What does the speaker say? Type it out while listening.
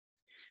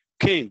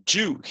Can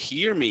you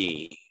hear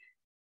me?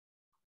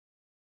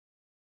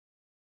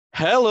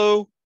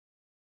 Hello.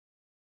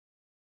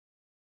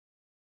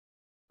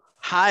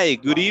 Hi,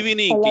 good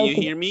evening. Hello. Can you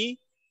hear me?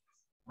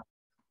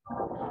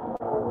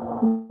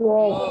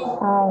 Yes,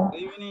 hi. Good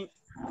evening.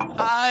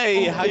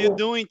 Hi, how you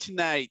doing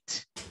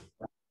tonight?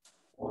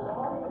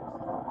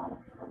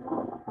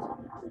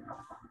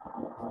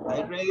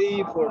 I'm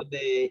ready for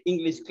the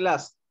English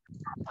class.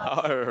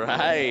 All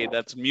right,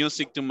 that's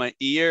music to my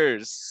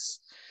ears.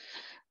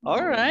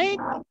 All right.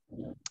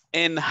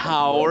 And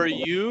how are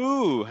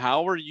you?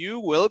 How are you?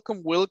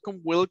 Welcome,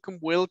 welcome, welcome,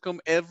 welcome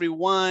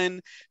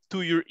everyone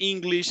to your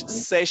English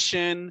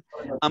session.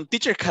 I'm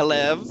teacher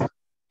Caleb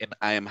and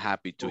I am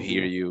happy to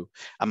hear you.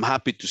 I'm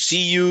happy to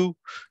see you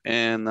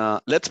and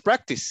let's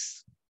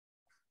practice.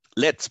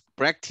 Let's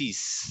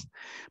practice.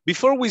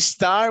 Before we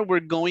start,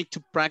 we're going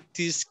to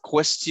practice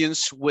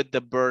questions with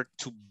the verb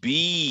to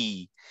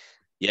be.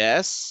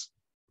 Yes,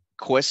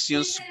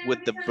 questions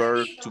with the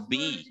verb to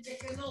be.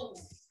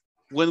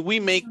 When we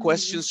make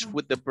questions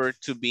with the verb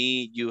to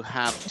be, you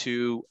have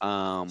to,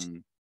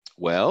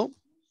 well,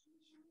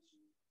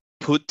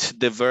 put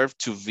the verb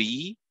to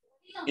be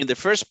in the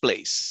first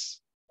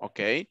place,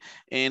 okay?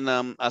 And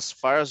as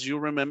far as you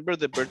remember,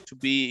 the verb to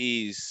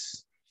be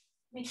is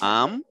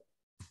am,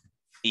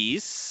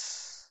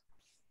 is,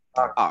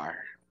 are,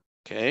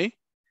 okay?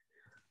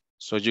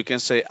 So you can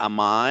say, am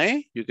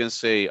I? You can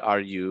say,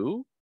 are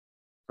you,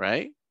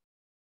 right?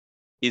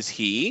 Is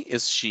he,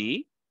 is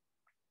she?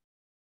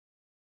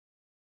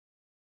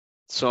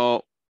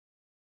 So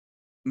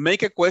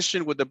make a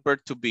question with the verb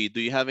to be. Do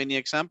you have any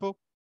example?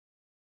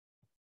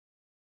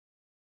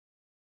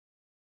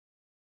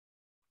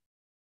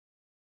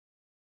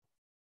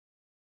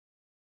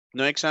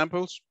 No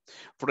examples?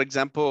 For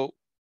example,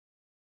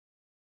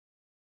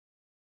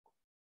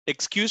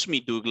 excuse me,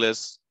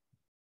 Douglas,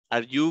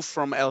 are you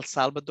from El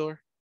Salvador?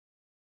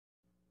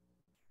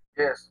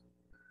 Yes,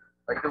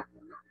 I do.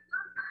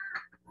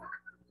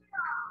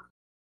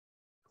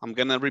 I'm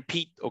gonna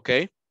repeat,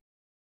 okay?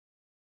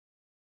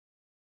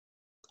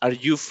 Are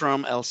you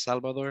from El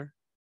Salvador?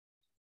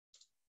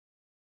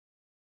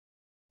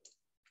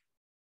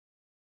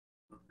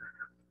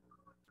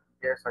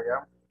 Yes, I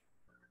am.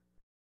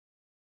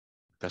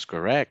 That's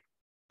correct.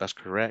 That's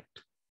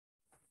correct.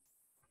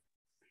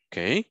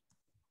 Okay.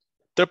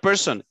 Third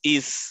person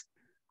is,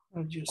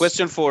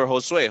 question for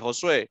Josue.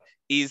 Josue,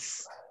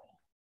 is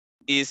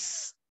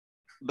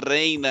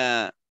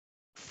Reina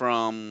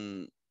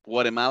from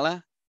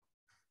Guatemala?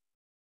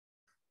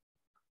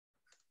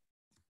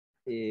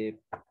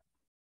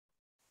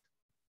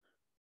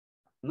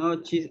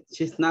 No,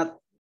 she's not.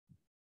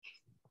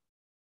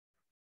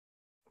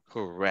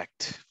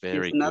 Correct.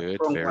 Very She's not good.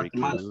 from Very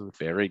Guatemala. good.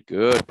 Very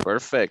good.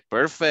 Perfect.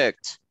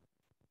 Perfect.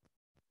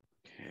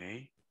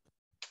 Okay.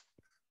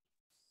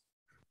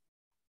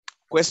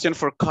 Question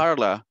for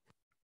Carla.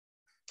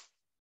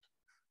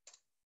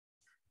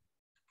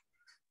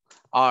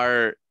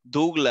 Are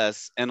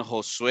Douglas and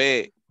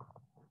Josue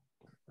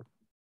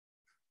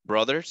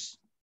brothers?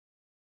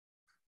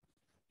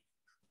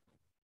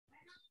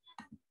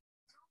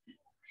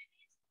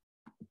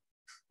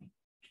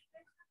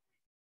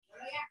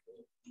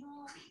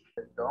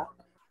 No,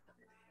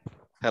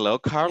 Hello,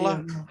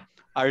 Carla.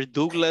 Are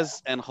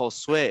Douglas and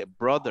Josue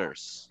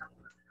brothers?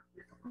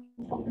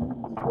 No,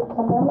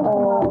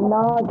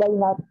 they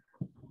not.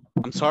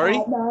 I'm sorry?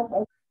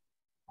 No,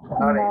 they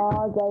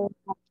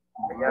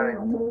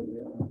aren't.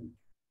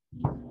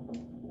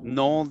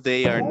 No,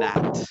 they are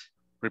not.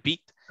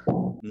 Repeat.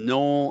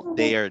 No,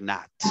 they are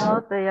not.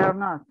 No, they are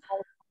not.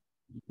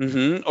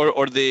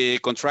 Or the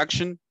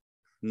contraction.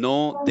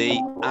 No,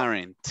 they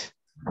aren't.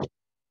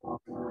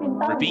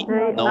 Repeat.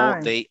 They No,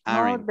 aren't. they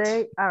aren't. No,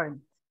 they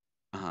aren't.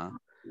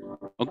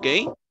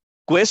 Okay.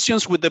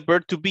 Questions with the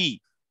verb to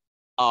be.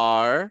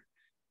 Are,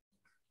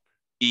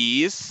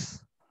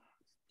 is,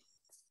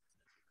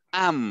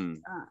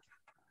 am.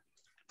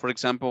 For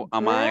example,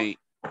 am I,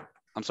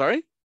 I'm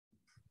sorry?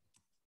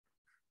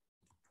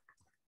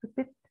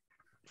 Repeat.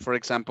 For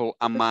example,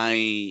 am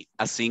I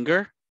a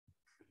singer?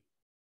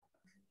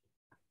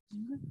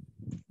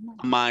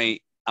 Am I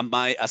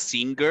a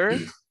singer?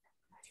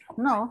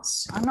 No,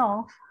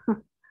 no.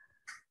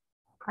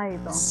 I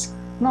don't.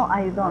 No,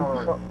 I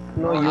don't.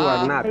 No, you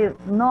are not.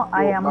 No,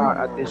 I am are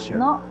not. a teacher.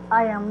 No,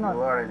 I am not.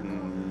 You aren't.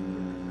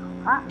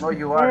 No,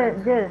 you Yeah,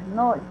 aren't. yeah,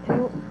 no,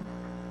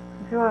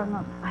 you are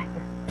not.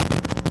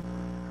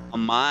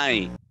 Am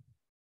I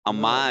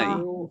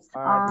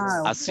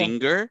a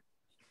singer?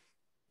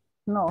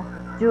 No,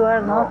 you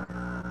are not.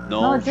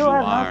 No, you you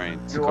are not.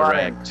 aren't. You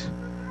Correct.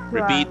 You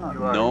Repeat, are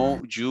not.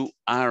 no, you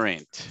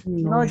aren't.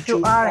 No,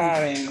 you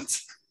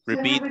aren't.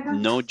 Repeat,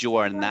 no, you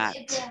are not.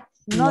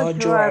 No,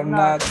 you are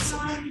not.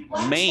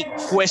 Make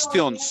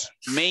questions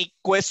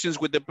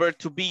with the verb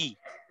to be.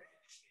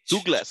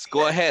 Douglas,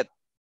 go ahead.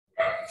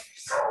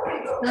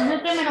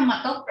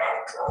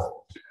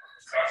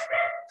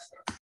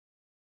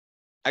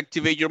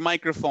 Activate your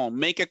microphone.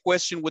 Make a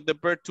question with the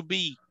verb to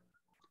be.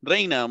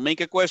 Reina,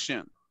 make a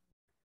question.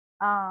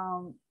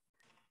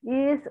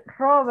 Is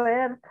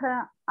Robert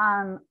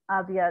an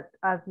aviator?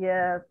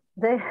 Aviator.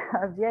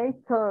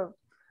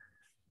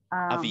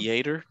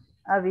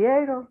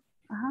 Aviator.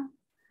 Uh-huh.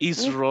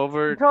 Is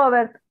Robert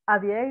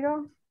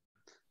aviator?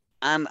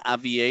 an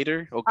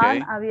aviator? Okay.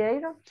 An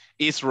aviator?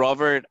 Is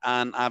Robert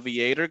an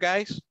aviator,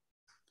 guys?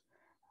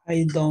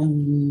 I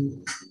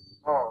don't.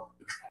 Oh,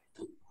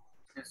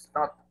 it's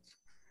not.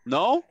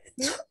 No?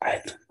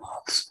 I do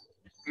not.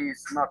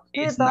 He's not.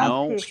 He's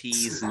No,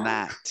 he's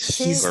not.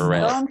 He's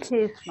Correct. not.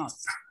 He's not.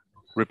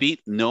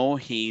 Repeat, no,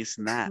 he's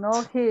not.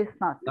 No, he is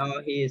not. No,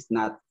 he is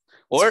not.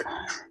 Or,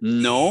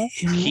 no,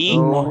 he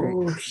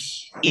No,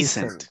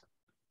 isn't.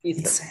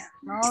 Isn't.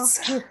 No,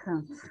 he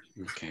isn't.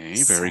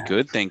 Okay, very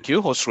good. Thank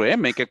you. Josue,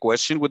 make a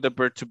question with the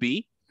verb to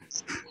be.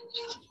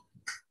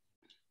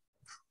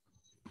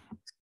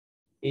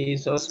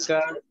 Is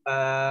Oscar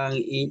an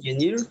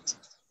engineer?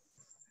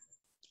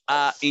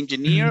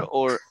 Engineer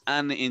or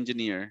an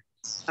engineer?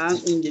 An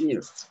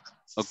engineer.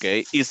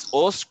 Okay, is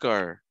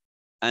Oscar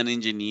an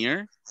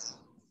engineer?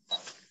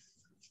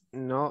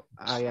 No,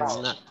 I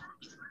am not.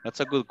 That's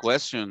a good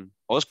question.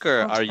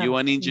 Oscar, are you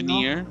an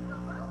engineer?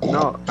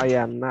 No, I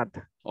am not.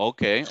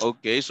 Okay,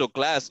 okay. So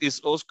class, is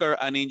Oscar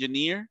an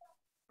engineer?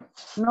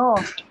 No,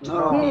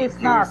 No, he is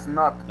not.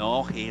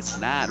 No, he's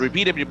not.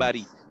 Repeat,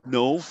 everybody.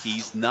 No,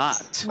 he's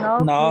not.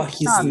 No,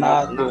 he's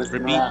not.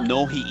 Repeat,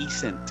 no, he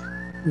isn't.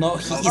 No,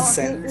 he No, he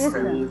isn't.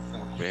 isn't.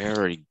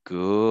 Very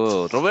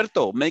good.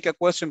 Roberto, make a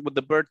question with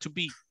the verb to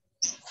be.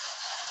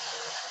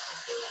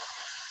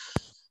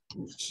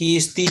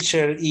 His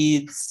teacher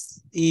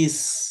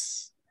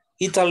is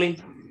Italy.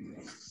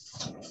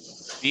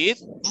 It?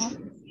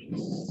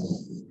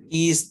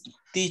 His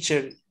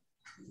teacher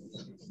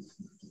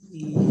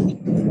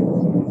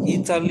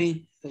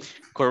Italy.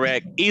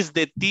 Correct. Is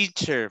the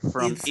teacher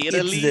from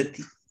Italy?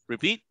 It's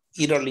Repeat.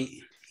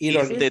 Italy. Is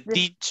Italy. the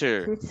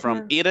teacher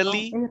from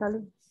Italy?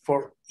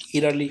 For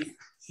Italy.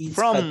 It's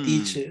From a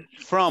teacher.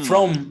 From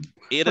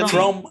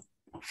Italy?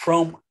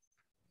 From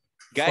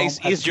Guys,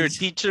 from a is your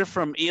teacher. teacher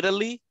from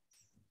Italy?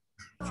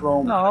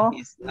 From No,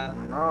 he's not.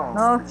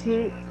 no,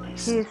 he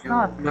is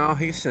not. No,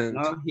 he isn't.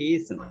 No, he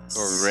isn't.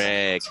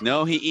 Correct.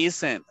 No, he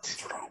isn't.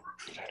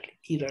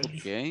 Italy.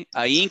 Okay.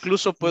 Ahí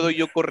incluso puedo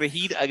yo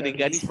corregir,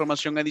 agregar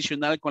información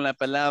adicional con la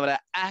palabra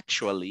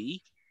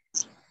actually.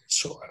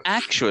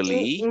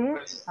 Actually,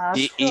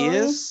 he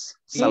is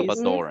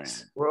Salvadoran.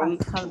 From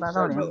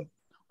Salvadorian.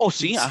 Oh,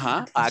 sí,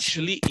 ajá.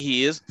 Actually,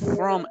 he is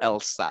from El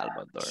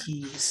Salvador.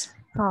 He's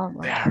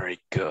Very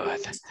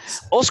good.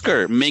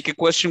 Oscar, make a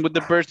question with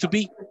the verb to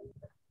be.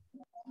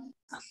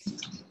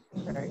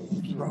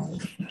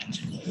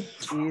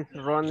 Is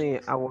Ronnie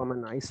a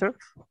womanizer?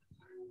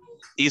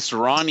 Is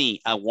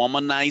Ronnie a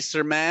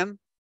womanizer, man?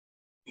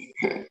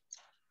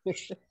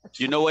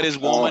 You know what is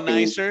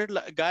womanizer,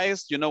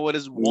 guys? You know what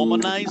is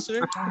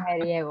womanizer?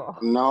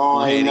 No,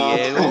 I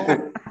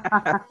Mujeriego.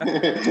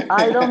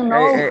 I don't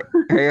know.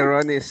 Hey,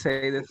 Ronnie,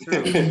 say the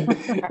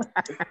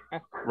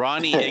truth.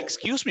 Ronnie,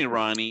 excuse me,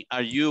 Ronnie.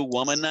 Are you a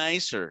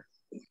womanizer?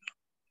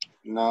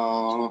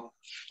 No.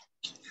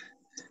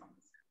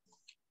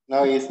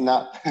 No, it's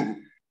not.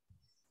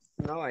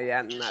 No, I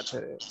am not.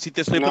 Si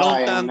te estoy No,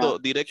 I am preguntando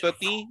not. directo a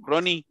ti,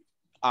 Ronnie,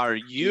 are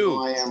you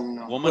No, I am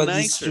not. What is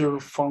womanizer? your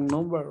phone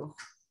number?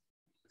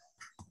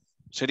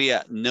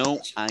 Sería, no,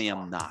 I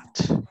am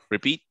not.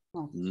 Repeat,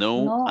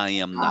 no, I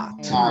am not.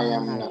 I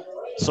am not.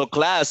 So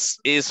class,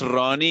 is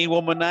Ronnie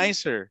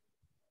womanizer?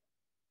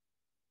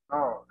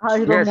 I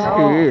don't Yes,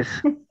 know. he is.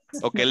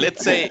 Okay,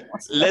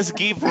 let's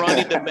give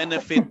Ronnie the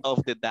benefit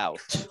of the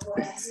doubt.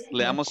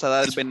 Le vamos a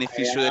dar el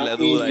beneficio de la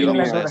duda y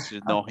vamos a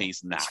decir, no,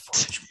 he's not.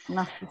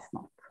 No, he's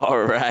not. All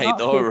right,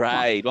 No, all he's not.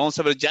 right. Vamos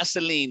a ver,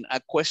 Jocelyn, a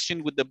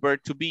question with the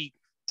verb to be.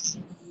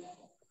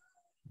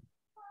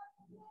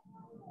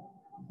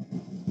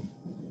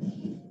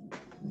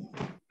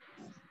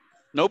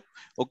 Nope.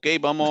 Okay,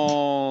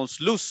 vamos,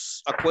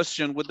 Luz, a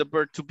question with the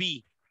verb to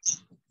be.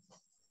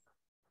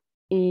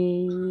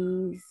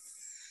 Is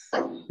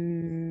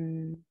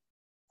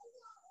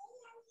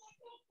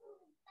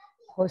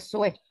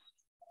Josué.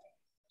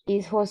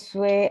 Is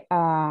Josué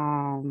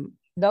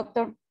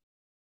doctor?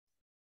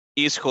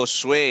 Is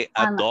Josue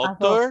a An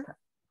doctor?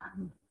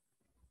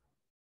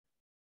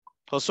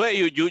 Josue,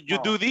 you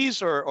do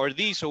this or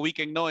this so we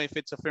can know if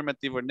it's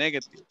affirmative or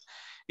negative.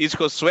 Is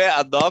Josue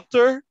a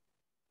doctor?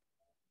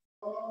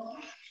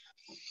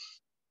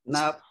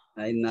 No,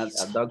 I'm not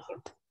a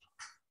doctor.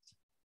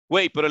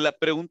 Wait, pero la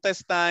pregunta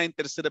está en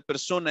tercera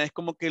persona. Es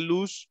como que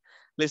Luz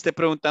le esté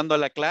preguntando a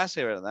la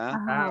clase, ¿verdad?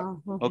 Ajá.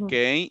 Ok.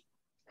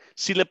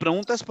 Si le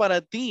preguntas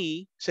para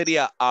ti,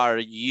 sería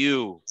are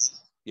you.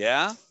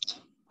 ¿Ya?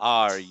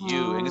 Are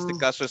you. En este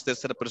caso es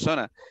tercera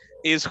persona.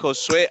 Is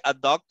Josué a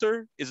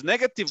doctor? Is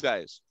negative,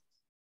 guys.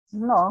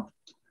 No,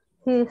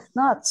 he's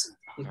not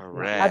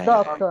Correct. a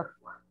doctor.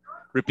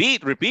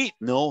 Repeat.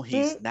 No,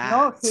 he's No,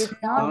 not. he's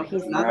not.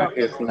 He's No, not.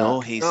 it's No,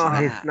 not. he's No,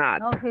 not. he's not.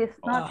 No, he's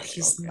not.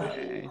 He's not.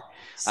 Okay.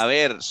 A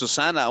ver,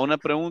 Susana, una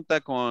pregunta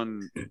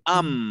con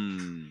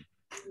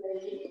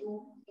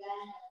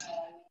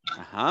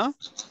Ajá.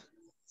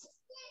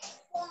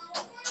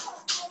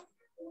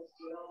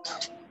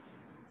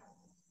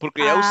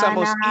 Porque ya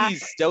usamos Ana.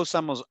 is, ya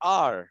usamos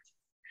are.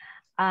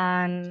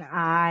 And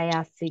I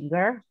a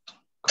singer.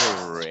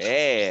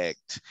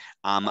 Correct.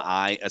 Am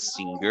I a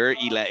singer?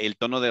 Y el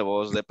tono de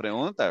voz de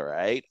pregunta,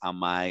 right?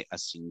 Am I a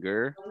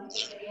singer?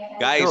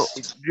 Guys. No,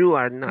 you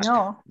are not.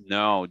 No.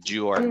 No,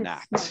 you are Yes.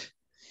 not.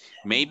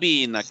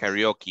 Maybe in a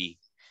karaoke.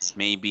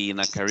 Maybe in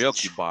a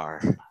karaoke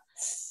bar.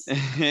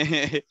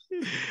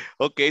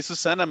 Ok,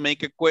 Susana,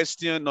 make a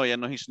question. No, ya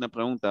nos hizo una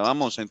pregunta.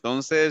 Vamos,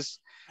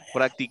 entonces,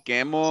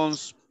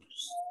 practiquemos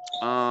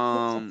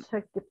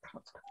Check the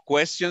product.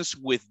 questions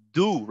with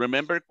do.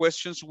 Remember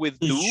questions with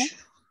do?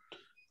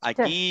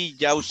 Aquí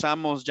ya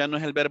usamos, ya no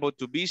es el verbo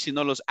to be,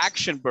 sino los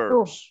action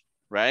verbs,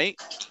 right?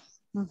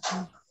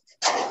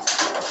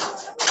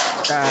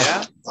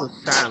 Yeah.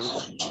 Susan,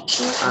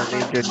 an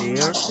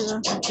engineer.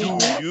 Do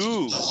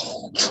you?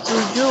 Do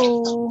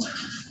you?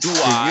 Do Do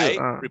I?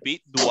 you,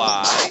 Repeat. Do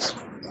I?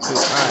 Do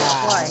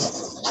I?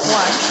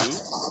 Why?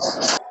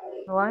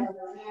 Do Why?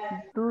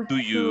 Do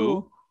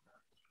you?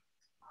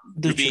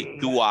 Repeat.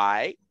 Do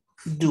I?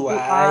 Do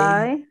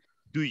I?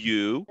 Do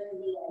you?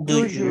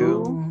 Do you?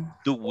 you?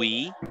 Do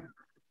we?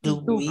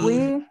 Do Do we?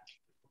 we?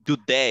 Do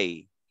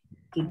they?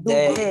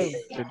 Today.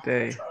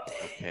 Today.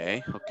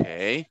 Okay,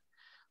 okay.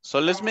 So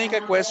let's make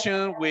a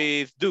question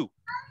with do.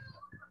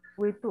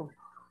 We do.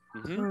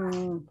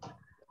 Mhm.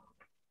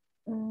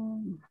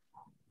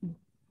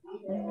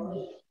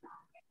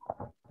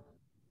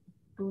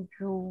 Do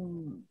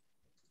you?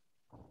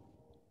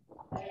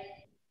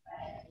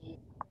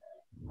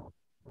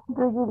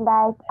 Do you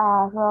like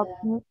rock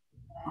music?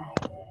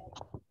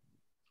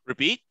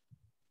 Repeat.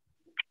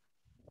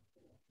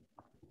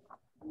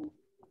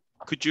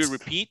 Could you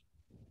repeat?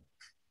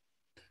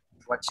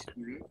 Watch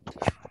TV.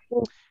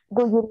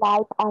 Do you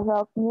like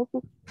rock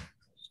music?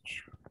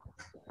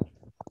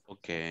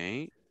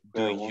 Okay.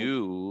 Do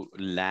you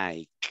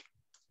like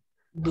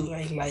Do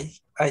I like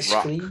ice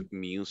rock cream?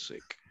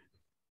 music?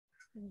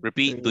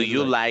 Repeat. Do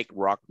you like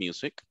rock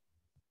music?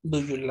 Do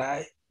you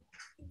like?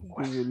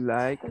 Do you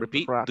like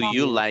Repeat. rock Do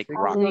you like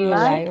music? rock Do you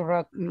music? like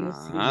rock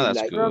music? Ah, that's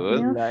like Rock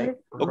good. music?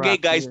 Okay,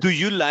 rock guys, do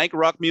music? you like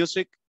rock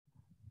music?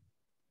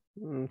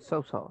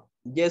 So.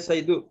 Yes,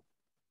 I do.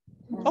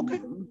 Okay.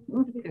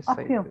 Yes, A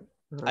I few.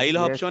 do. Ahí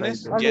las Yes,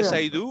 opciones. I do. Yes,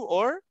 I do,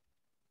 or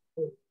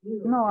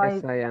No,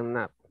 Yes, I am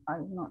not.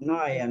 no. No,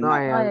 I am No,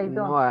 not. I I am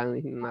don't. no, I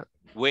am not.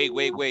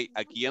 wait.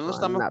 Aquí ya no No, I'm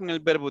estamos not. con el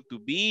verbo to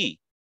be,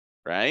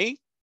 right?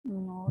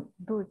 No,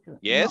 do you?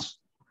 Yes.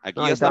 Aquí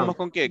No, ya I estamos don't.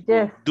 con qué?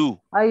 Yes. Con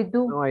do. I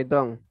do. No, I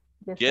don't.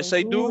 Yes,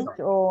 I do.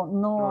 Or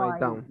no, No, I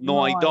don't.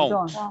 No, I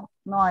don't.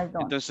 No, I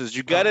don't. Entonces,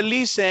 you gotta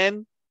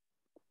listen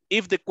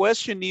if the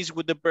question is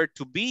with the verb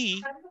to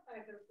be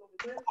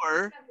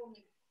or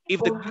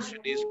if the question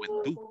is with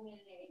do.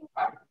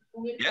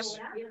 Yes?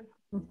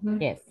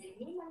 Yes.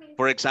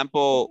 For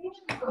example,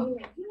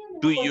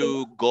 do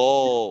you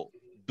go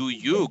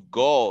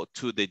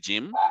to the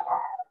gym?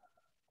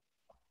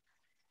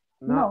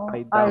 No,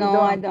 I I don't.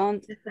 No, I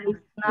don't.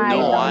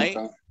 No, I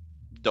I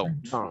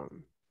don't.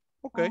 Don't.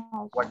 Okay.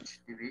 watch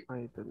TV.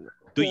 I do not.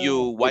 Do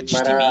you watch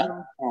TV?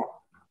 Para,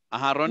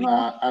 Ajá, Ronnie.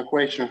 a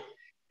question.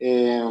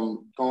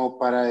 Como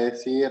para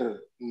decir,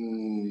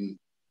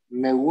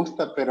 me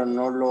gusta, pero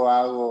no lo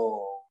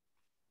hago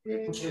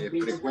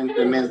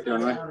frecuentemente o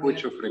no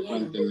escucho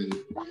frecuentemente.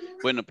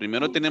 Bueno,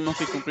 primero tenemos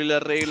que cumplir la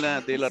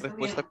regla de la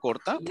respuesta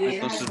corta.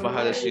 Entonces vas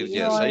a decir,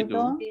 yes, I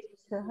do.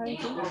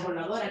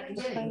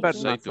 But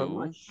Yes, I not so do.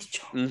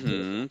 much.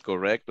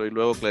 Correcto. Y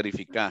luego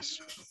clarificas.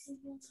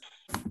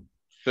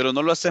 Pero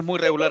no lo haces muy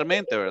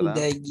regularmente, ¿verdad?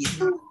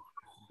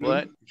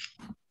 What?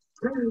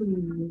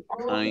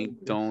 I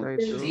don't.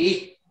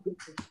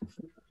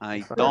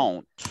 I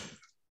don't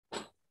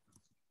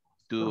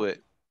do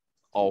it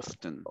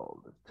often.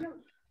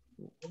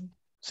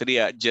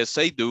 Sería, yes,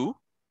 I do.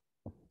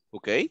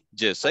 Okay,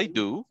 yes, I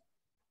do.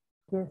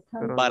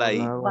 But I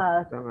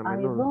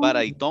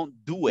don't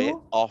do it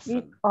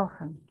often.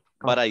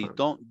 But I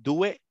don't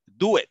do it.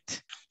 Do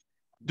it.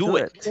 Do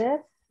it.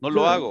 No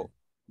lo hago.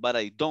 But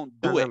I don't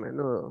do it.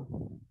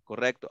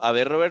 Correcto. A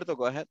ver, Roberto,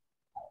 go ahead.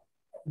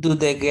 Do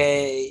they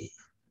get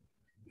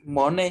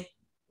money?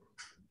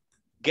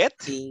 Get.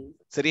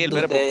 Sería el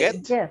verbo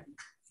get.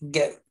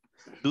 Get.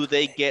 Do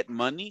they get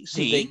money?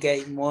 Sí. Do they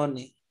get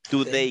money?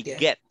 Do they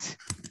get?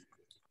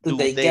 Do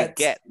they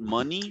get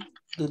money?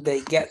 Do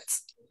they get?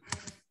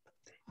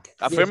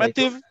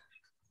 Affirmative?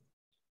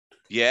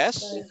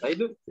 Yes. I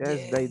do.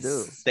 Yes, they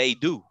do. They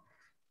do.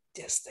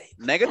 Yes, they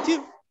do.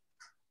 Negative?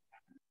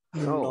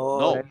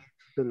 No. They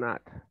do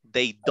not.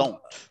 They don't.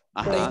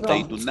 Ajá,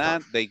 they do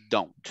not, they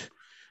don't.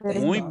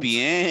 Muy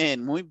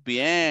bien, muy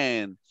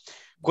bien.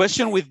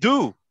 Question with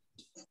do.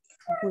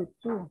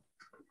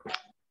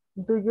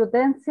 Do you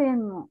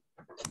dancing?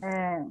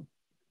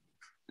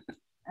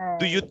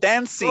 Do you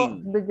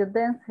dancing? Do you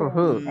dancing?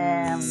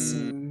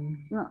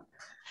 No.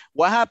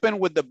 What happened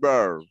with the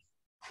verb?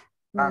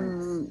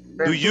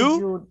 Do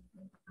you?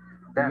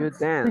 Do you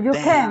dance? Do you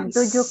can?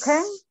 Do you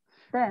can?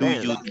 Do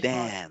you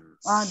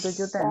dance? Do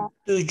you dance?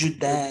 Do you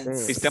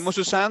dance? Estamos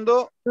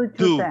usando Do you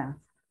do. dance?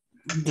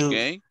 Do.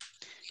 Okay.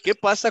 ¿Qué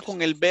pasa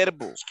con el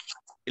verbo?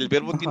 El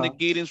verbo tiene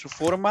que ir en su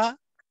forma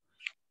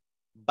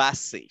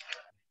base.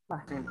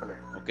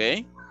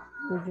 ¿Ok?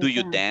 Do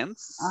you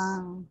dance?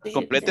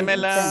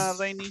 Complétemela,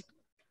 Rainy.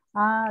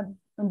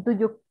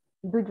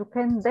 Do you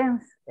can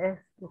dance? Es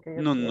lo que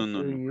yo No, quiero no,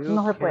 no, decir. no.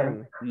 No se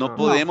puede. No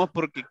podemos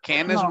porque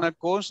can es No. una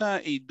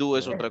cosa y do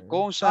es otra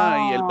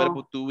cosa y el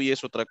verbo to be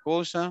es otra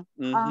cosa.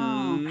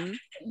 Ah.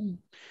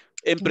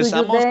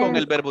 Empezamos con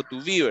el dance? verbo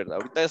to be, ¿verdad?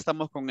 Ahorita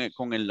estamos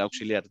con el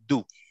auxiliar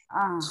do.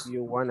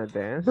 You wanna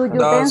dance? Do you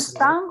dance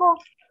tango?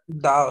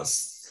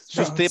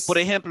 Si usted, por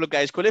ejemplo,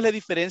 guys, ¿cuál es la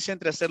diferencia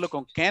entre hacerlo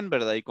con can,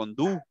 verdad? Y con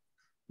do.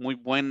 Muy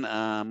buen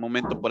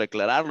momento para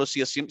aclararlo.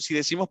 Si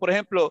decimos, por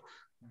ejemplo,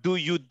 do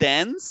you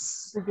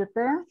dance? Do you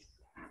dance?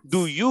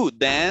 Do you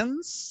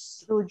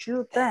dance? Do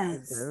you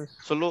dance?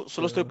 Solo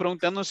estoy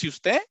preguntando si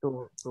usted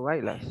Tú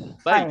bailas.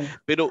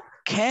 baila. Pero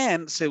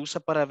can se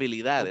usa para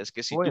habilidades,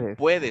 que si tú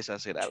puedes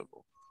hacer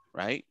algo,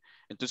 right?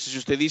 Entonces, si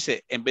usted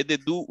dice, en vez de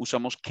do,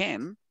 usamos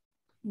can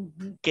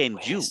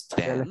you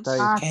dance?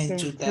 Can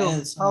you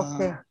dance?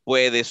 Okay.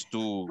 Puedes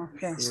tú.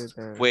 Okay.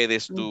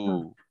 Puedes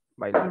tú.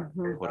 Bailar.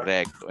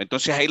 Correcto.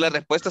 Entonces, ahí la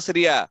respuesta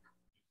sería,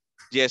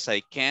 yes,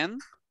 I can.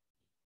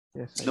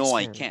 Yes, No,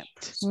 I can't.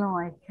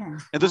 No, I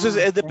can't. Entonces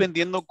es okay.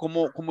 dependiendo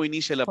cómo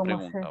inicia la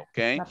pregunta, ¿ok?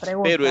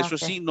 Pero eso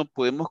sí, no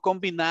podemos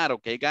combinar,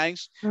 ¿ok,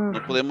 guys?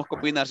 No podemos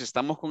combinar. Si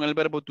estamos con el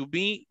verbo to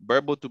be,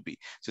 verbo to be.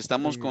 Si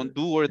estamos con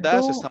do or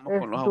does, estamos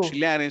con los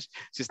auxiliares.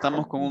 Si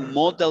estamos con un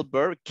modal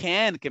verb,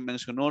 can, que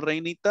mencionó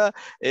Reinita,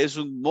 es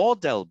un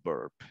modal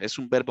verb. Es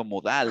un verbo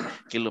modal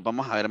que lo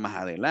vamos a ver más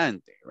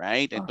adelante,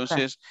 right?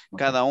 Entonces,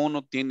 cada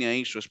uno tiene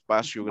ahí su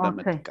espacio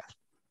gramatical.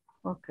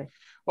 Okay.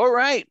 All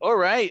right, all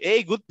right.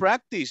 Hey, good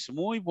practice.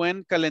 Muy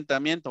buen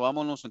calentamiento.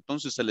 Vámonos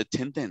entonces al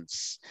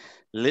attendance.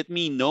 Let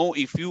me know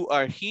if you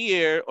are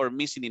here or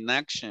missing in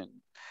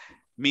action.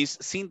 Miss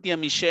Cynthia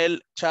Michelle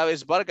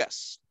Chavez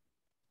Vargas.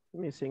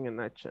 Missing in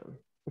action.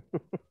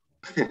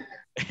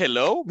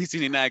 Hello,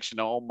 missing in action.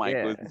 Oh my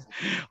goodness.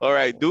 All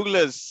right,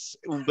 Douglas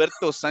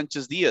Humberto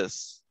Sánchez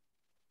Díaz.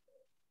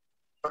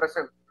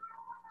 Present.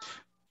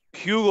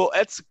 Hugo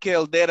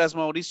Ezequiel Deras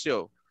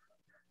Mauricio.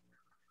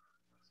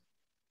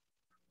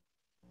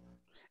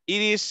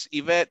 Iris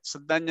Yvette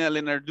Saldaña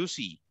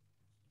Lenarduzzi.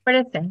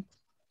 Present.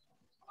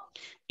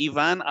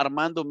 Iván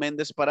Armando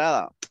Méndez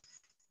Parada.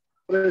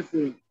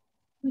 Present.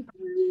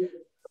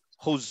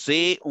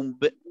 José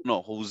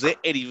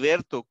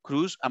Heriberto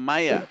Cruz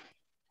Amaya.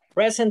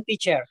 Present,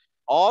 teacher.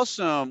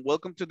 Awesome.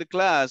 Welcome to the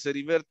class,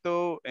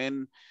 Heriberto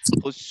and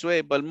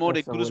Josué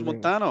Balmore Cruz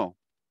Montano.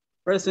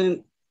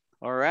 Present.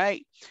 All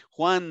right.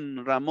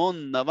 Juan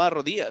Ramón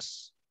Navarro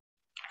Díaz.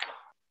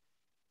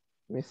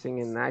 Missing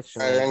in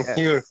action. I am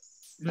here.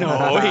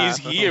 No, he's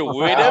here.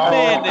 Wait a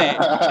minute.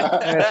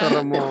 Eso,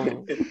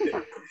 Ramón.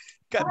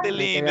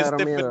 Kathleen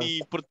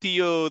Stephanie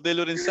Portillo de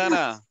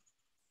Lorenzana.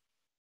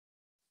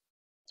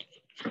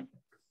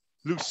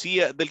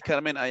 Lucía del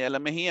Carmen Ayala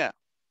Mejía.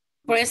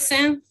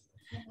 Present.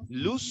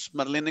 Luz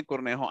Marlene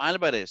Cornejo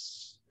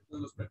Álvarez.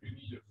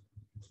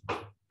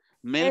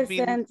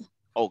 Melvin. Present.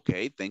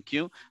 Okay, thank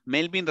you.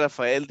 Melvin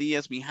Rafael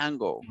Díaz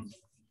Mijango.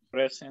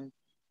 Present.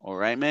 All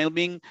right,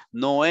 Melvin.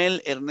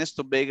 Noel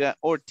Ernesto Vega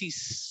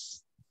Ortiz.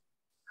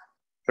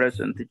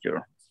 Present,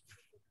 teacher.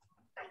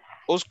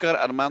 Oscar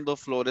Armando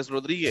Flores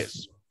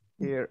Rodríguez.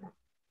 Here.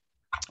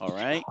 All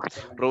right.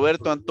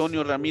 Roberto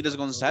Antonio Ramírez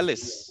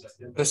González.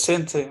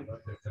 Presente.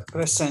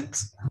 Present.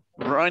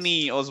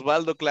 Ronnie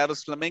Osvaldo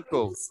Claros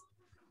Flamenco.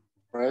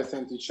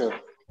 Present, teacher.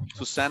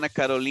 Susana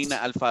Carolina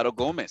Alfaro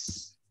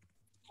Gómez.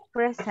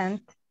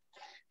 Present.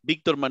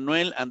 Víctor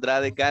Manuel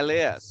Andrade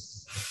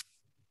Galeas.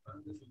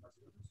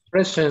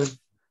 Present.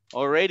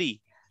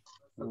 Already.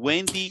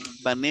 Wendy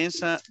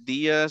Vanessa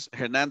Díaz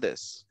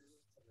Hernández.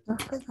 No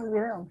estoy con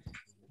video.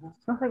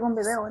 No estoy con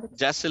video.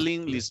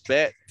 Jocelyn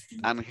Lisbeth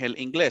Ángel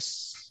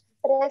Inglés.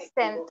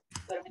 Present.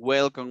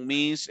 Welcome,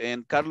 Miss.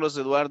 And Carlos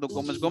Eduardo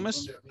Gómez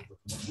Gómez.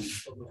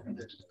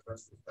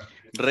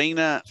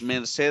 Reina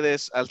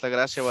Mercedes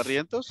Altagracia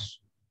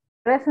Barrientos.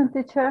 Present,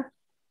 teacher.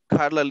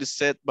 Carla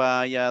Lisette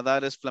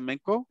Valladares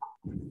Flamenco.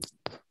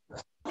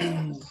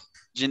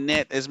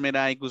 Jeanette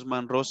Esmeray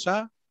Guzmán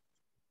Rosa.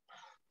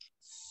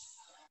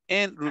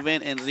 And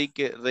Rubén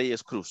Enrique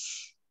Reyes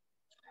Cruz.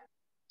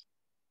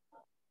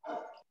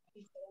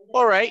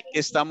 All right,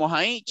 estamos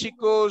ahí,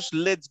 chicos.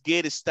 Let's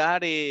get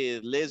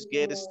started. Let's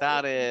get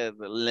started.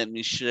 Let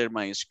me share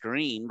my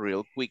screen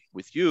real quick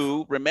with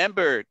you.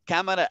 Remember,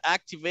 camera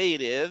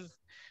activated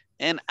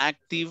and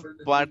active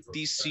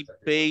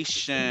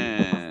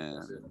participation.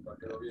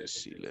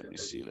 Let me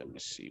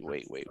see.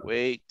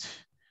 Wait.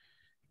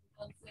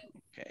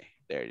 Okay,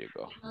 there you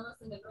go.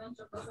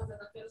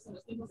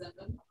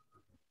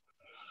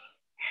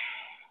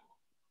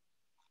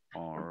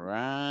 All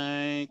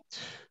right.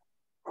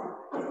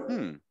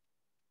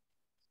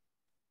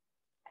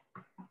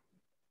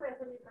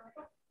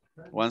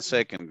 1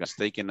 second, guys,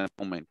 taking a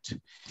moment.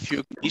 If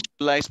you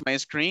visualize my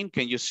screen,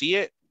 can you see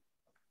it?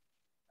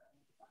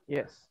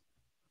 Yes.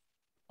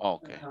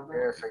 Okay.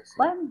 Yes, I see.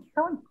 Bueno,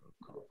 está bueno.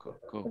 Cool.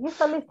 Aquí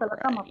está lista la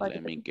cama. Right,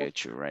 let me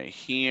get you right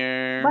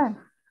here. Bueno.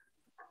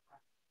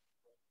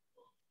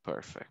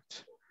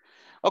 Perfect.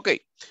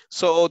 Okay,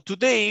 so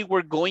today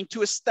we're going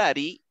to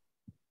study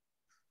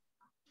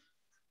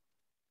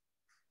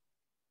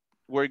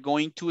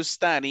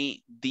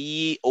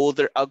the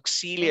other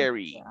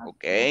auxiliary,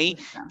 okay?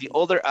 The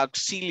other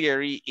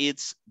auxiliary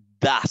is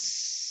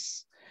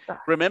das.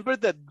 Remember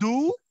that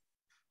do,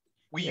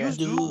 we use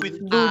do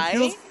with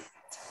I,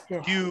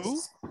 you,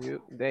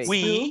 they.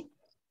 we,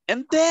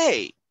 and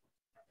they.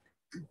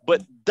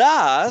 But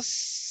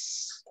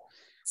does,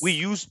 we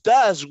use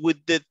does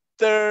with the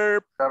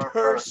third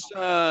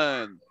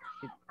person.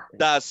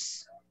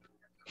 Does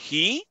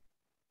he?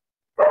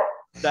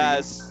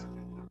 Does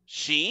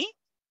she?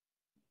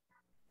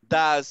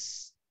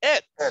 Does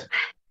it?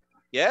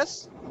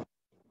 Yes?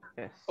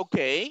 Yes.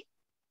 Okay.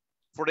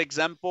 For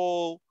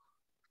example,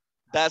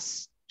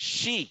 does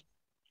she?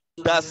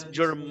 Does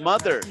your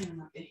mother?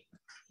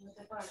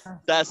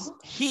 Does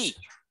he?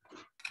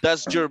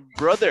 Does your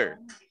brother?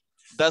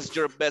 Does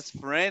your best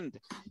friend?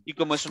 Y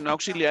como es un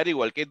auxiliar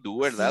igual que do,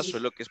 ¿verdad?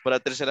 Solo que es para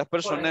terceras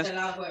personas,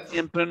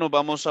 siempre nos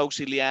vamos a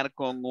auxiliar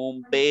con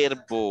un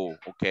verbo,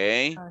 ¿ok?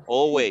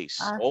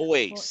 Always,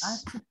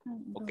 always,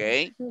 ¿ok?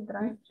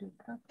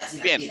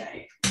 Bien,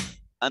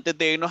 antes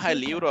de irnos al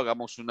libro,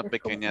 hagamos una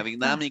pequeña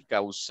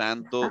dinámica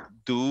usando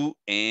do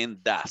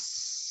and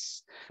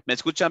does. ¿Me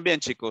escuchan bien,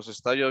 chicos?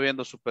 Está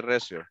lloviendo súper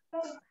recio.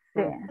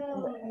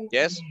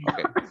 Yes?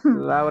 Okay.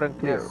 Loud and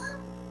clear.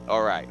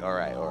 All right, all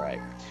right, all right.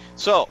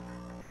 So,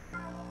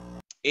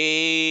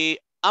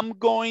 I'm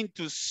going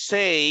to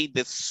say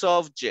the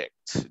subject.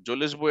 Yo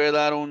les voy a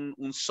dar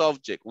un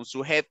subject, un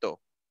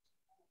sujeto.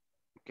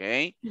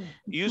 Ok.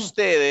 Y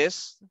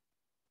ustedes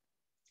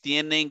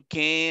tienen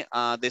que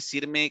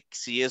decirme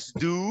si es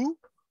do,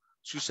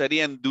 si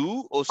usarían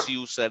do o si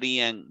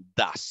usarían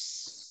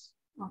das.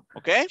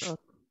 Ok.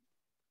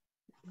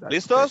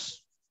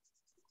 ¿Listos?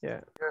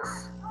 Yeah.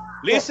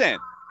 Listen.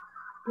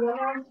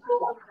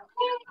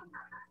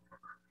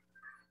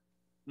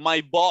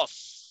 My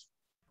boss.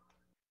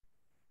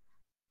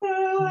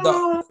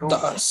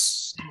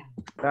 Das.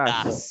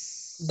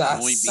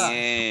 Das. Muy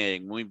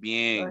bien, muy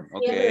bien.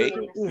 Ok.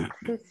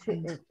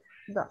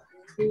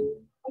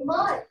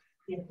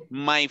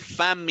 My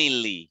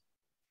family.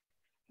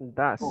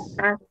 Das.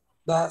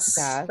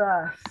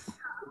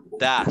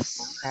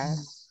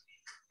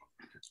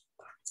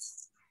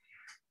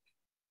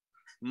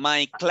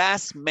 My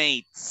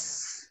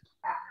classmates.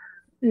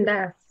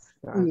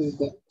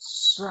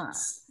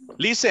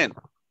 Listen.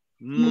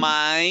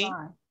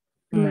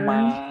 My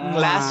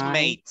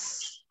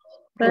classmates.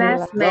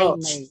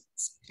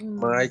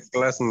 My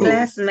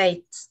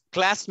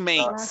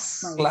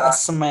classmates.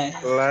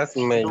 Classmates.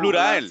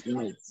 Plural.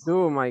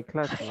 Do my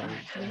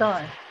classmate.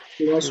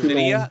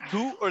 ¿Sería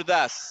do or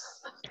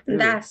das?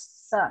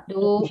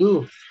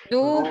 Do.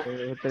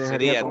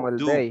 Sería como el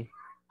do. they.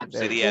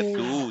 Sería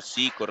do,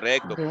 sí,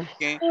 correcto.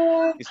 Porque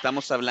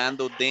estamos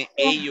hablando de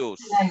ellos.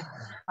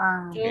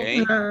 Ok.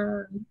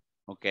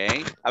 Ok.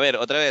 A ver,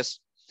 otra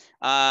vez.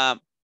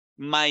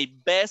 My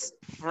best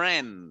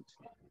friend.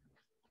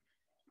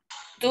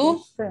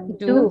 Do.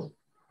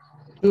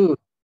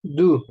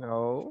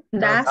 No.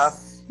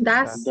 Das.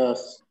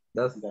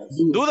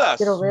 ¿Dudas?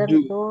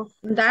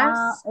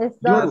 Das.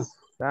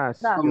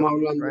 Estamos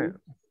hablando.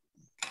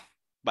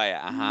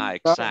 Vaya, ajá,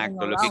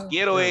 exacto. Lo que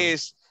quiero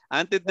es,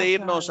 antes de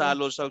irnos a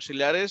los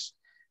auxiliares,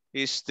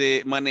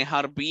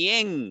 manejar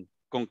bien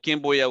con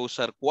quién voy a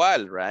usar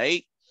cuál,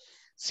 right?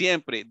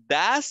 Siempre,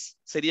 das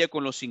sería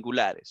con los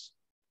singulares.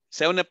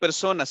 Sea una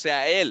persona,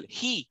 sea él,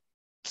 he,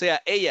 sea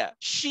ella,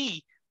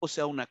 she, o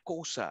sea una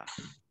cosa,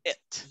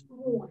 it.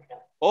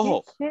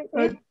 Ojo,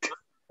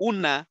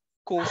 una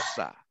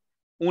cosa,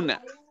 una.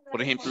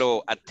 Por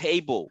ejemplo, a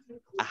table,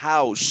 a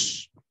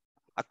house,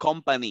 a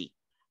company.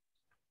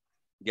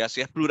 Ya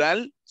si es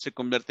plural, se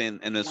convierte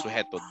en el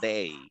sujeto,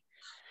 they.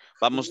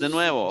 Vamos de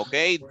nuevo, ¿ok?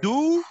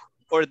 Do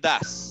or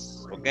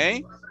does, ¿ok?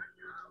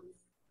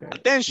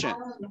 Attention.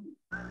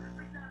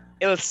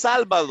 El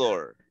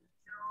Salvador.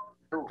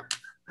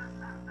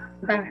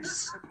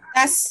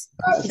 Das.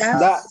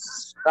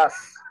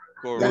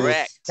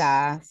 Correct.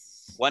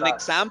 One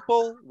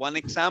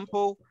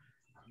example.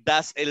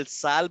 Does El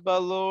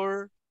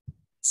Salvador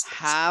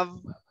have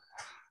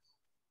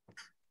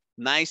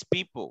nice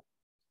people?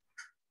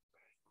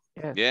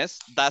 Yes.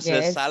 Does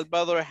El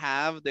Salvador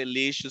have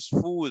delicious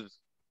food?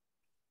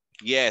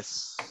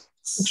 Yes.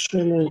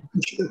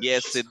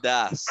 Yes, it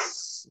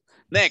does.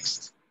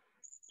 Next.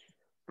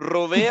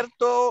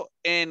 Roberto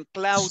and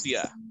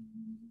Claudia.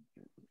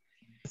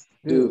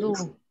 Do.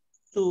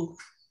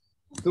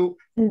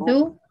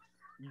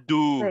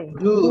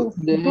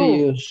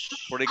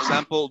 For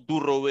example, do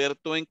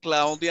Roberto and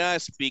Claudia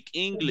speak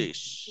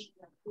English?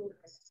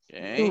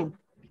 Okay.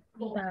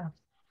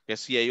 Que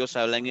si ellos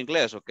hablan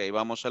inglés. Ok,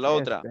 vamos a la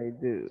otra. They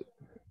do.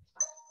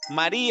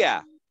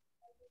 María.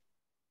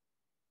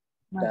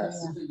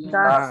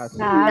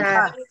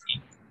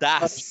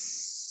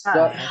 Das.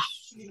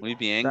 Muy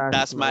bien.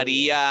 Does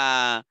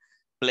María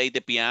play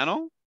the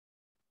piano?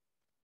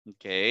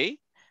 Okay.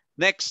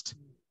 Next.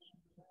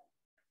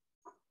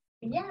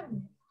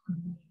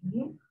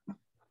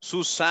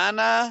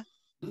 Susana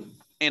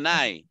and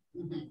I.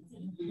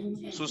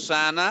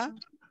 Susana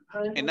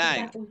and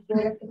I.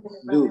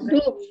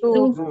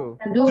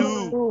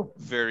 Do.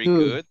 Very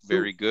good,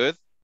 very good.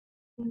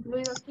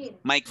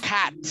 My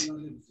cat.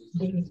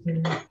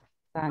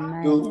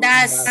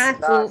 Das.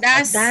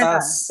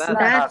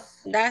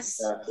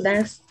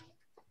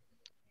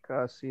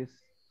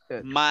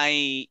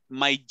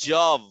 My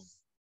job.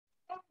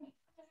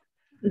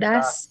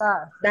 Das.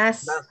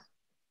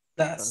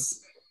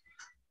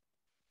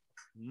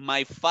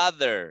 My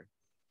father.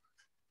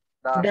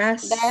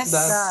 Das.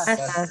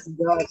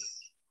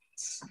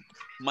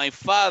 My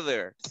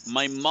father,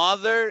 my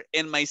mother,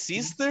 and my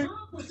sister.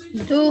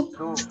 Do.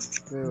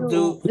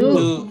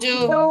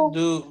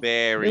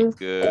 Very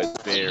good,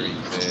 very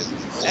good.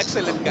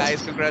 Excellent,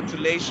 guys.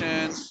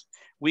 Congratulations.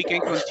 We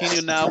can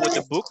continue now with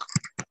the book.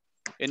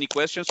 Any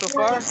questions so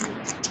far?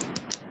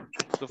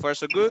 So far,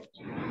 so good?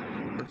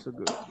 So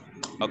good.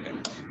 Okay,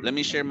 let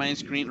me share my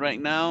screen right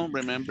now.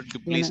 Remember to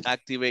please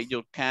activate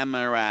your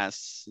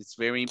cameras. It's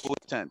very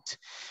important.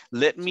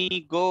 Let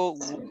me go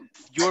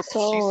your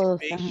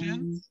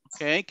participation.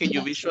 Okay, can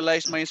you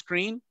visualize my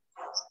screen?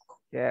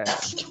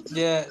 Yes.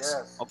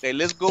 Okay,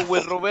 let's go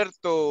with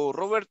Roberto.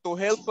 Roberto,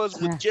 help us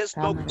with just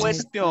no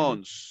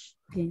questions.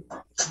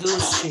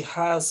 Does she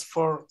has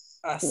for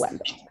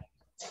assistance?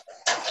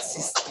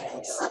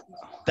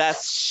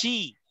 Does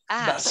she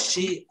ask? Does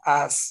she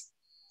ask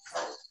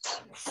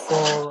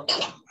for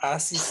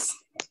assistance?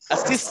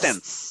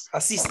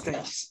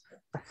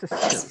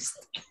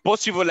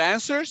 Possible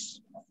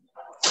answers?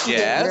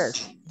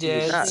 Yes.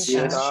 Yes. She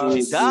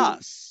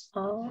does.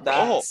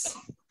 Ojo,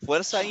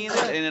 fuerza ahí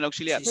en el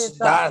auxiliar. She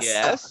does.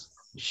 Yes.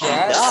 She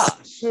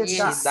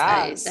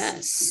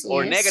does.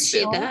 Or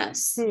negative.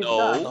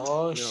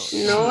 No,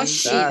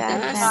 She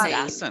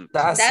doesn't.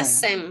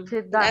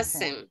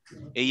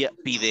 Ella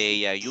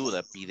pide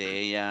ayuda, pide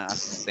ella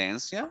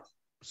asistencia.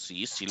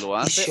 Sí, sí lo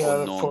hace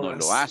o no, no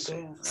lo hace.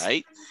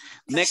 Right?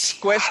 Next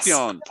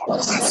question.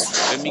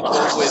 Let me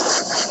go with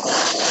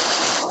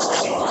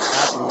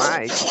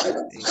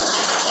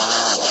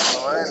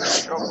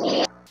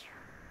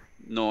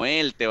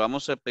Noel, te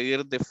vamos a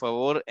pedir de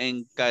favor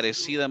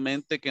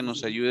encarecidamente que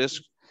nos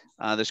ayudes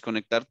a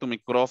desconectar tu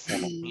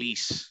micrófono,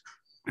 please.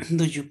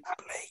 Do you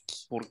play?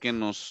 Porque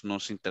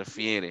nos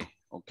interfiere,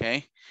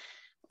 okay?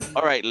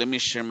 All right, let me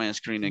share my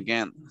screen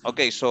again.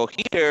 Okay, so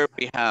here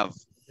we have,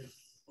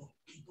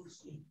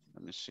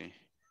 let me see,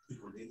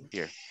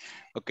 here.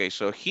 Okay,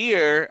 so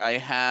here I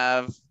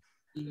have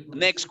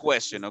next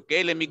question,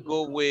 okay? Let me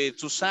go with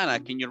Susana.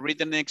 Can you read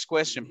the next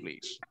question,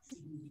 please?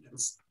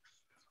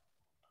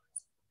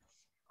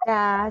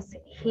 Does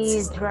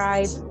he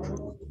drive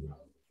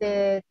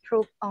the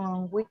truck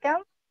on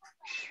weekends?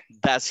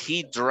 Does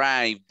he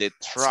drive the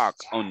truck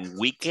on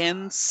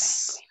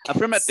weekends?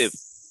 Affirmative.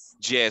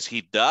 Yes,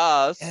 he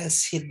does.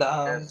 Yes, he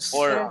does.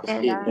 Or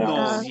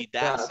no, he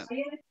doesn't.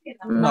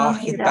 No,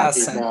 he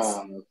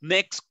doesn't.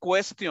 Next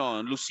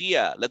question,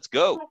 Lucia, let's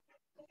go.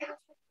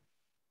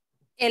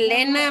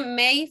 Elena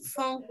made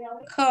phone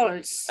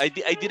calls. I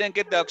didn't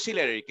get the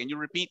auxiliary. Can you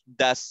repeat?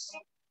 Does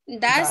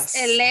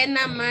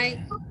Elena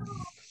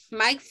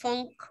make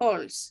phone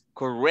calls?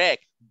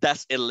 Correct.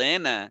 Does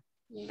Elena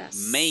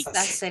make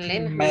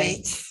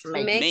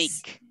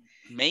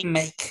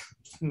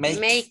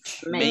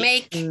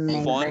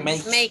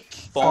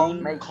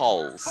phone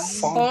calls?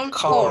 Phone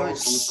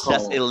calls.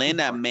 Does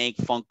Elena make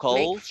phone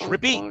calls?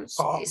 Repeat.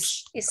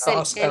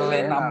 Does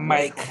Elena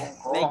make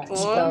phone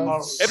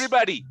calls?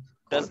 Everybody.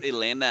 Does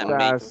Elena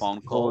make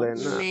phone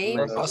calls?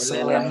 Does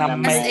Elena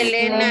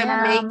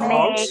make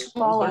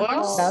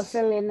calls? Does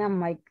Elena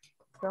make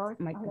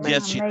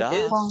Yes, she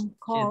does.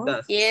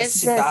 Yes,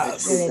 she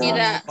does.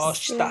 Oh,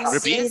 she does.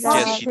 Repeat.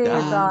 Yes, she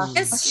does.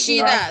 Yes, she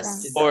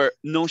does. Or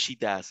no, she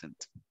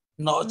doesn't.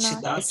 No, she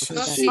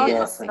doesn't.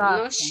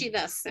 No, she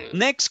doesn't.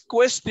 Next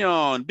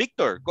question.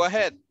 Victor, go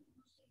ahead.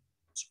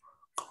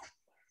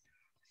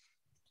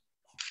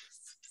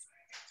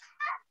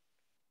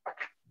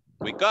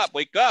 Wake up,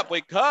 wake up,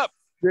 wake up.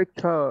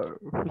 Victor.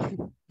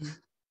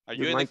 Are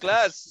you in the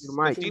class?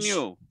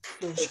 Continue.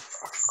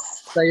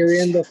 Está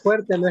lloviendo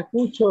fuerte, no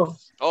escucho.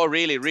 Oh,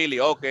 really, really?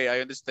 Okay, I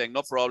understand.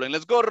 No problem.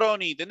 Let's go,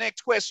 Ronnie. The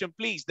next question,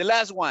 please. The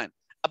last one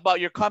about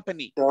your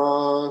company.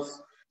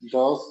 Does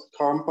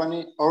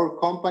company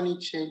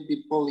check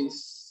the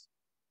police?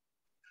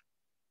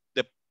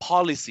 The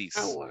policies.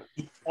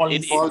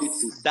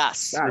 Policies.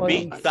 Does.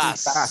 Repeat.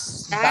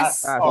 Does.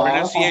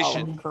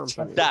 Pronunciation.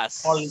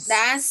 Does.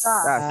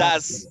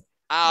 Does.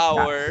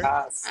 Our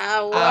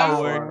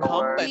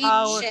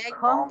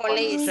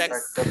company check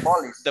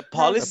the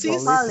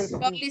policies.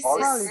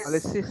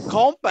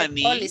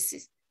 Company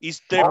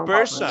is the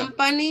person.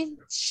 Company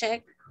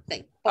check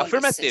the policies.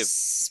 Affirmative.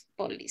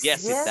 Policies.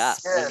 Yes, it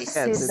does. Yes,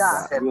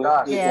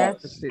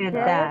 it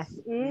does.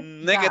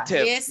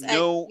 Negative.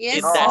 No,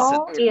 it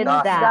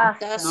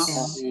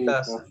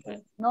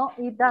doesn't. No,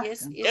 it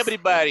doesn't.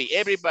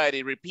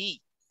 Everybody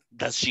repeat.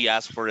 Does she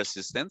ask for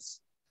assistance?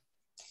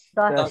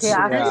 Does she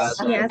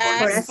ask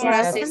for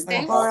assistance?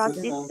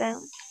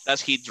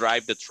 Does he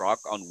drive the truck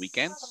on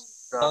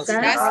weekends? Does he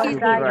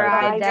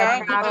drive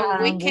the truck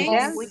on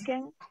weekends?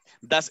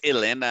 Does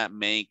Elena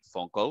make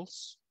phone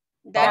calls?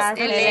 Does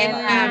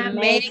Elena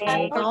make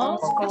phone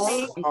calls?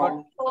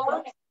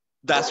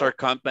 Does our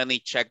company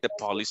check the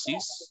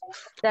policies?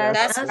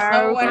 Does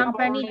our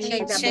company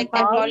check the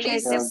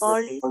policies?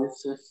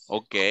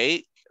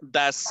 Okay.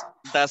 Does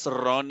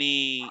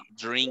Ronnie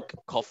drink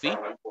coffee?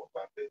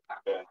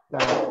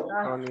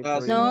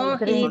 No,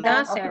 he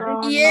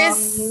doesn't.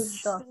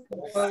 Yes.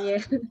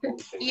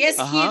 Yes,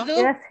 he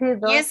do.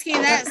 Yes, he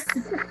does.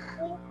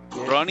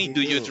 Ronnie,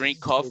 do you drink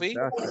coffee?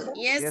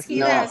 Yes, he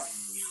does.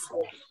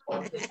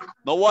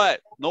 No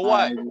what? No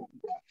what?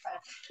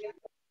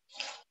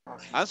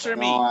 Answer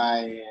me.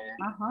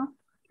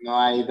 No,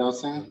 I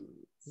doesn't.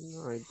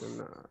 No, I do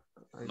not.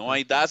 No,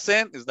 I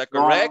doesn't. Is that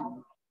correct?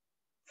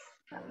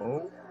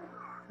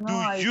 Do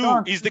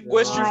you? Is the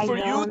question for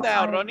you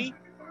now, Ronnie?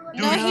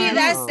 No, he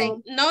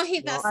doesn't. No, he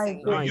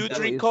doesn't. Do you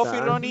drink coffee,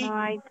 Ronnie? No,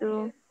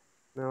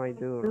 I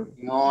do.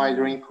 No, I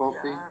drink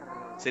coffee.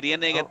 Sería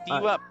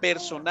negativa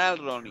personal,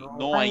 Ronnie.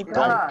 No, I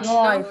don't. No,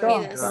 I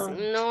don't.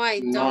 No, I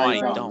don't. No,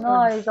 I don't.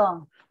 No, I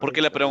don't.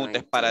 Porque la pregunta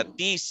es para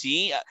ti,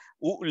 ¿sí?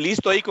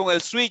 Listo ahí con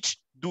el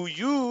switch. Do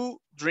you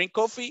drink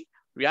coffee?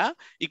 ¿Ya?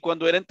 Y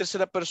cuando era en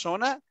tercera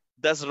persona,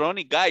 does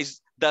Ronnie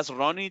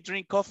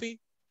drink coffee?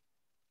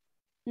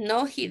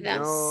 No, he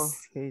does.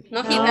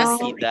 No,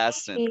 he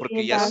doesn't.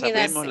 Porque ya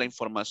sabemos la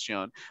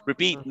información.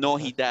 Repeat, no,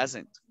 he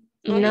doesn't.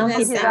 No,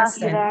 he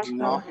doesn't.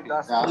 No, he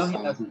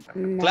doesn't.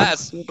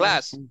 Class.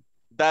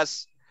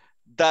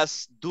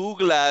 Does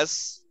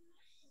Douglas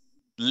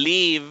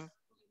live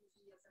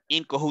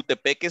in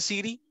Cojutepeque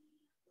City?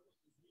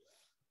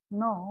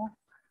 No.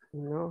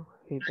 No,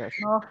 he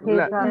doesn't. No, he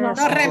doesn't.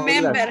 No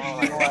remember.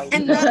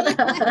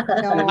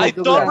 I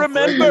don't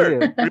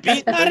remember.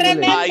 Repeat. No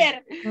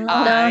remember.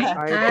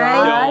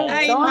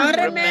 I don't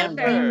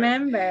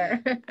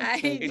remember.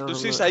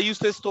 Entonces ahí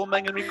ustedes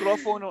toman el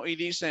micrófono y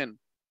dicen,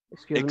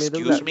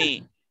 excuse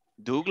me,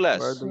 Douglas.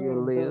 Where do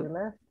you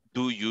live?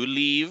 Do you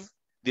live?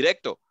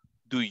 Directo.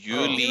 Do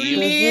you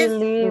live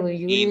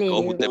in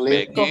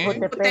Cojutepeque?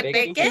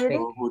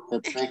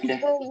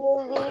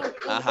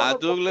 Ajá,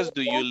 Douglas,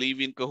 do you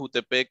live in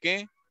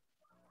Cojutepeque?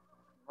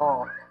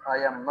 No,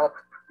 I am not.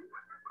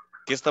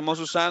 ¿Qué estamos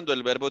usando?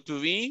 ¿El verbo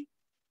to be?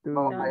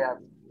 No,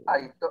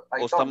 I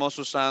 ¿O estamos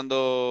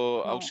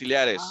usando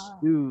auxiliares?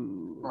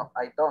 No,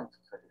 I don't.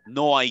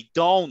 No, I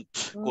don't.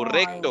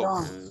 Correcto.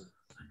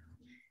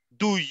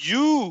 Do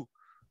you?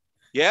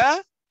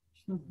 Yeah?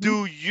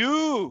 Do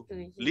you?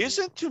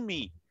 Listen to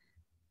me.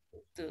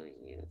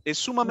 Es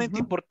sumamente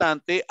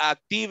importante,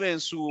 activen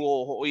sus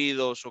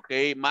oídos, ¿ok?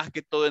 Más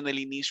que todo en el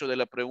inicio de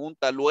la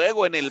pregunta.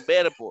 Luego en el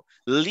verbo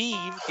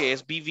live, que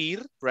es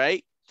vivir,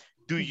 right?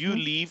 Do you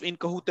live in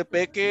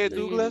Cojutepeque,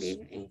 Douglas?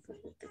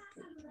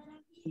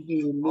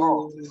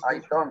 No,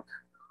 I don't.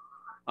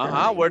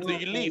 Ajá, where do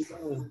you live?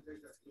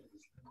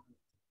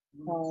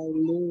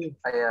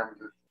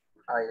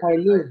 I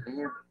live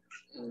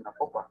in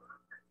Apopa.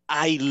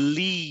 I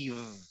live.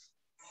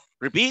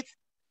 Repeat.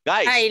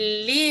 Guys. I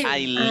live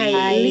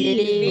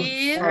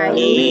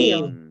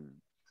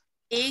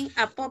in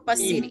Apopa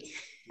City.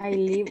 I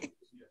live.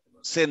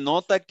 Se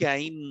nota que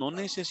ahí no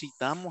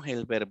necesitamos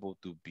el verbo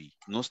to be.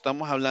 No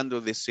estamos hablando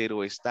de ser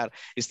o estar.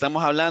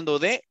 Estamos hablando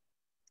de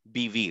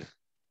vivir.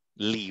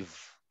 Live.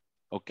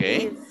 ¿Ok?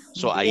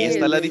 So ahí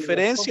está la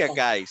diferencia,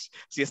 guys.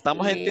 Si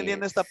estamos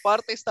entendiendo esta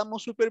parte,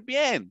 estamos súper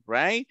bien,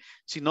 right?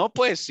 Si no,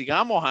 pues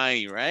sigamos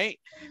ahí, right?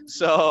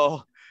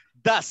 So,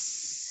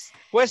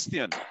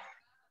 question.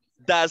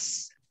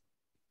 Does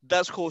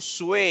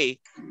Josué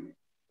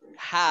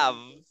have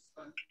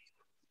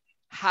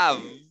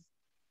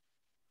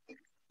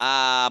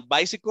a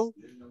bicycle?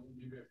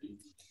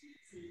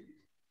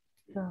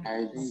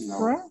 I don't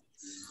know.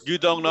 You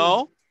don't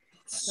know?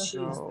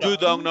 No. You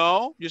don't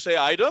know? You say,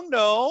 I don't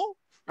know.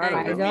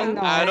 I don't know.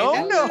 I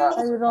don't know.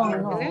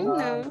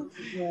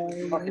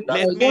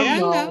 Let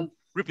me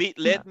repeat.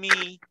 Let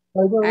me.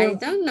 I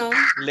don't know.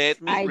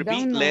 Let me I repeat.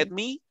 don't know. Let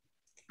me.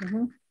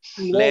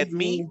 Let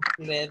me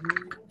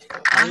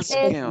ask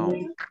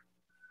him.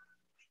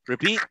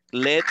 Repeat.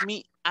 Let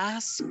me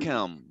ask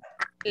him.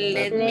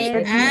 Let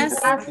me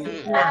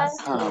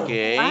ask.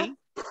 Okay.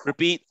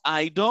 Repeat.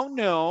 I don't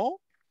know.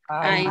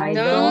 I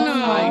don't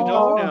know. I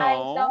don't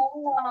know.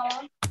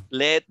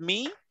 Let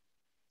me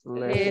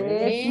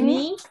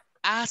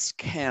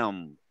ask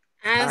him.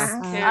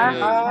 Ask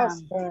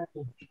him.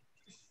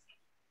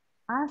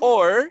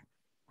 Or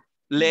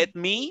let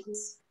me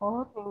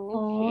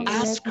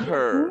ask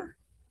her.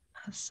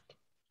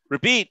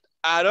 Repeat.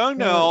 I don't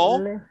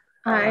know.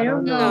 I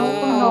don't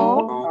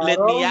know. Let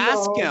me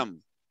ask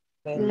him.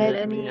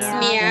 Let me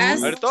A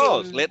ver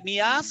todos. Let me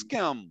ask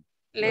him.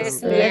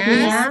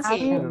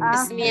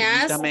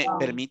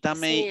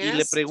 Permítame y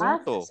le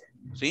pregunto.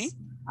 ¿Sí?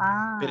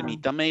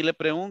 Permítame y le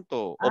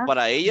pregunto. O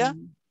para ella.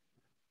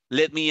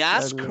 Let me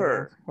ask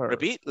her.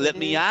 Repeat. Let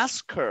me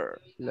ask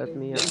her. Let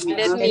me ask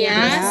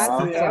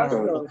her.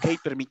 Ok,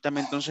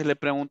 permítame entonces le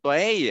pregunto a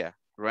ella.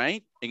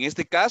 Right? En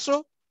este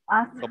caso,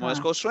 como es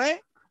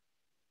Josué,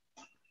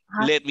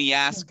 Let me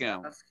ask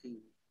him.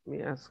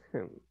 Me ask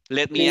him.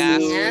 Let me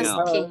ask him.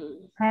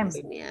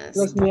 Let me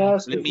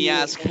ask Let me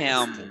ask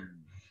him.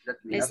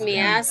 Let me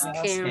ask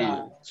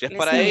him. Si es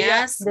para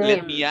ella,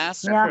 let me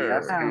ask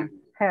her.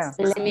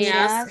 Let me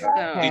ask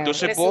her.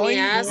 Entonces Let voy,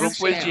 me ask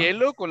rompo el her.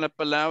 hielo con la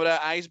palabra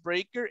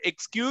icebreaker.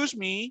 Excuse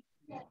me,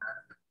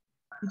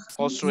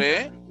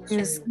 Josué.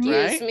 Excuse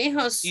Right? me,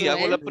 Y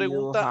hago la Josué.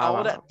 pregunta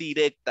ahora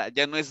directa.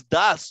 Ya no es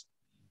does,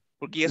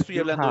 porque ya estoy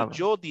hablando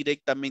yo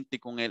directamente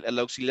con él. El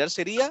auxiliar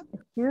sería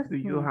Do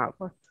you have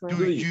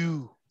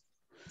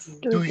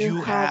do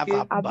you have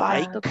a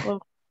bike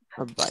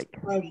a bike?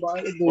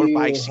 or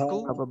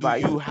bicycle? Do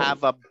you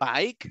have a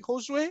bike,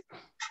 Josué?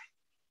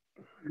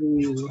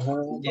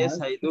 Yes,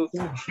 I do.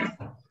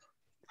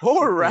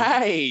 All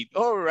right.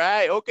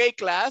 Okay,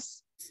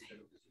 class.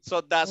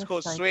 So does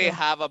Josué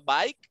have a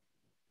bike?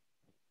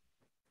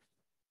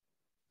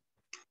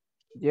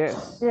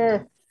 Yes.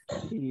 Yes.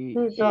 He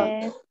Yes.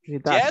 does.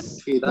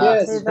 Yes? He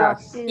does. He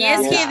does. Yes, he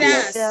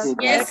Yes, does.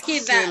 Yes, he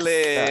does.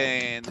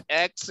 Excellent.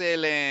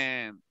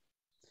 Excellent.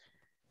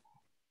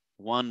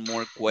 One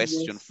more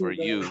question for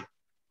you.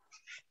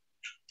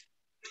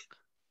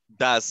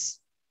 Does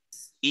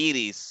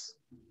Iris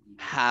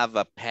have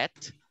a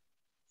pet?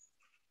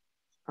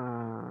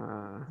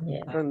 I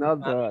don't know,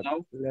 but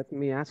let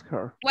me ask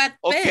her. What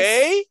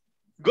Okay,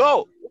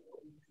 go.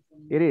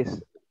 It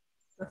is.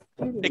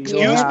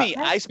 Excuse me,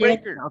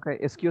 icebreaker. Okay,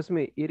 excuse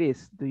me. It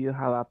is. Do you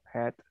have a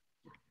pet?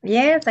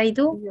 Yes, I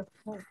do.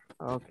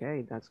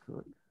 Okay, that's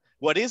good.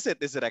 What is it?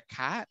 Is it a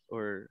cat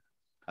or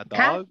a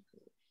Cat. dog?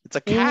 It's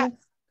a cat.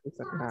 It's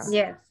a cat.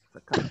 Yes. It's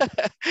a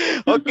cat.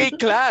 Okay,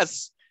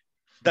 class.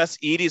 Does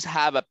Iris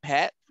have a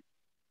pet?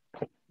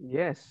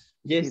 Yes.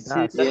 Yes,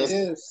 He does.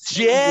 Yes.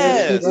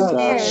 Yes,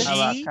 does.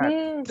 she He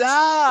does.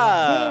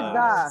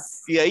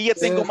 does. Y ahí ya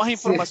tengo más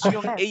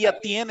información. Ella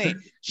tiene.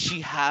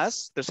 She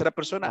has, tercera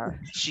persona.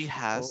 She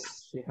has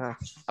She has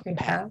a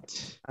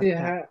pet. a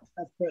cat.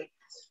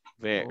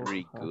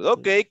 Very good.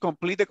 Okay,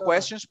 complete the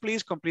questions,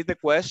 please. Complete the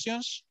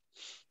questions.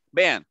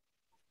 Vean.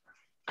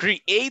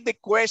 Create the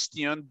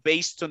question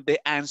based on the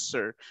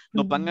answer.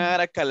 Nos van a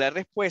dar acá la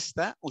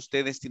respuesta.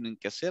 Ustedes tienen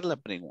que hacer la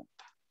pregunta.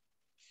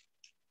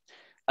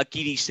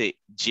 Aquí dice,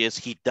 yes,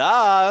 he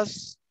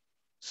does.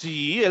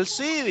 Sí, él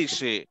sí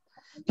dice.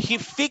 He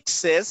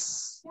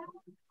fixes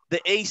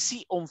the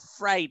AC on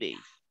Friday.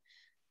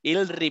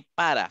 Él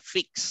repara,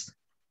 fix.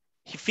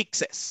 He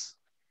fixes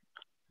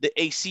the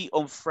AC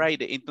on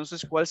Friday.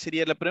 Entonces, ¿cuál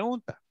sería la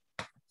pregunta?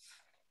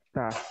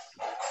 Does.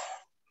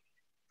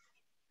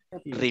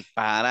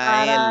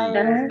 Repara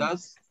él.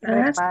 Does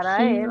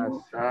Para él.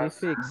 He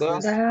fix.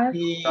 does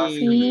he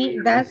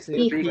Does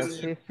he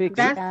he fix?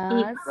 AC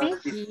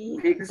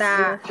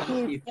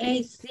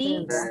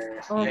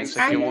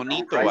Piensa qué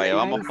bonito, vaya,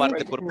 vamos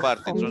parte por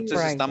parte. Entonces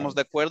estamos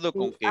de acuerdo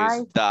con que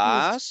es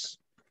does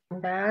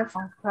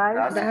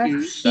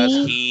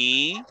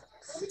he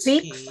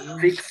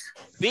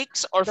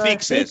fix or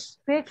fixes?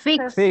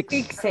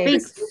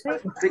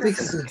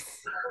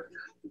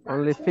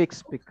 Only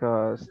fix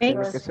because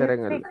tiene que ser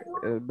en el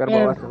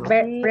verbo base, ¿no?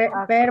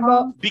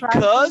 Verbo.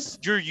 Because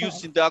you're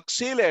using the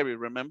auxiliary,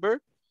 remember?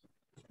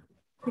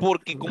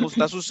 Porque como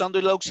estás usando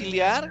el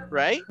auxiliar,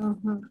 right?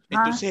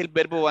 Entonces el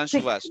verbo va en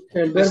su base.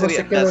 el verbo Sería,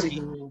 se queda does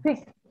original.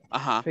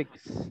 Ajá. Fix.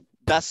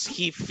 Does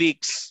he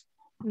fix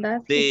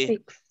Does the... he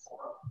fix?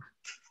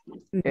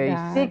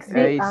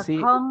 AC.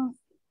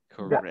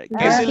 Correct.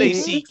 ¿Qué es el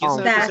AC? ¿Quién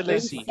sabe qué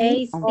es el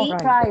AC? On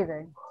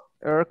Friday.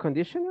 Air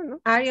conditioner, ¿no?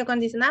 Are you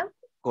condicional?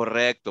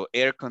 Correcto,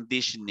 air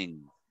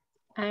conditioning.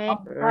 Air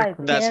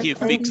Does he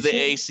fix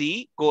the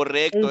AC?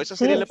 Correcto, esa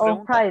sería la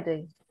pregunta.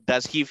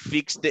 Does he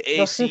fix the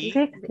AC?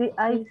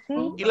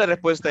 Y la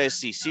respuesta es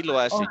sí, sí lo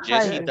hace.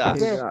 Yes, he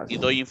does. Y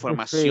doy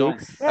información.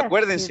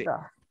 Acuérdense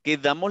que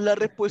damos la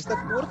respuesta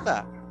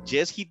corta.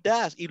 Yes, he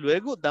does. Y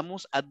luego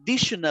damos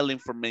additional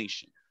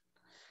information.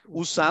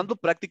 Usando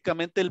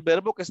prácticamente el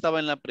verbo que estaba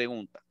en la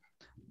pregunta.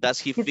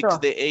 Does he fix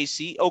the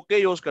AC? Ok,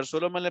 Oscar,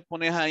 solo me le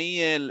pones ahí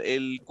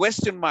el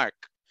question mark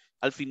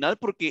al final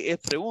porque es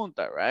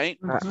pregunta, right?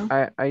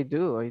 I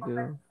do.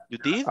 You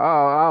did?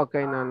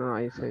 Okay, no,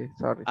 I say,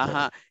 sorry.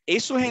 Ajá,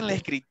 eso es en la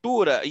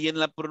escritura y en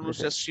la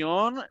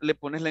pronunciación le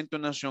pones la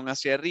entonación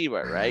hacia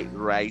arriba, right?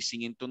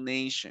 Rising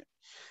intonation.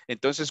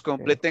 Entonces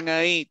completen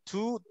ahí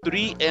 2,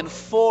 3, and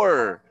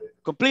 4.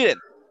 Complete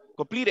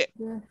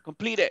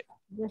it.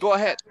 Go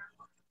ahead.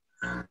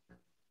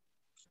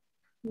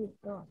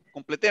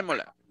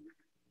 Completémosla.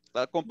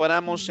 La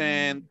comparamos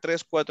en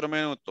 3, 4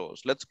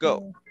 minutos. Let's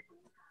go.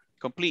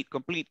 Complete.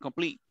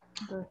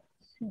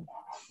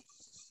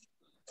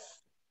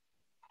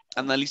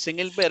 Analicen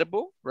el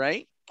verbo,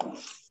 right?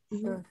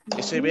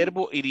 Ese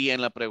verbo iría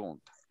en la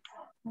pregunta.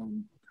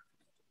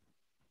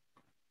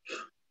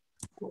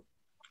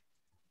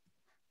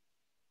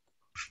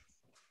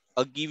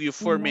 I'll give you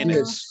 4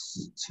 minutes.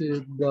 Yes,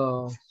 to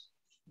the...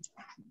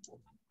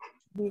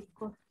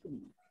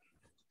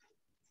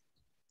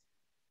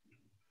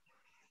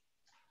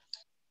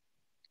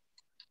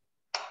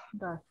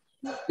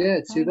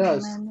 Yes, she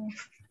does.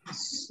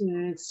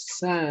 She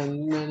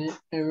sent many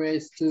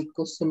emails to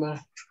customer.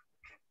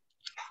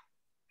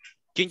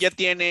 ¿Quién ya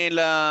tiene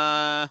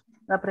la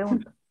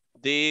pregunta?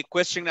 The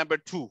question number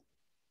 2?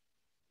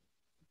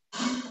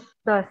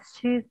 Does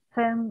she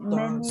send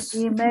many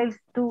emails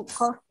to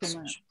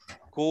customers?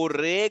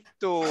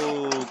 Correcto.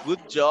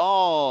 Good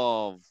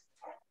job.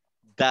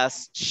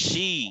 Does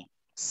she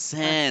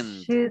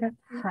send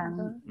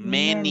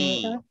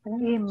many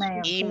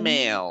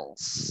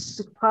emails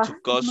to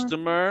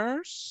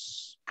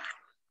customers?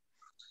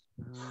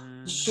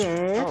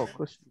 Yes. Oh,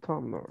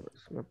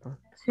 customers.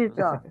 She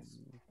does.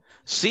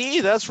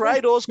 See, that's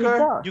right,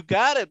 Oscar. You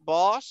got it,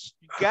 boss.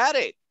 You got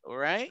it. All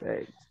right.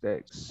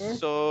 Thanks.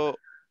 So,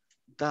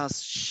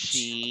 does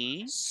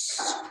she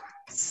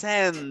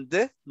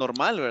send,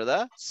 normal,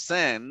 ¿verdad?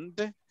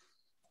 Send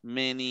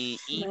many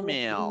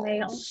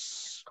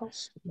emails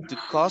to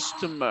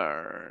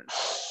customers.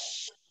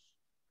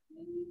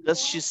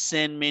 Does she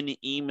send many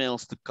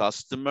emails to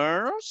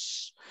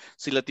customers?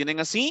 Si la tienen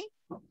así,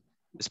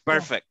 it's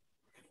perfect.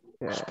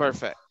 It's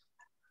perfect.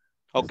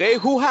 Okay,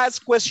 who has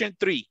question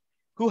 3?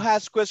 Who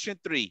has question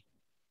 3?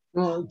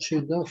 No,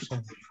 she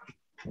doesn't.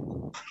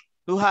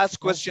 Who has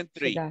question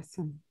 3?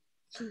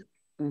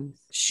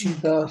 She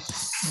does.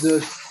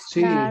 Does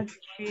she? Does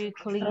she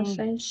clean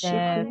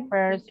the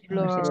first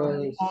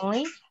floor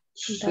only?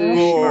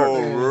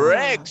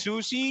 Correct,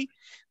 Susie.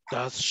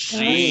 Does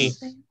she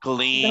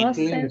clean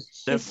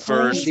the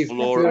first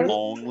floor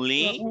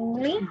only?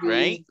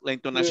 Right? La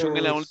entonación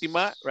en la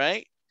última,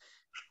 right?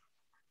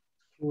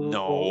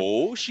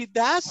 No, she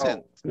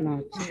doesn't.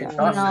 No,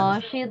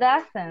 she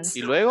doesn't.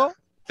 Y luego,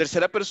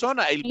 tercera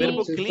persona, el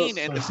verbo clean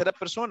en tercera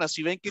persona.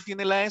 Si ven que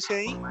tiene la S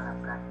ahí.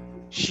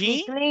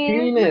 She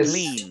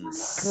cleans.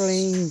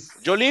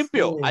 Yo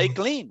limpio. I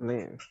clean.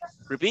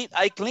 Repeat,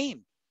 I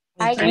clean.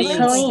 I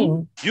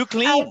clean. You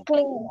clean.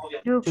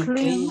 You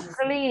clean.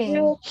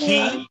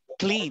 He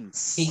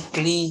cleans. He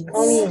cleans.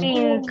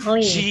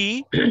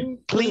 She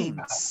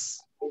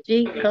cleans.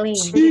 She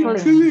cleans.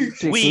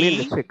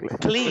 We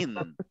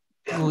clean.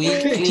 We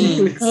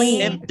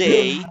clean. And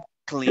they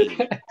clean.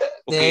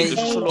 Ok,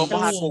 entonces solo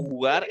vamos a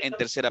conjugar en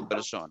tercera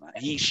persona.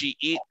 He, she,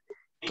 it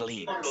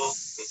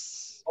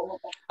cleans.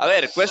 A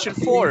ver, question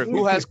 4.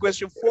 Who has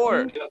question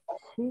 4?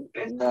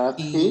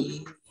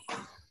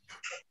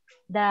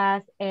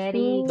 Does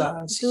Eric keep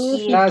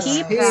Does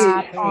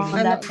track on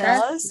the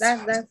bills?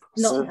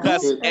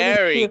 Does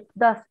Eric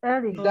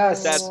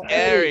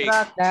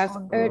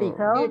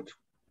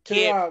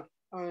keep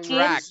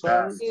track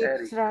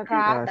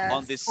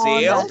on the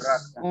sales?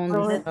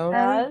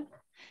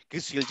 Que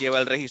si él lleva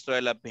el registro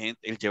de las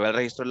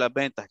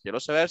ventas, Quiero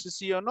saber si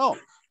sí o no.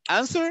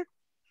 Answer?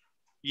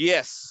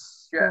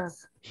 Yes.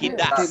 He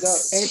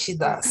does. She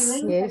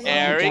does.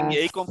 Eric, y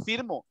ahí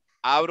confirmo.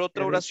 Abro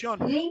otra oración.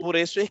 Por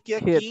eso es que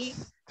aquí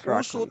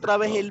uso otra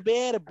vez el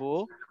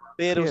verbo,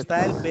 pero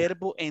está el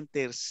verbo en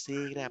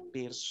tercera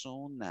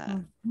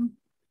persona.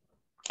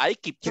 I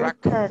keep track.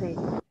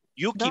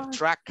 You keep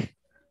track.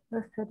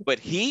 But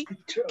he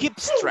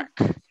keeps track.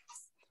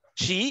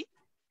 She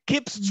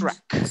keeps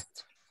track.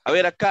 A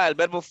ver acá, el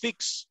verbo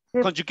fix.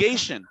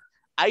 Conjugation.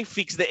 I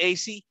fix the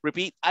AC.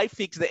 Repeat, I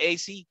fix the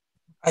AC.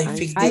 I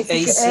fix the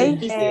AC.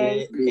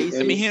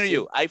 Let me hear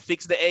you. I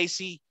fix the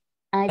AC.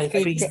 I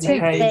fix the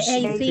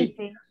AC.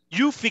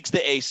 You fix the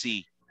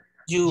AC.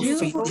 You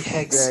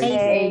fix the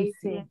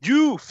AC.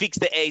 You fix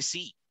the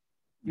AC.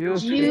 You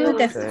fix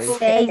the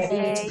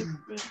AC.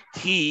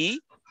 He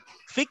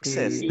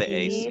fixes the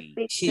AC.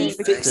 He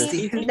fixes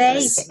the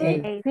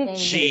AC.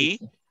 She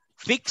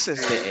fixes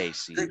the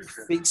AC.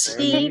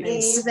 She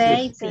fixes the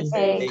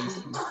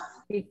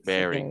AC.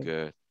 Very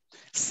good.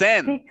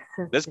 Send.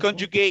 Let's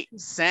conjugate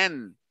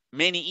send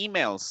many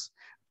emails.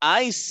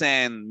 I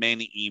send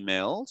many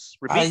emails.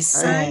 Repeat. I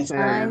send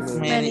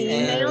many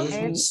emails.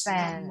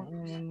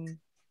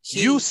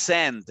 You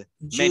send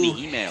many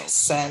emails.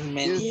 Send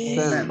many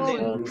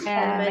emails.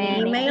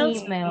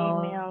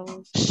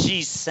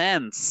 She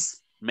sends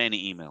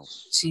many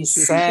emails. She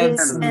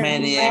sends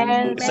many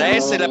emails. Esa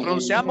S la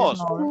pronunciamos.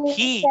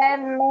 He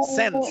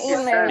sends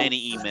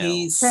many emails.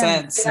 He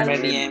sends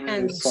many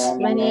emails.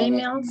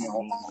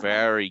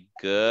 Very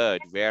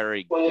good.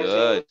 Very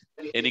good.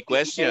 Any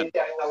question?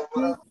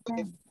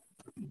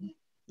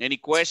 Any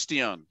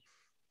question?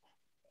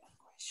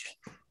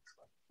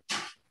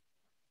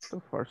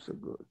 So far, so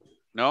good.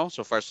 No?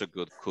 So far, so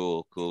good.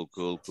 Cool.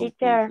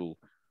 Teacher.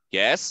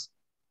 Yes?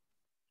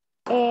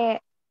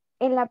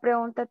 En la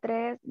pregunta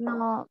 3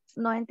 no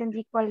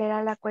entendí cuál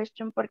era la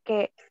question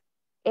porque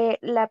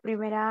la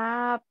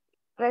primera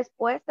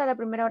respuesta, la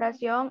primera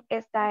oración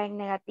está en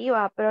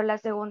negativa, pero la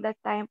segunda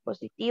está en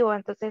positivo.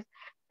 Entonces,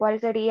 ¿cuál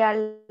sería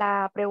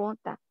la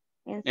pregunta?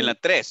 En la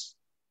 3.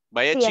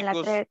 Vaya, sí, chicos. En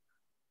la 3.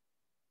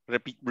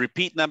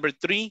 Repeat number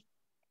 3.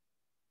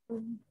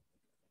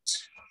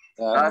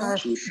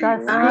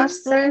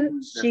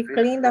 She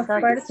clean the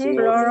first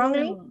floor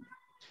only?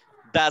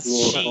 Does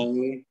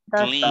she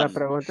clean? La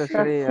pregunta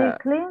sería,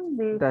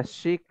 does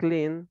she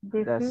clean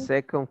the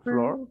second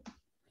floor?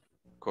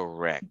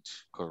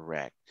 Correct.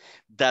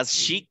 Does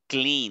she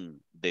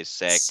clean the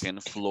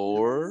second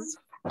floor.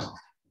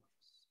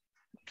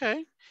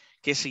 Okay.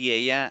 Que si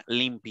ella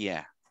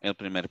limpia el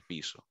primer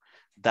piso.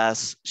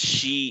 Does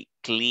she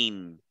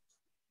clean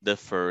the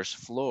first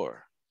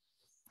floor?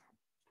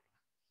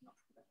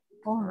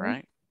 All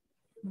right.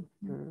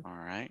 All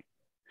right.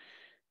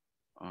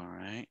 All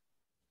right.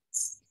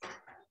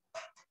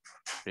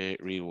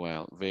 Very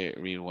well,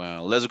 very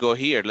well. Let's go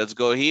here, let's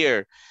go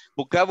here.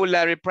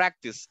 Vocabulary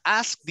practice.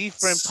 Ask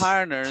different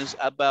partners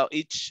about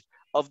each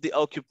of the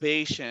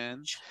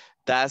occupations.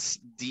 That's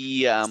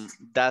the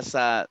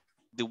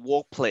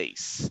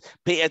workplace.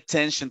 Pay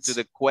attention to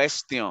the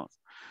question.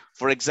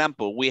 For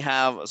example, we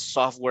have a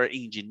software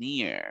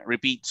engineer.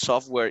 Repeat,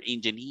 software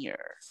engineer.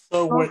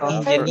 Software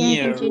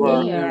engineer.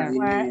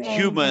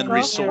 Human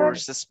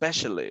resource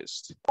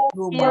specialist.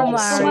 Human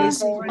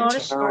resource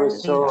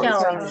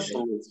specialist.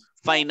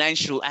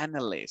 Financial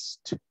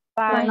analyst.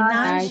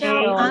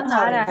 Financial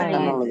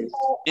analyst.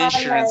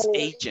 Insurance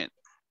agent.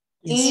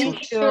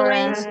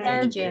 Insurance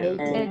agent.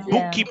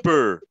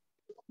 Bookkeeper.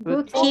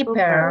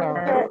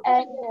 Bookkeeper.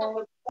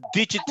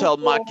 Digital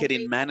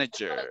marketing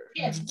manager.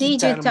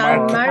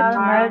 Digital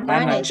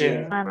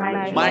manager.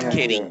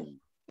 Marketing.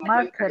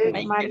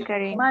 Marketing.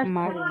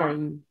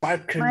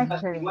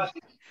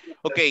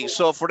 Okay,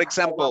 so for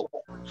example,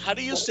 how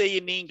do you say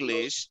in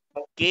English,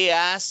 ¿qué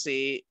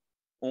hace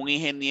un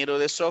ingeniero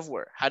de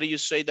software? How do you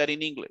say that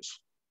in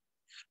English?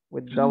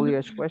 With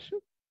WH question?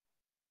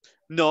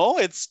 No,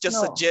 it's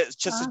just a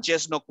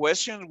yes, no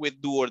question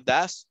with do or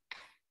does.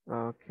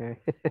 Okay.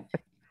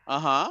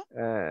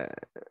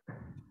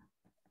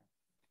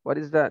 What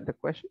is that, the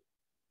question?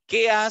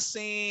 ¿Qué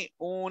hace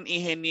un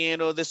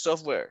ingeniero de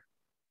software?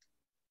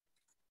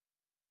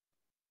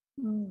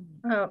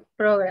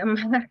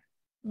 Programar.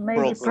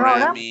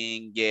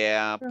 Programming,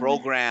 yeah,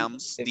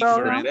 programs,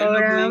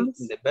 different.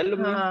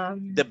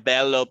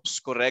 Develops,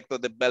 correcto,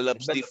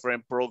 develops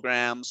different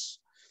programs.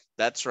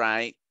 That's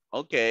right.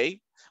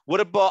 Okay. What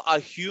about a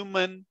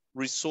human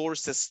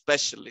resources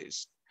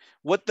specialist?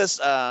 What does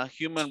a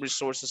human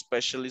resources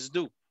specialist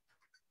do?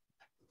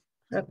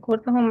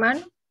 Recursos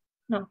humanos.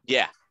 No.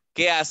 Yeah.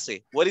 ¿Qué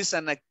hace? What is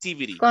an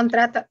activity?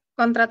 Contrata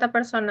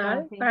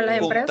personal para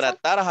las empresas.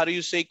 Contratar, how do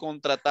you say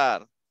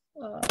contratar?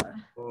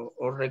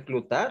 O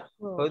reclutar.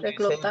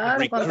 Reclutar,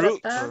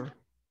 Recruit. contratar.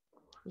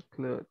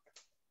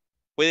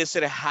 Puede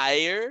ser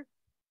hire.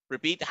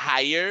 Repeat,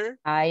 hire.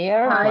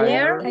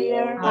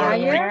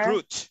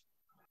 Recruit.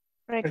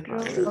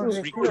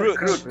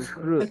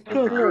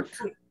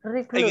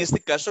 En este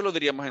caso lo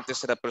diríamos en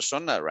tercera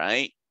persona,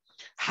 right?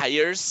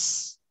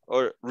 Hires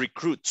or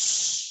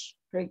recruits.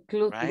 Right?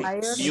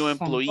 New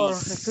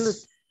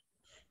employees.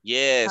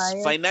 Yes.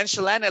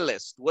 Financial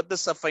analyst. What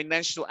does a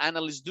financial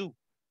analyst do?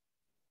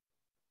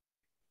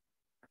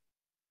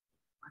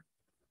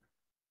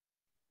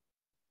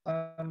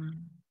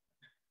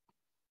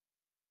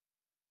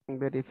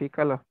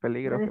 Verifica los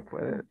peligros que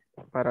puede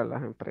para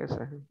las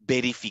empresas.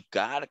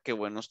 Verificar, qué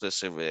bueno está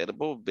ese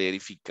verbo.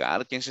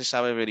 Verificar. ¿Quién se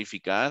sabe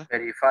verificar?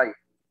 Verify.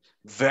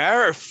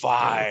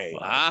 Verify.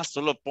 Ah,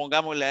 solo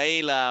pongámosle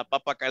ahí la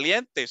papa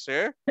caliente,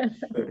 sir.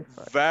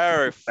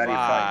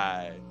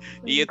 Verify.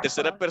 Y en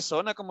tercera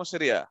persona, ¿cómo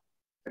sería?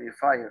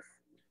 Verifiers.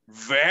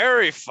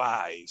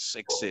 Verifies.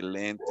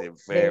 Excelente.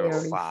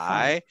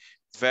 Verify.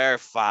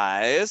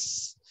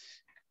 Verifies.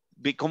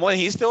 ¿Cómo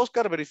dijiste,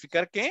 Oscar?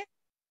 ¿Verificar qué?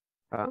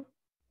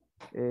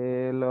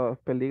 Los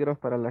peligros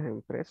para las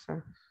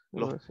empresas.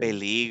 Los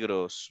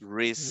peligros.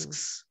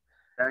 Risks.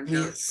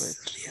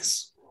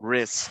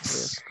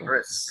 Risks.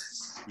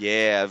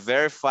 Yeah,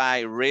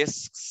 verify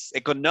risks.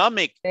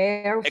 Economic.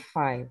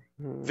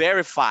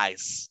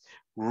 Verifies.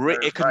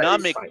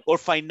 Economic or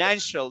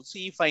financial.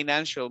 See,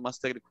 financial, más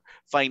técnico.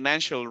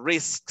 Financial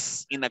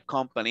risks in a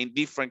company, in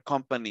different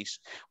companies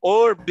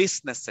or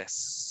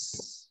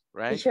businesses.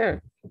 Right?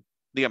 Sure.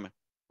 Dígame.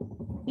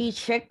 Y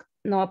check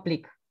no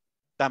aplica.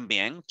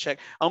 También, check.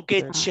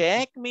 Aunque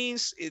check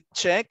means,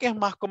 check es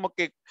más como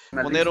que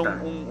poner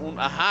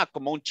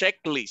como un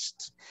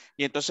checklist.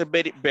 Y entonces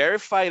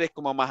verified es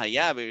como más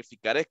allá.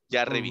 Verificar es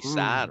ya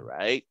revisar,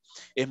 right?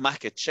 Es más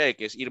que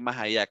check, es ir más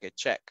allá que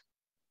check.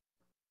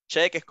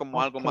 Check es como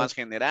algo más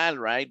general,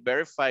 right?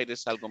 Verified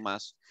es algo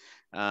más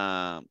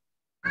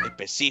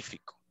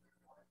específico.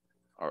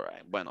 All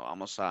right, bueno,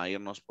 vamos a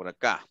irnos por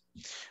acá.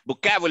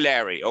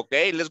 Vocabulary,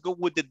 okay? Let's go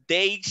with the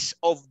days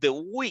of the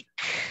week.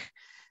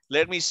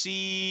 Let me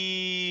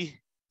see.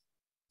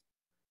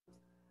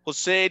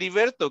 Jose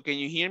Heriberto, can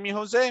you hear me,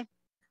 Jose?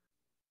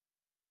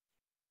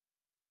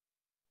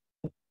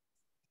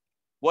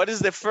 What is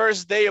the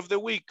first day of the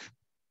week?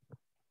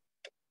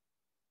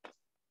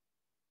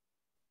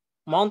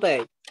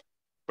 Monday.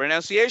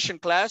 Pronunciation,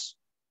 class?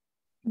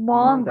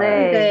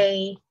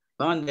 Monday.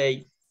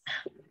 Monday.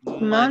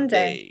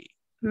 Monday.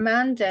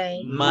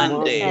 Monday.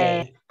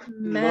 Monday.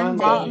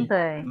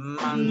 Monday.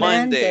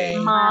 Monday.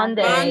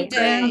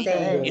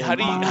 Monday. How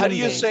do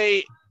you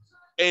say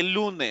el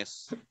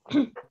lunes?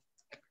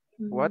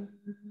 What?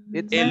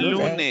 El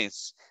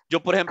lunes.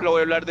 Yo, por ejemplo,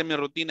 voy a hablar de mi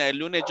rutina. El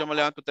lunes yo me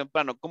levanto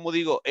temprano. ¿Cómo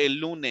digo el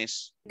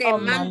lunes? The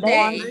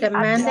Monday. The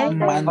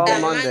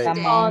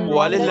Monday.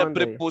 ¿Cuál es la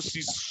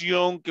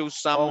preposición que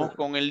usamos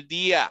con el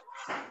día?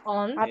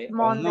 On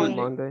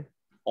Monday.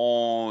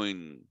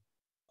 On.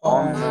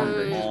 On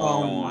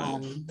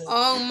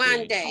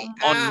Monday.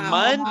 On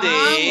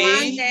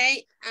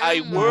Monday,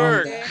 I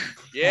work.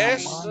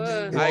 Yes,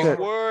 I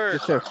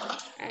work.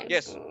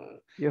 Yes.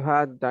 You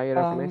had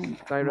direct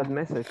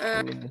message.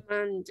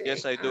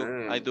 Yes, I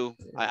do.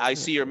 I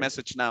see your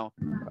message now.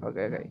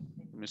 Okay. Let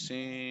me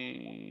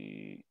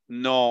see.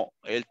 No,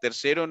 el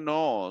tercero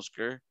no,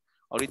 Oscar.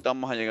 Ahorita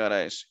vamos a llegar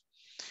a ese.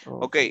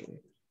 Okay.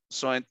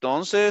 So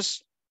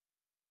entonces,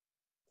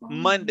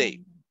 Monday.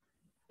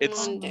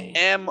 It's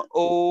M-O-N-D-A-Y,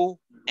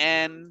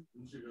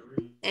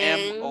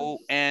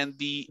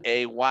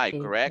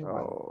 correct?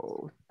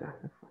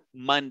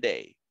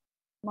 Monday.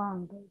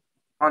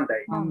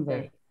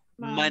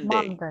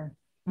 Monday.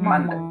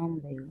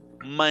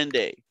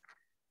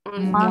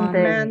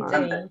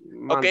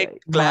 Okay,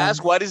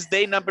 class, what is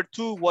day number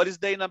 2? What is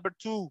day number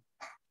 2?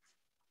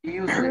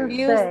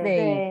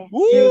 Tuesday.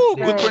 Woo,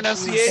 good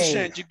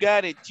pronunciation. You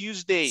got it.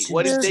 Tuesday.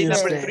 What is day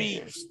number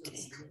 3?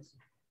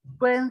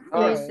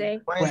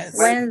 Wednesday.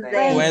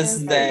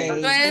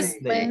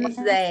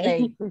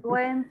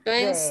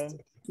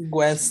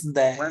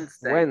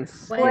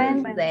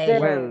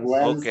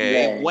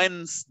 Okay,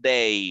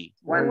 Wednesday.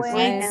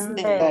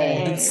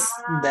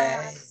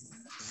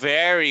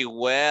 Very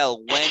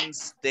well,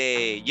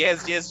 Wednesday.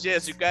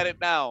 Yes, you got it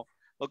now.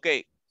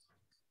 Okay.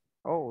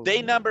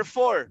 Day number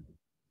 4.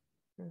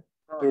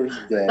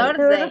 Thursday.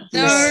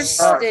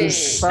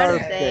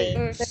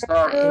 A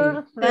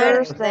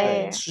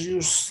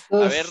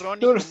ver,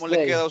 Ronnie, ¿cómo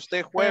le queda a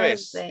usted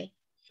jueves?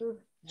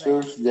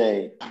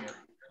 Tuesday.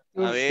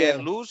 A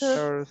ver, Luz.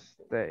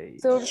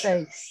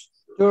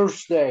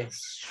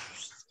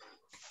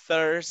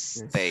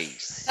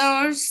 Thursdays.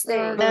 On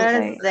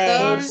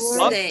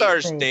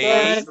Thursday.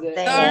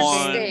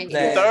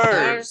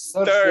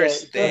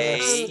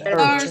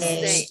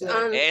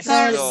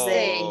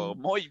 Eso.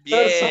 Muy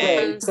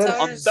bien.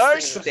 On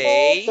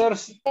Thursday.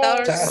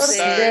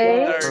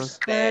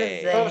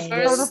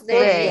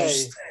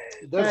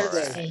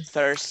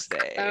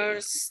 Thursday.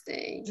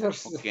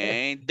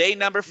 Okay. Day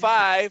number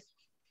 5.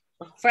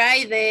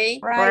 Friday.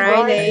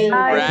 Okay,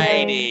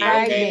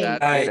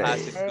 that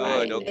has it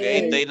good.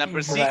 Okay, day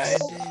number 6.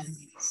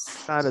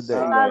 Saturday.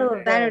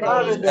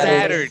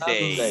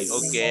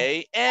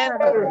 Okay,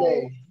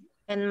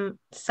 and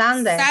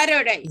Sunday.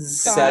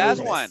 the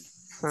last one.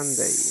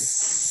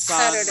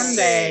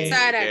 Sunday.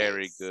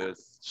 Very good.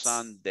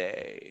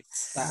 Sunday.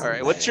 All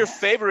right. What's your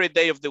favorite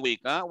day of the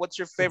week? Huh? What's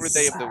your favorite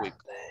day of the week?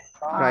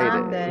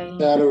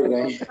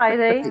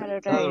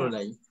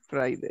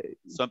 Friday.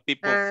 Some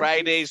people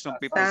Friday, some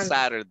people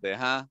Saturday,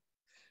 huh?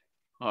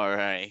 All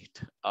right.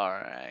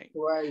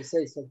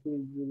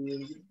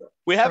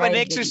 We have an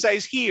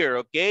exercise here,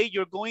 okay?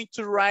 You're going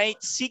to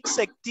write 6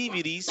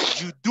 activities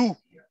you do.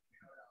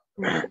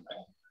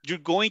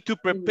 You're going to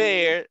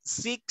prepare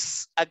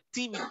 6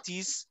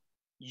 activities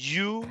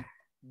you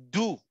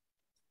do.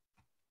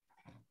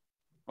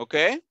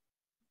 Okay?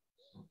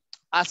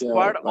 As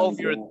part of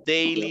your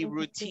daily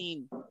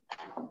routine.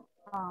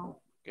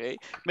 Okay.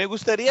 Me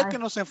gustaría que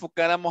nos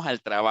enfocáramos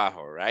al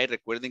trabajo, right?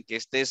 Recuerden que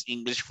este es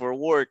English for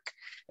Work.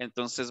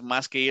 Entonces,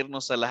 más que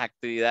irnos a las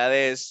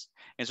actividades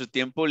en su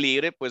tiempo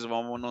libre, pues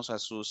vámonos a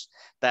sus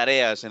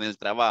tareas en el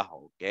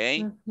trabajo, ¿ok?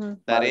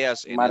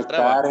 Tareas en el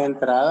trabajo. Marcar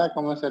entrada,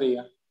 ¿cómo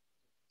sería?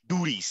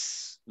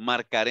 Duties.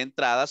 Marcar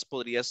entradas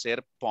podría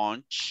ser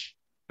punch.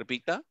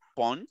 Repita.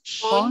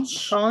 Punch.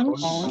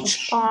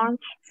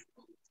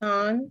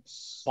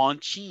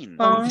 Punching.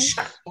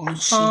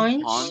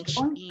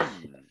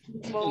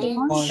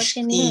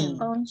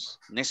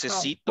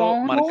 Necesito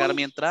marcar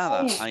mi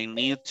entrada. I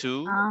need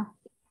to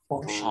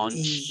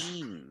punch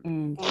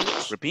in.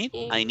 Repeat.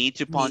 I need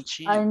to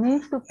punch in.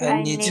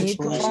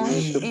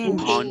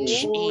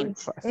 Punch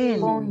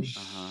in.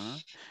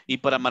 Y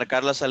para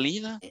marcar la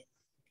salida.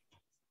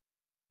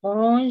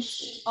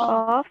 Punch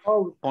out.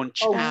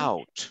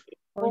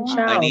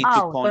 I need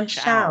to punch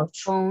out.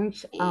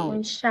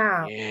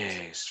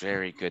 Yes,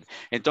 very good.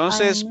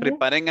 Entonces,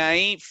 preparen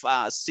ahí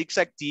 6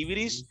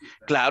 activities.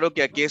 Claro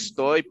que aquí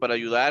estoy para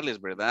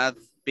ayudarles, ¿verdad?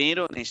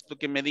 Pero necesito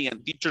que me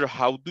digan, teacher,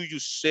 how do you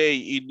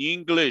say in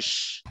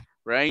English?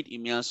 Right? Y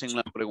me hacen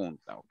la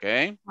pregunta, ¿ok?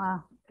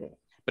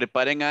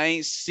 Preparen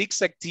ahí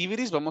 6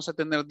 activities. Vamos a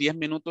tener 10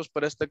 minutos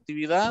para esta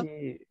actividad.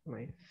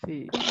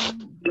 Sí.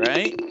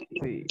 Right?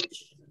 Sí.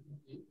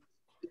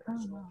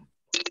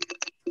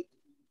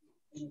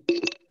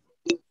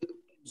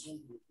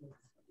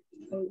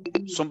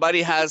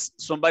 Somebody has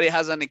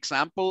an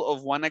example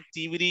of one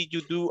activity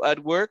you do at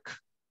work?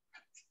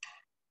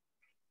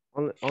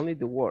 Only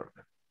the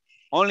work.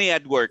 Only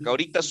at work.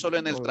 Ahorita solo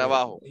en el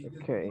trabajo.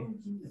 Okay.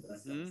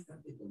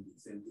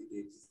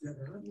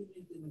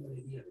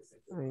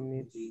 I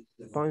need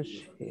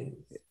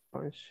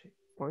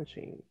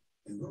punching.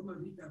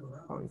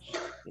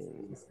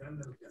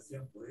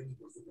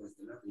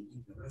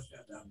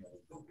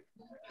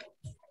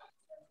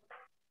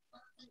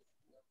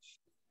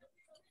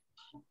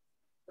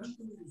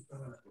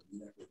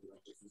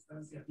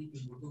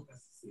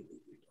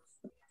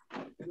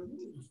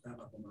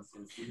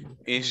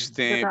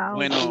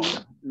 Bueno,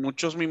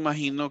 muchos me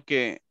imagino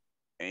que,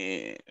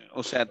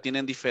 o sea,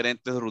 tienen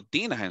diferentes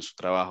rutinas en su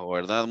trabajo,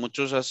 ¿verdad?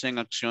 Muchos hacen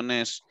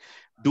acciones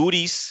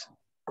duties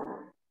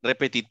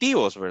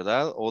repetitivos,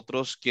 ¿verdad?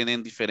 Otros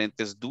tienen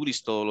diferentes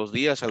duties todos los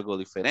días, algo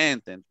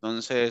diferente.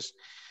 Entonces,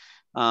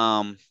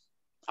 a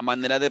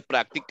manera de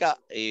práctica,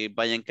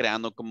 vayan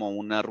creando como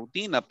una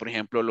rutina. Por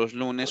ejemplo, los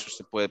lunes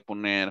usted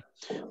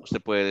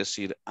puede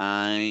decir,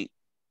 I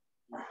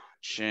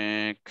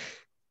check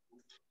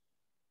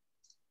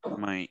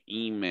my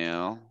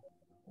email.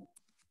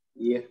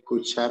 Y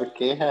escuchar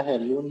quejas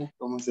el lunes,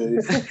 ¿cómo se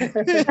dice?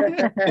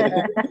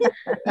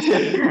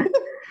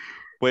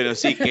 Bueno,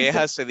 sí,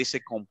 quejas se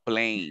dice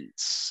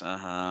complaints.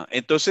 Ajá.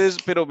 Entonces,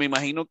 pero me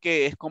imagino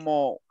que es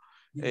como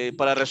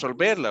para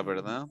resolverla,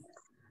 ¿verdad?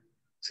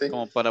 Sí.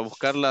 Como para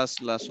buscar las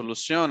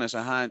soluciones.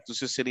 Ajá.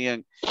 Entonces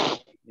serían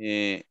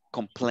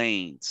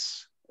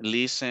complaints.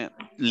 Listen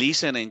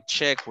and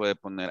check puede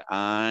poner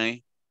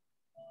I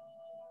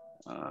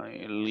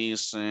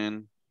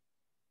listen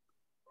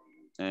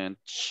and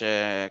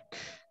check.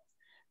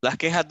 Las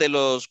quejas de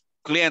los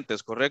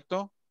clientes,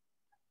 ¿correcto?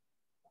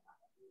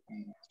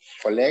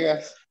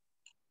 Colegas.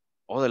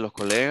 O de los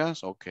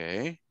colegas, ok.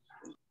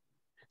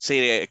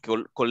 Sería,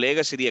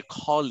 colegas sería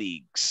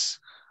colleagues,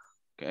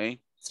 ok.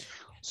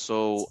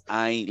 So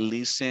I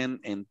listen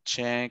and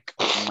check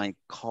my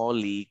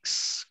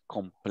colleagues'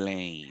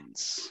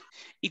 complaints.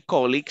 Y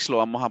colleagues lo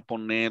vamos a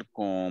poner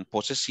con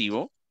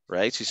posesivo,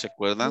 right? Si se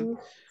acuerdan,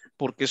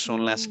 porque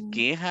son las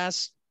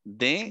quejas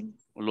de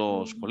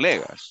los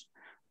colegas,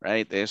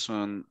 right? Es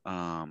un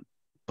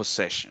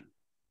possession.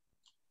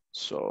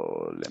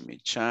 So let me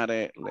chat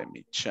it.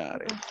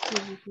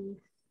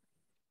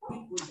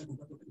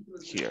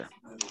 Here.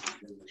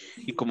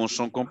 Y como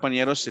son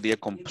compañeros sería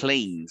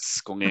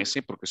complaints con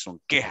S porque son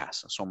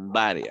quejas, son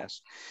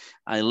varias.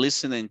 I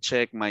listen and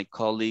check my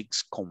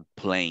colleagues'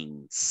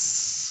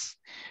 complaints.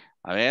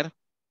 A ver.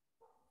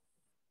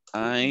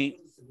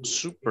 I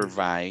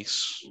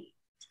supervise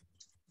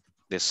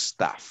the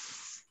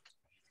staff.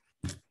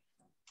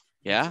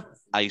 ¿Ya?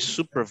 I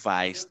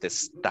supervise the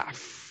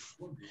staff.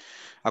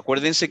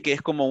 Acuérdense que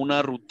es como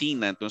una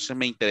rutina, entonces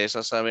me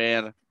interesa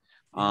saber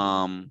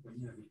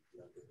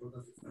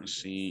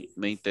sí,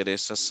 me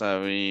interesa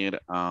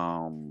saber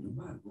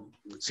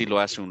si lo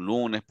hace un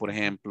lunes, por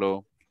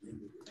ejemplo,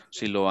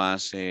 si lo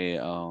hace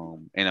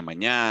en la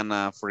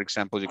mañana, for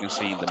example, you can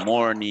say in the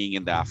morning,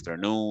 in the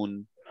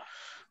afternoon.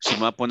 Si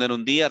me va a poner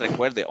un día,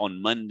 recuerde,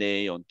 on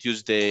Monday, on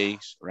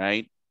Tuesdays,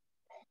 right?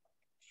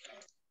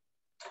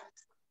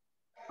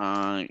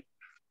 I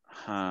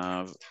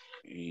have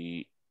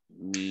a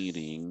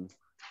meeting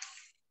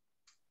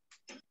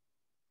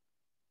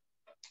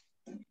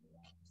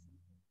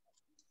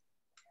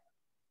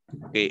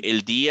okay,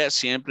 el día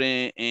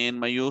siempre en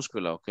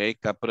mayúscula, ok,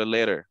 capital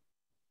letter.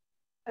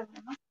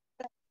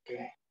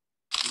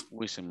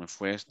 Uy, se me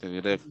fue este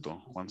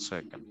directo. One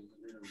second.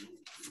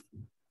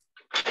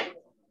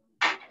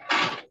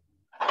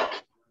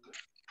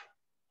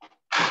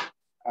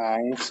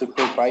 I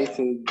supervise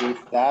the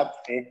staff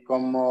es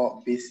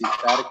como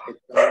visitar que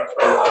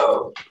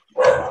todos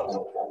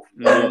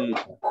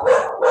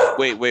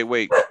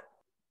Wait.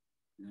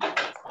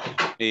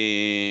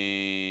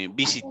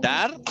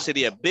 Visitar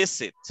sería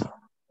visit.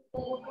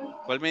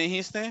 ¿Cuál me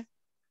dijiste?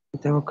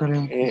 Tengo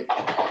que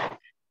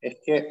es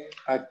que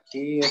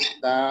aquí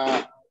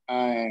está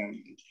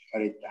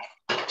ahorita.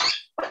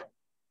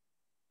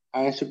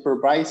 I'm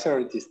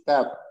supervisor de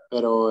staff,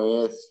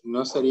 pero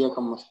no sería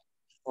como,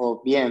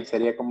 o bien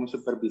sería como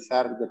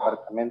supervisar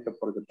departamento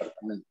por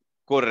departamento.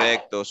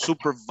 Correcto,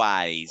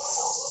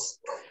 supervise.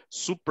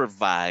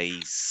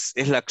 Supervise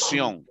es la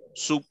acción,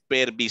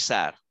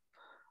 supervisar.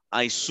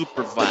 I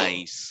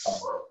supervise.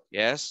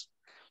 Yes.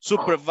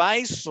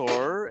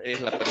 Supervisor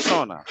es la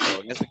persona.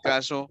 So, en este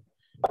caso,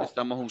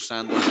 estamos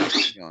usando la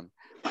acción.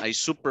 I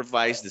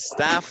supervise the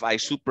staff. I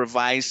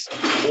supervise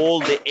all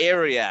the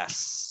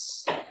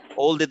areas,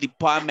 all the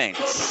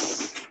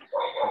departments.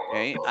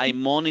 Okay. I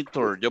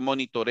monitor. Yo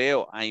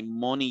monitoreo. I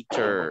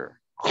monitor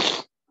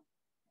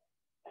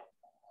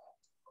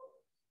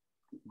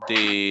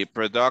the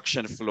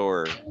production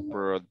floor.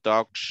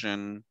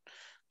 Production.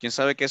 ¿Quién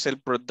sabe qué es el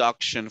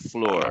production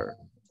floor?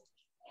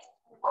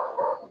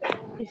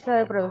 Pista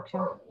de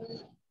producción.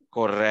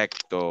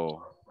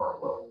 Correcto.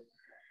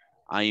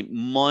 I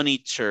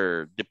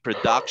monitor the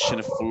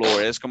production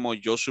floor. Es como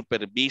yo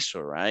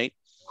superviso, right?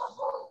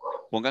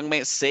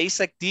 Pónganme 6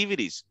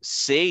 activities.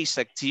 6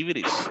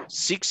 activities.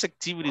 6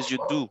 activities you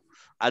do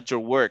at your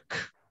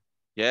work.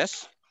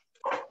 Yes?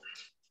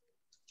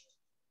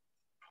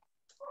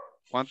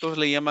 ¿Cuántos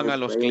le llaman a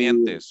los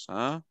clientes?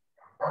 ¿Ah?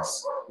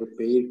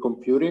 Repair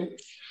computing.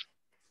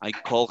 I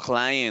call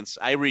clients.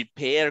 I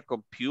repair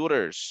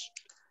computers.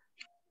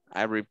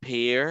 I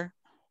repair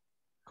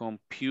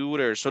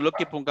Computers. Solo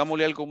que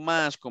pongámosle algo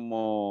más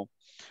como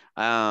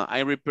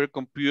I repair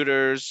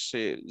computers.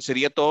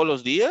 ¿Sería todos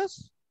los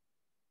días?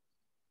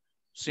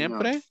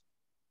 ¿Siempre?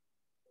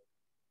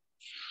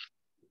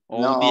 ¿O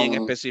un día en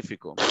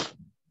específico?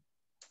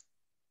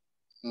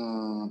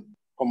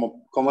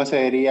 ¿Cómo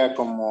sería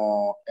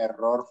como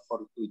error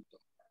fortuito?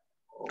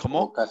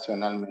 ¿Cómo?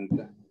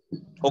 Ocasionalmente.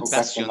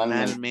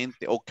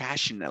 Ocasionalmente.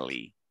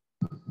 Occasionally.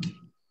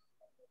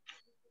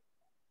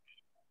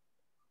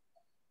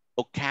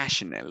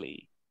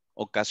 Occasionally.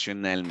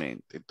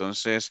 Ocasionalmente.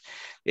 Entonces,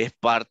 es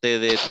parte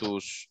de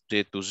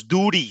tus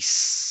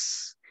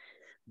duties.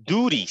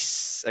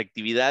 Duties.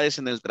 Actividades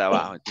en el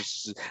trabajo.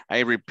 Entonces,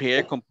 I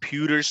repair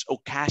computers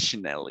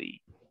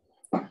occasionally.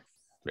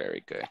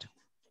 Very good.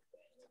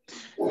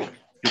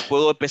 Yo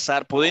puedo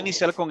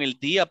iniciar con el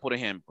día, por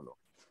ejemplo.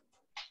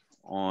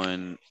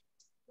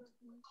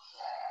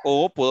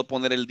 O puedo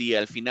poner el día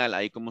al final,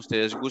 ahí como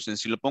ustedes gusten.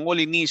 Si lo pongo al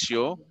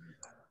inicio,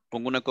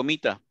 pongo una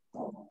comita.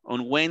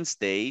 On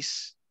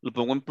Wednesdays, lo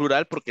pongo en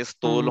plural porque es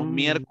todos los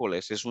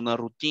miércoles, es una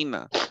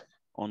rutina.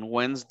 On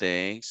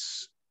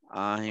Wednesdays,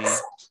 I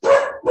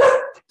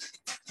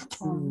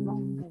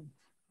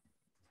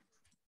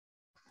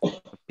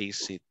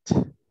visit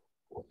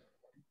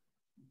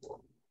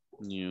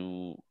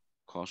new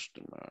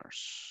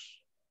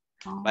customers.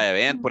 Vaya,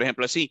 vean, por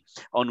ejemplo, así.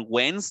 On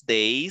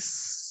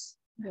Wednesdays,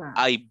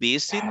 I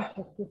visit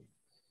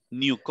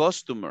new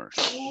customers.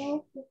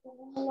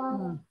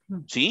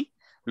 ¿Sí?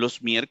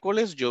 Los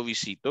miércoles yo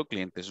visito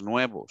clientes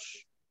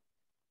nuevos.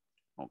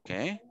 ¿Ok?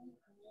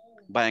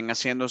 Vayan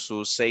haciendo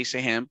sus 6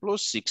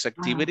 ejemplos. 6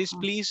 activities,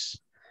 please.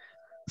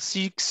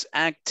 6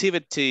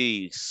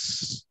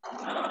 activities.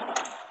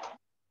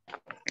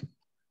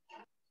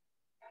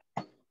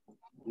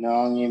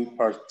 None in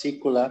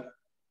particular.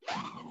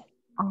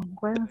 On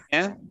Wednesday.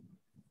 Yeah.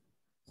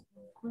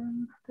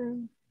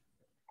 Wednesday.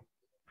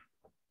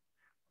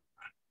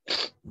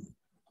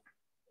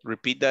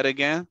 Repeat that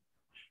again.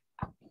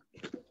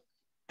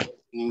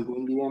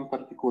 Ningún día en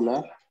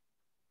particular.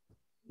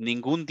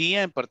 Ningún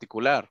día en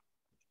particular.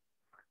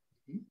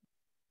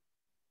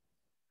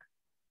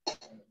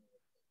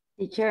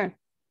 Teacher,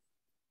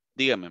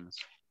 Dígame.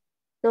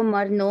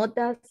 tomar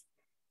notas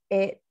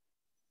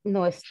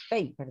no es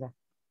take, ¿verdad?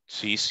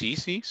 Sí,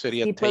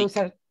 sería Sí, puedo take.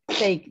 usar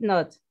take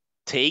note.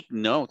 Take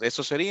note,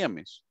 eso sería,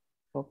 miss.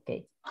 Ok.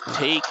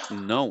 Take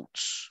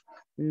notes.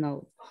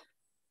 No.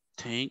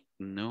 Take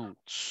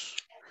notes.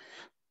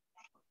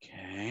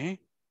 Okay.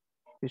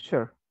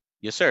 Teacher.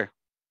 Yes, sir.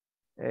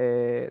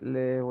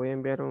 Le voy a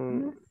enviar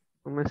un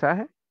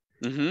mensaje.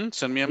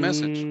 Send me a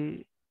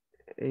message.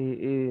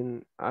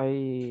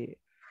 Y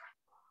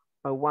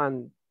I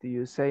want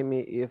you say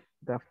me if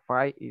the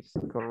file is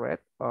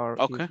correct or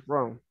is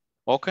wrong.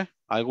 Okay,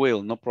 I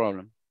will, no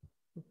problem.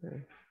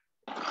 Okay.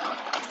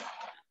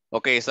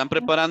 Okay, están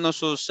preparando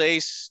sus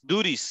 6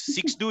 duties,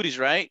 6 duties,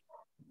 right?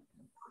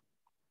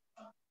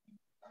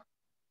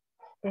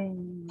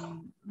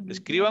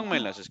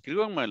 Escríbanmelas.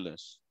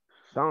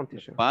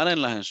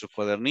 Párenlas en su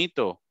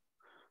cuadernito.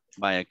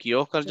 Vaya, aquí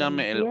Oscar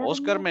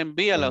Oscar me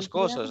envía las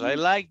cosas. I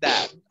like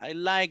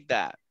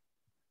that.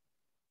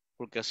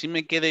 Porque así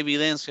me queda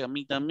evidencia a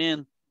mí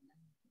también.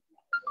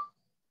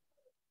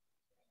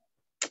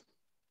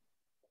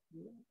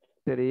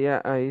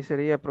 Ahí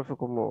sería, profe,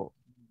 como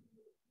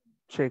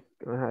check.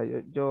 Ajá,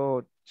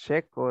 yo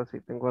checo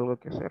si tengo algo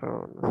que hacer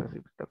o no sé si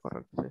está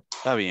correcto. Sí.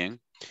 Está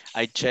bien.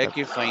 I check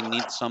if I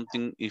need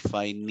something,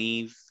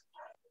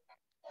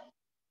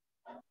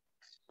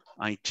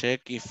 I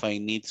check if I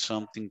need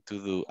something to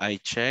do. I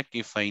check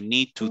if I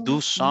need to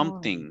do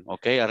something.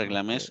 Okay,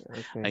 arreglame eso.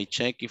 I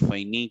check if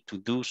I need to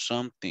do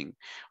something.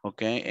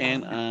 Okay,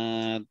 and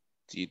at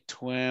the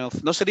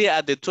 12. No sería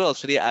at the 12,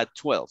 sería at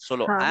 12.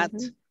 Solo at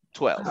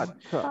 12.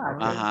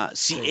 Ajá.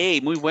 Sí,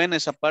 muy buena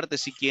esa parte.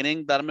 Si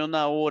quieren darme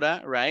una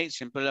hora, right?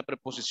 Siempre la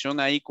preposición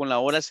ahí con la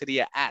hora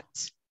sería at.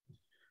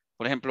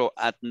 Por ejemplo,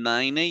 at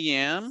 9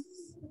 a.m.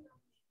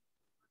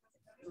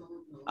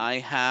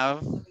 I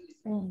have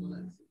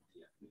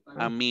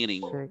a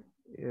meeting.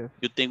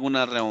 Yo tengo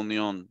una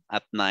reunión.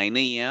 At 9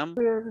 a.m.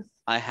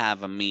 I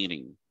have a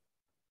meeting.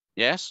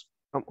 Yes?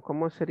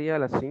 ¿Cómo sería a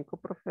las 5,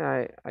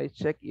 profe? I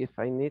check if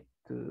I need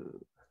to...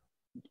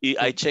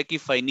 I check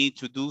if I need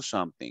to do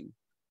something.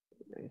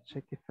 I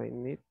check if I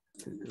need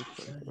to do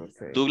something.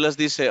 Okay. Douglas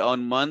dice,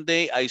 on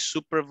Monday, I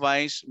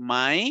supervise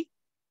my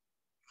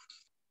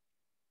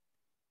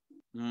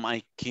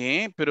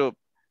 ¿qué? Pero,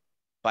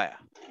 vaya.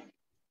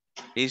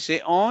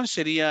 Ese on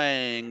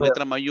sería en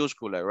letra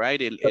mayúscula,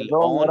 right? El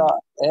on.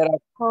 Era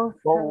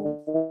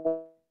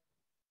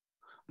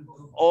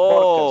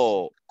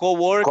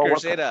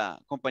coworkers era,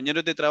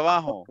 compañeros de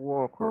trabajo.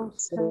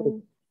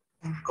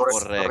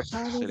 Correcto,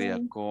 sería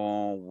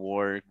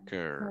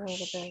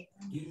coworkers.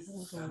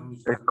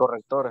 El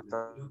corrector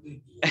está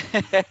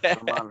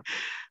mal.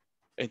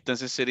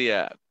 Entonces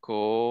sería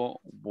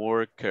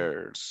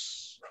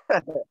coworkers.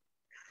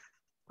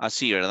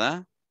 Así,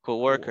 ¿verdad?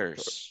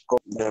 Coworkers.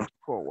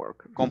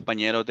 Coworker.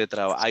 Compañeros de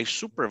trabajo. I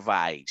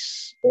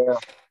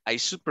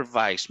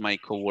supervise my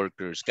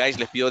coworkers. Guys,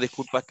 les pido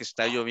disculpas que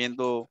está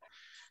lloviendo.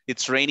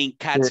 It's raining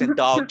cats and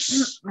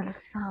dogs.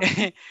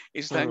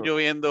 Están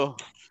lloviendo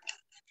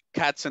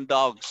cats and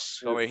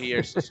dogs over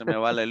here. So se me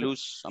va la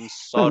luz. I'm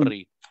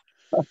sorry.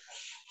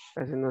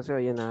 Casi no se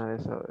oye nada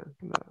de eso.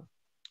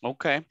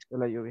 Ok. De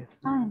la lluvia.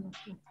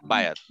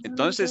 Vaya,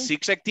 entonces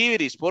 6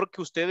 activities, porque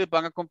ustedes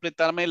van a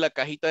completarme la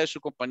cajita de su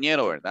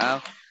compañero,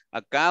 ¿verdad?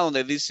 Acá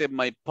donde dice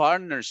my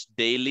partner's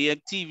daily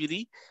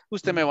activity,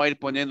 usted me va a ir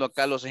poniendo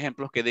acá los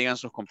ejemplos que digan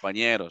sus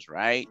compañeros,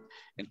 right?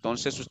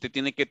 Entonces usted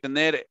tiene que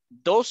tener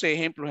 12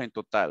 ejemplos en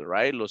total,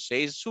 right? Los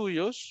 6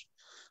 suyos,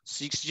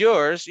 6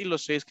 yours y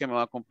los 6 que me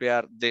va a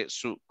copiar de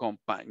su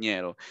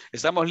compañero.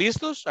 ¿Estamos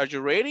listos? Are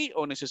you ready?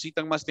 ¿O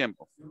necesitan más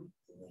tiempo?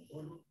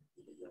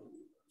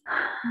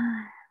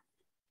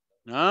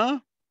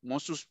 ¿Ah? ¿Cómo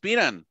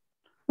suspiran?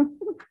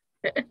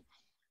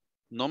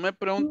 No me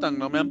preguntan,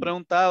 no me han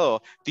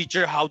preguntado.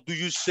 Teacher, how do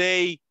you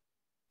say?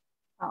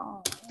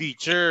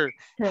 Teacher,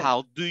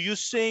 how do you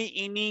say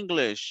in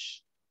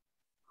English?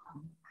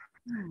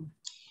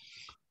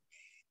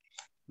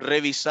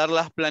 Revisar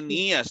las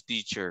planillas,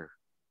 teacher.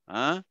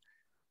 ¿Ah?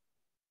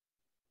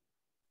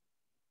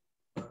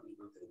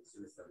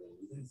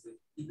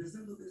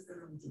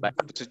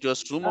 Entonces yo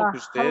asumo que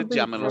ustedes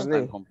ya me lo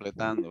están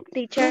completando.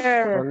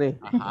 Teacher.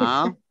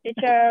 Ajá.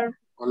 Teacher,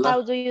 Hola.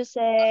 how do you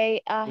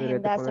say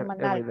agenda Debería poner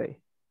semanal?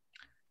 everyday.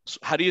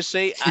 How do you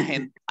say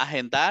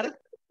agendar?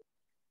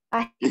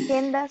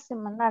 Agenda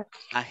semanal.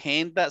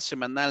 Agenda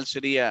semanal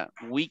sería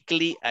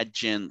weekly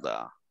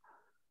agenda.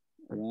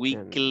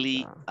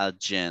 Weekly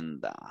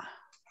agenda.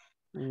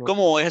 No.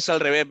 ¿Cómo es al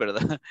revés,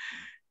 verdad?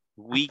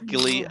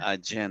 Weekly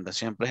agenda.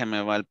 Siempre se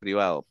me va el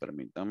privado.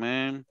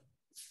 Permítame.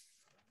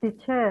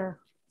 Teacher,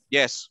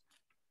 Yes.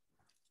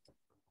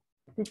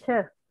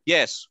 teacher,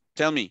 Yes.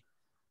 Tell me.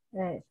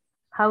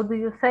 how do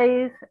you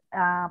say it,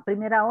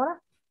 primera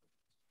hora?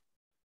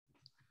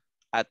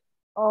 At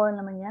 ¿O en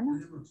la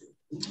mañana?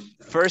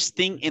 first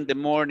thing in the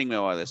morning me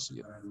va a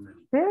decir.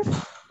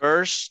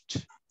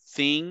 First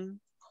thing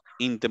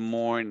in the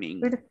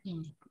morning.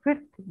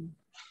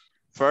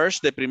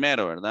 First de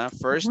primero, ¿verdad?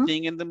 First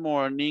thing in the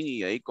morning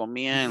y ahí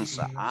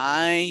comienza.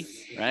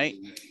 Right?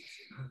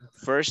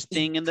 First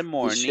thing in the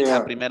morning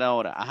a primera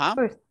hora. Ajá.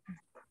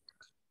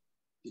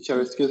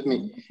 Teacher, excuse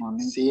me.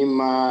 See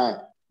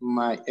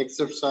my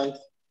exercise.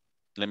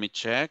 Let me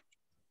check.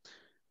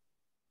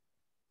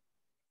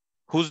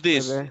 Who's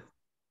this?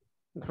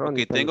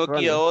 Ronnie, Ok, tengo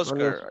aquí a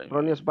Oscar.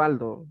 Ronnie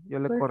Osvaldo. Yo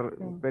le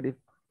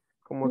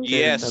como que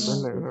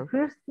Yes. tal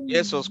vez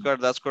Yes, Oscar,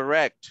 that's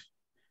correct.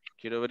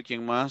 Quiero ver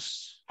quién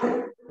más.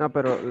 No,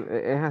 pero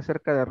es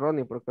acerca de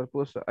Ronnie porque él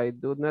puso I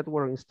do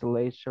network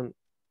installation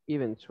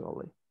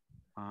eventually.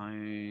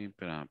 Ay,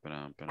 espera.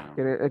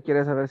 Él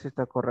quiere saber si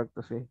está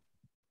correcto, sí.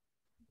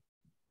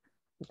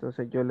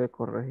 Entonces yo le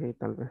corregí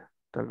tal vez.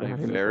 I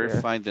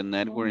verify the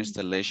network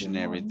installation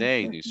every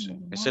day, dice.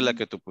 Esa es la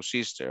que tú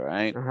pusiste,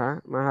 right?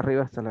 Ajá, más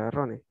arriba está la de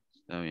Ronnie.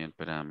 Está bien,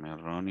 espérame.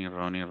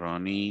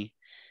 Ronnie.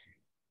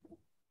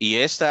 Y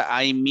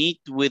esta, I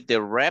meet with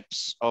the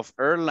reps of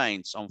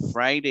airlines on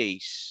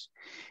Fridays.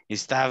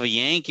 Está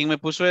bien. ¿Quién me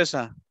puso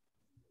esa?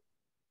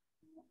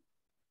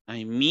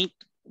 I meet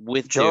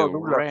with the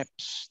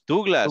reps.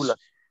 Douglas.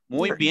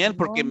 Muy bien,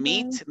 porque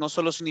meet no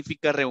solo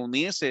significa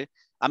reunirse,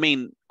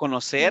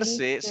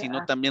 conocerse,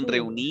 sino también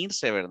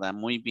reunirse, ¿verdad?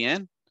 Muy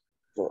bien.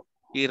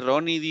 Y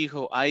Ronnie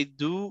dijo, I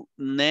do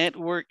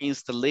network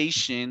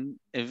installation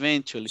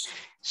eventually.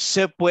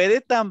 Se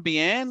puede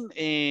también,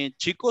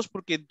 chicos,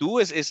 porque do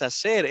es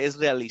hacer, es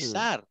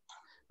realizar,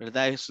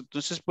 ¿verdad?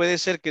 Entonces puede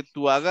ser que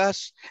tú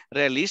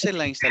realices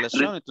la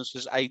instalación.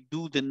 Entonces, I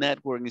do the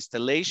network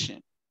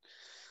installation.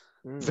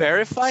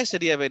 Verify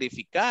sería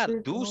verificar,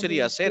 do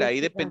sería hacer, ahí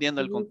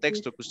dependiendo del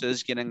contexto que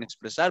ustedes quieran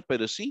expresar,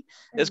 pero sí,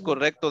 es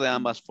correcto de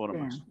ambas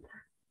formas.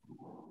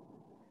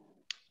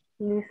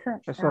 Eso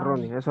es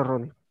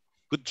Ronnie.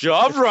 Good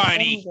job,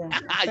 Ronnie.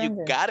 You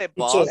got it,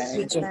 boss.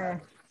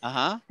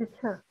 Ajá.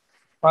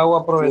 Pago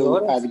a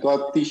proveedores. I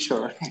got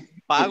teacher.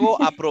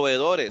 Pago a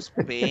proveedores.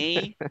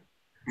 Pay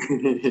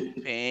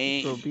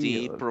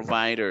the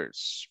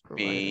providers.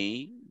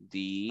 Pay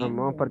the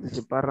Ramón,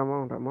 participar,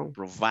 Ramón.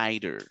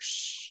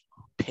 Providers.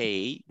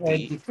 Pay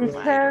the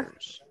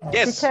providers.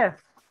 Yes. Teacher,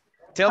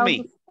 Tell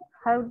me.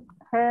 How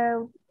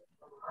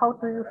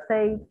do you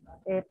say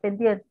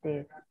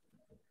pendientes?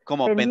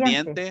 ¿Como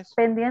pendientes?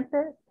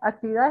 Pendientes,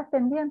 actividades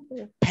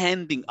pendientes.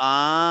 Pending.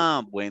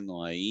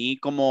 Bueno, ahí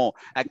como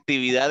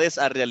actividades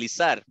a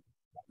realizar.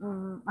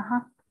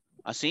 Ajá.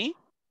 ¿Así?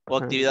 ¿O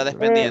actividades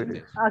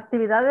pendientes?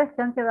 Actividades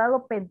que han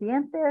quedado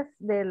pendientes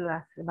de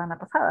la semana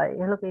pasada.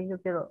 Es lo que yo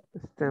quiero,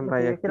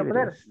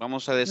 poner.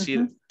 Vamos a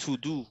decir to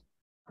do.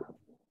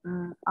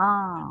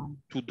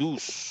 To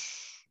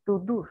do's. To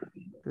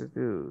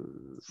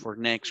do. For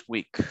next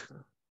week.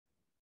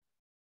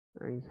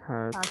 I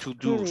have to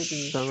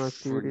do's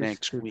for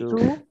next week.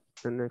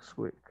 The next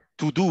week.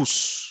 To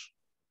do's.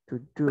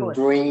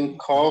 Drink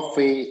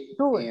coffee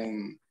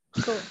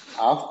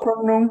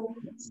Afternoon.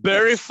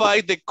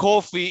 Verify the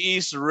coffee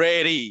is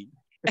ready.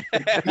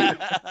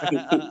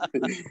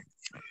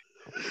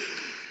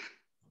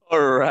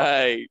 All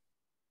right.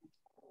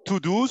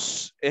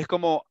 To-dos es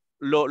como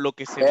lo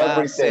que se va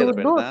a hacer,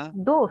 ¿verdad?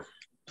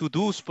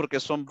 To-dos porque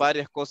son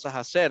varias cosas a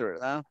hacer,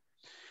 ¿verdad?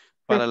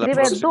 Para la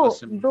próxima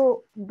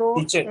semana.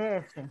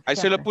 Ahí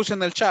se lo puse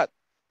en el chat.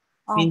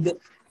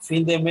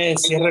 Fin de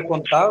mes, cierre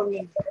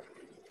contable.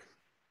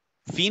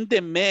 Fin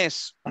de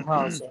mes.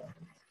 Ajá, o sea.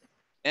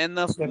 End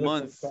of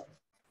month.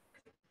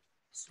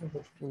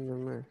 Fin de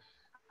mes.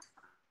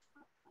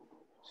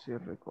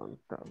 Cierre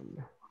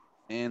contable.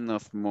 End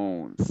of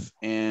month.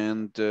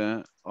 End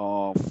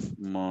of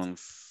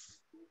month.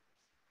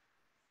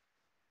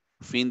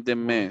 Fin de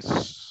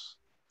mes.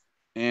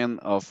 End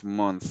of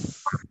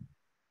month.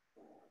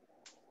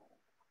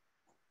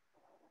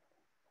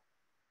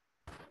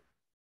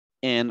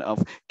 End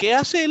of. ¿Qué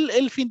hace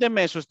el fin de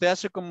mes? Usted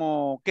hace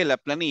como, ¿qué? La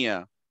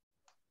planilla.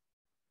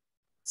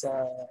 O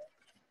sea,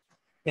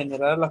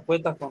 generar las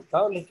cuentas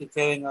contables que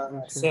queden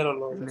a cero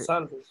los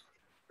saldos.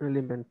 El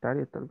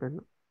inventario tal vez,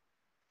 ¿no?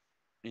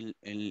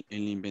 El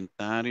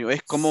inventario.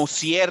 Es como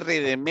cierre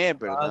de mes,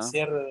 ¿verdad? Ah,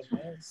 cierre de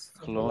mes.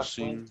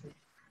 Closing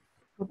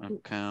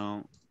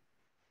account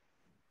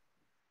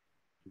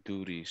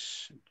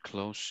duties.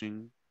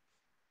 Closing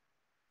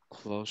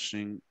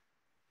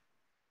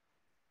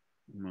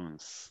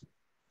month.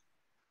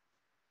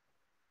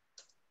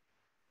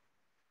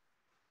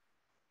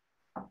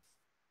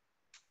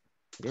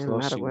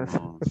 Closing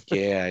month.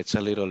 Yeah, it's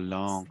a little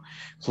long.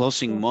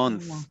 Closing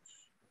month.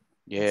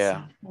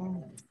 Yeah.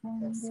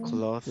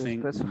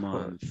 Closing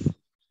month.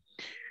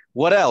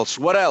 What else?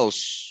 What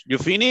else? You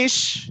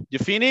finish? You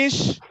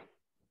finish?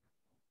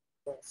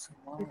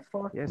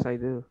 Yes, I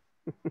do.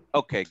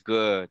 Okay,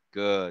 good.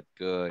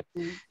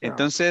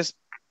 Entonces,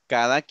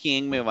 cada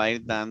quien me va a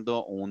ir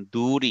dando un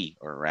duty,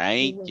 all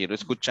right? Quiero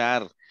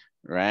escuchar,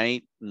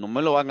 right? No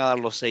me lo van a dar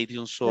los 6 de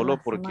un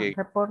solo porque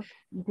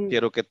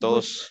quiero que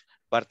todos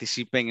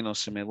participen y no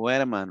se me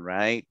duerman,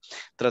 right?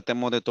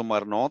 Tratemos de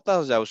tomar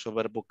notas, ya uso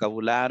ver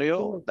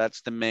vocabulario.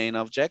 That's the main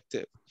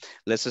objective.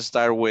 Let's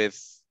start with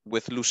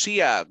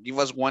Lucia. Give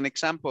us one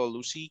example,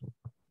 Lucy.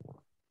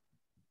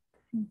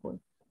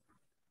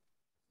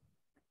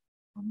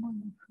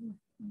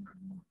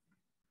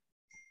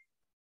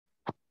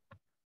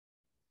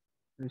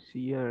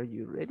 Lucia, are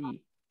you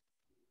ready?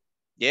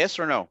 Yes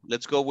or no?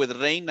 Let's go with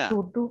Reina.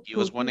 Give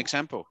us one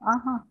example.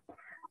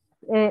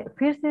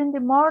 First in the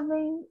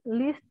morning,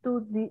 list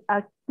to the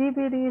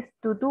activities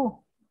to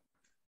do.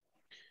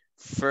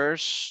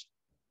 First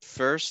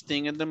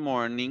thing in the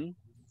morning.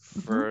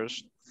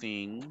 First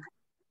thing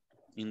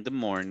in the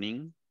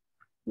morning.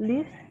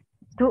 List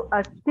to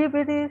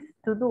activities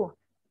to do.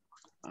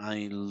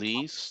 I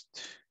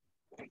list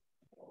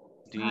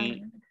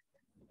the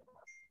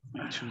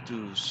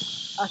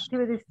to-dos.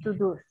 Activities to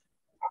do.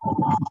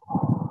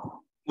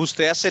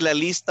 Usted hace la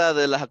lista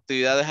de las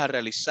actividades a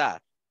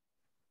realizar.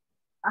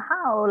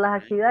 Ajá, o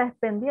las actividades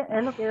pendientes,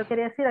 es lo que yo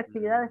quería decir,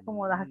 actividades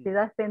como las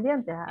actividades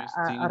pendientes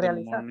a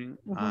realizar. Morning,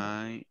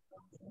 I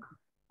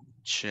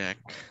check.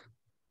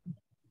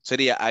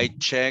 Sería, I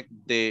check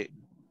the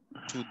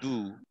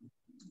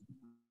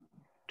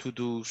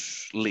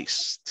to-dos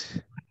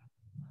list.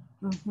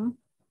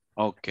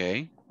 Ok.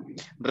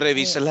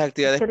 Revisa las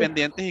actividades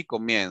pendientes y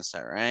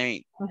comienza,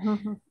 right?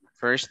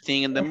 First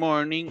thing in the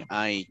morning,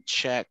 I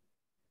check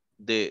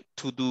the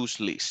to-dos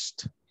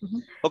list.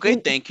 Okay,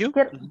 thank you.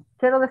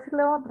 Quiero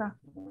decirle otra.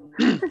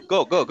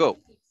 Go.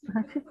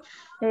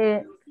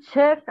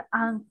 Check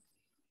and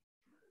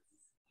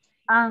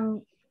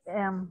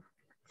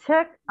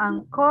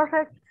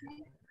correct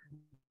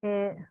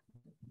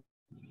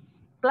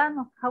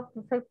planos. How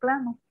to say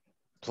plano?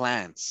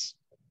 Plans.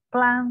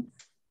 Plans.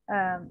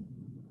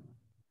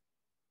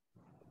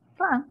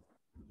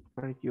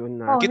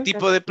 ¿Qué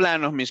tipo de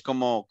planos, Miss?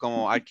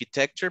 ¿Como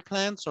architecture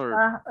plans? Or...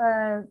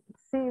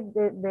 sí,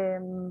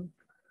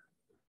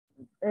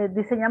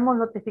 diseñamos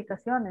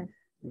notificaciones.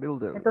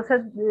 Builder.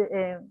 Entonces,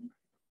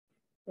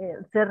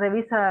 se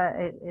revisa,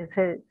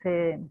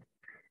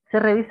 se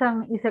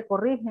revisan y se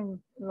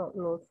corrigen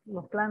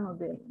los planos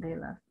de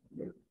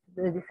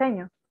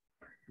diseño.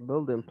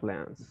 Building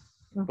plans.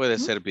 Puede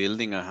ser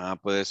building, ajá,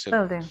 puede ser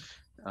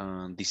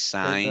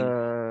design.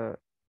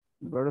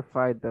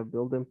 Verify the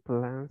building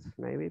plans,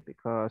 maybe,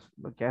 because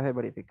porque hay que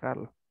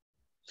verificarlo.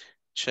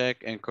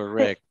 Check and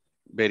correct.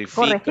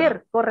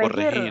 Verifica.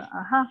 Corregir.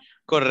 Ajá.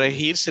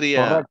 Corregir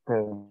sería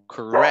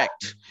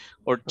correct.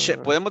 Or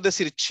podemos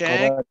decir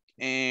check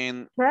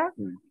and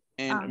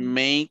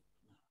make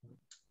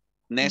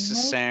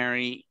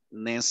necessary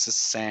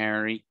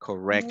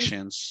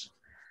corrections.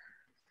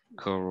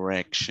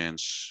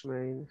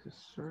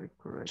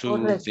 To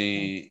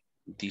the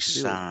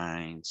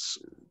designs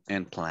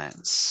and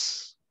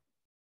plans.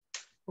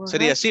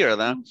 Sería así,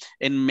 ¿verdad?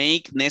 And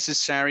make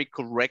necessary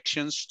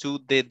corrections to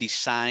the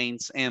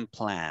designs and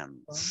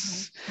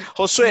plans.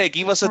 Josué,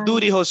 give us a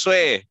duty,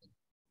 Josué.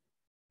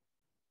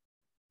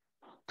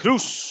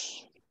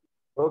 Cruz.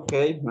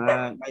 Okay,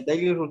 my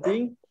daily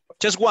routine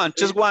Just one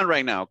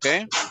right now,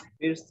 okay?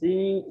 First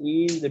thing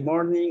in the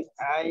morning,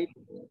 I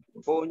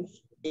punch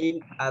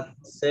in at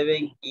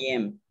 7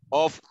 a.m.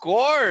 Of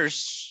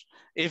course.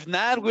 If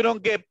not, we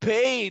don't get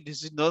paid.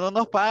 No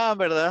nos pagan,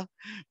 ¿verdad?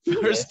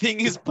 First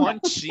thing is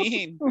punch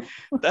in.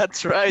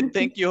 That's right.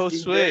 Thank you,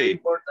 It's very Josue.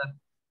 important.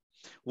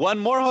 One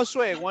more,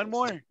 Josue. One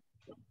more.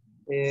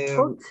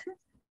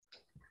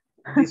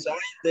 Design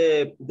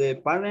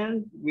the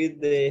panel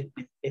with the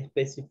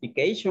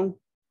specification.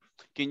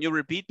 Can you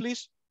repeat,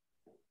 please?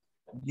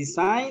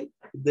 Design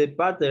the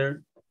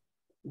pattern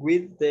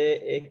with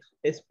the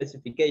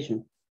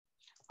specification.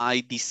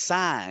 I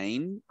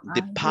design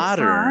the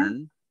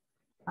pattern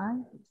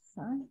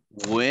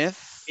with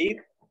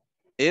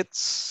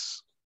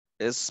its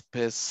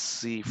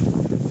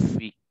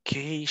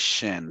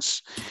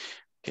specifications.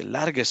 Qué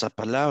larga esa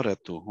palabra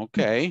tú.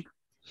 Ok.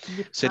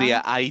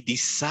 Sería I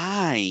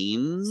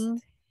design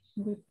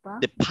the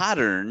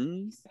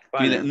pattern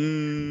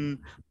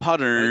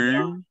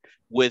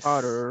with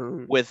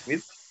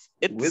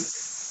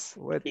its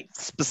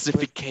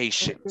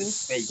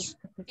specifications.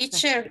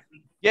 Teacher.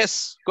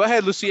 Yes, go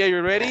ahead, Lucia,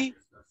 you ready?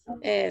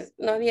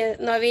 No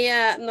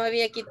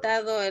había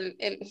quitado el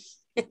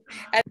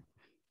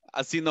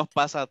Así nos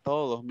pasa a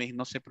todos, Miss,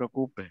 no se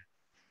preocupe.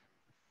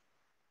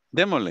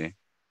 Démosle.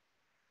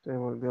 Se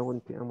volvió a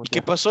 ¿Y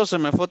qué pasó? Se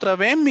me fue otra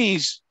vez,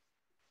 Miss.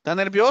 Está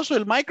nervioso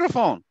el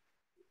micrófono.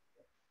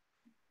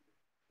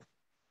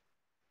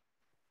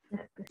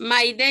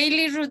 My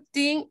daily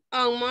routine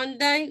on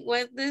Monday,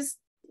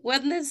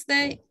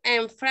 Wednesday,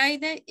 and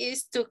Friday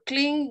is to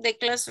clean the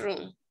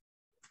classroom.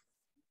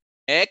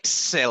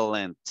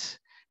 Excellent.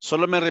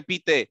 Solo me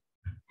repite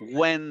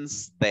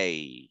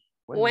Wednesday.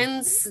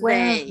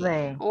 Wednesday.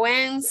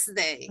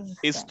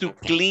 Is to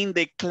clean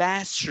the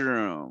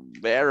classroom.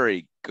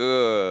 Very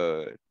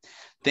good.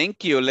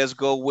 Thank you. Let's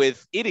go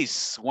with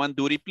Iris. One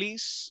duty,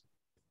 please.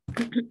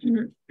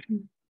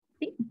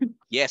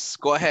 Yes,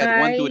 go ahead.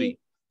 One duty.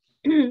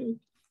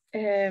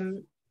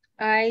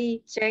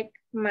 I check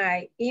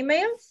my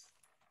emails.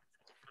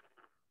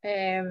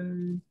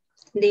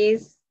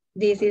 This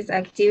is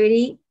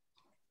activity.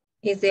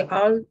 Is the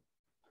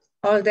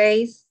all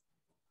days.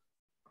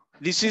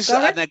 This is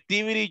an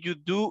activity you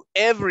do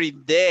every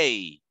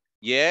day.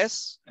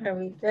 Yes.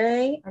 Every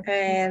day,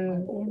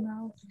 and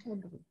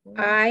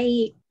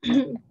I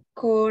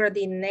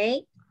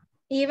coordinate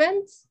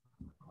events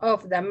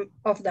of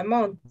the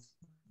month.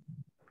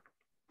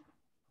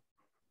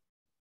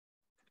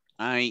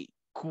 I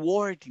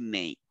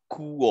coordinate.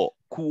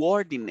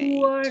 Coordinate.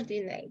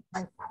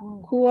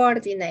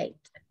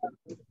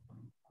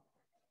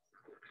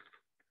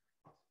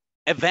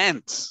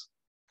 Events.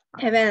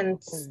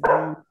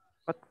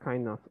 What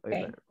kind of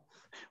event?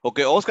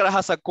 Okay, Oscar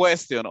has a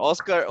question.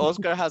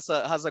 Oscar has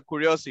a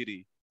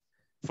curiosity.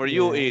 For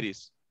you,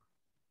 Iris.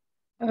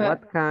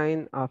 What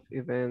kind of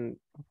event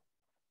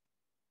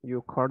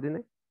you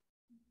coordinate?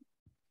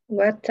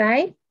 What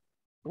type?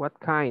 What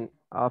kind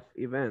of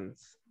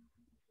events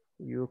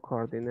you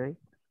coordinate?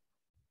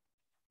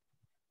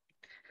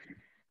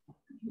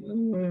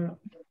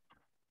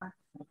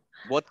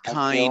 What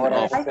kind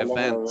of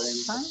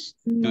events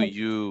do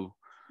you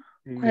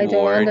I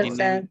don't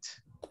understand.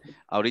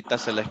 Ahorita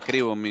se la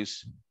escribo,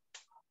 Miss.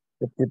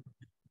 ¿Qué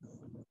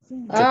tipo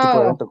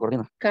de evento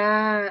coordina?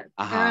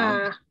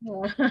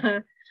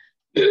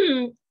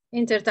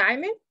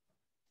 Entertainment.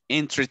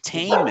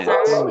 Entertainment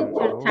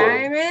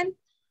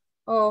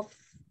of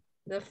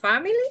the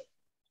family.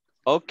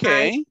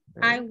 Okay.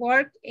 I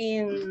work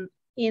in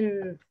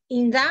the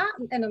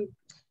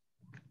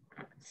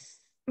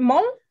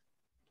mall.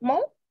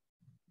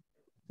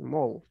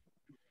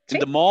 In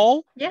the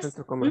mall? Yes.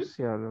 Centro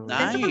comercial.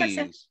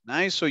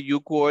 Nice. So you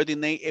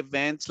coordinate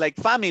events like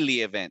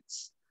family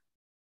events.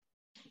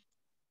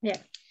 Yeah.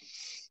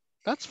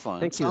 That's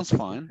fun. Sounds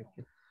fun.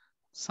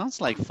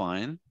 Sounds like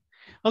fun.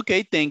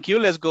 Okay, thank you.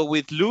 Let's go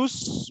with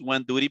Luz.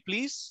 One duty,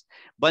 please.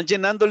 Van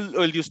llenando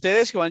el de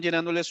ustedes que van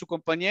llenándole a su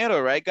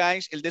compañero, right,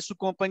 guys? El de su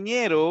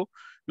compañero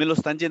me lo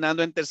están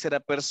llenando en tercera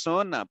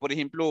persona. Por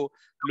ejemplo,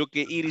 lo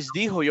que Iris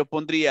dijo, yo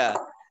pondría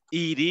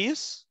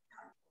Iris,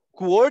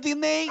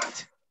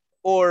 coordinate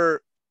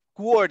or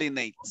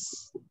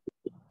coordinates.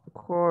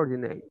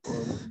 Coordinate.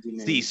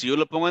 Sí, si yo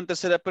lo pongo en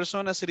tercera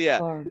persona sería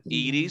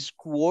Iris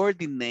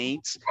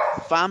coordinates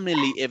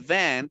family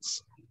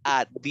events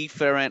at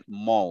different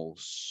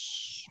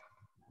malls.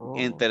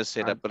 En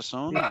tercera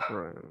persona.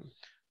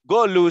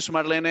 Go, Luz,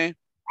 Marlene.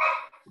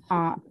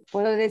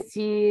 Puedo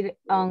decir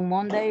on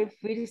Monday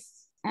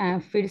first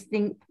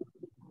thing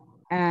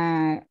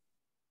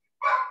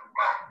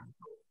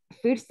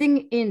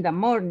in the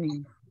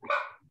morning.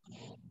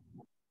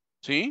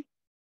 ¿Sí?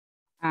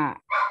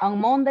 On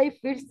Monday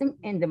first thing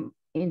in the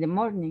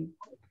morning.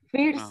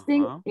 First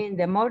thing in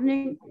the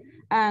morning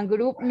and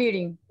group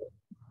meeting.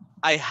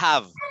 I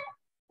have.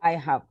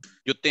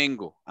 Yo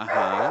tengo.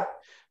 Ajá.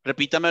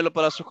 Repítamelo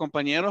para sus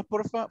compañeros,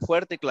 por favor.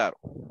 Fuerte y claro.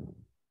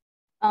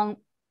 On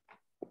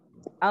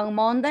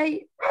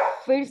Monday,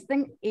 first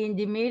thing in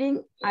the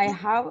meeting, I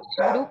have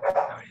group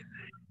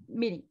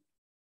meeting.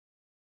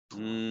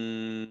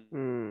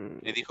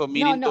 Me dijo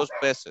meeting no. 2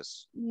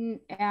 veces.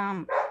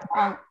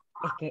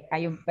 Es que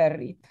hay un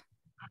perrito.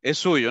 Es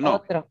suyo, ¿no?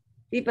 Otro.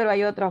 Sí, pero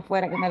hay otro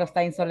afuera que me lo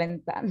está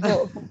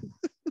insolentando.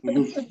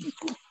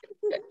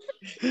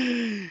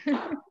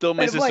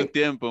 Tómese Pero su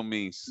tiempo,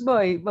 miss.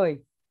 Voy.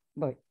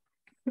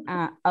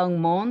 On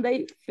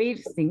Monday,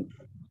 first thing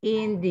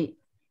in the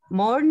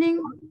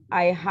morning,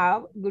 I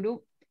have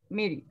group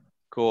meeting.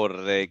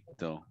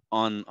 Correcto.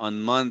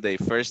 On Monday,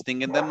 first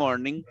thing in the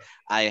morning,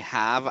 I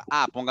have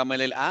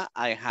póngamele el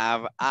I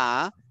have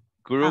a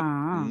group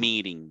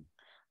meeting.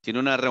 Tiene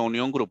una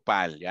reunión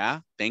grupal,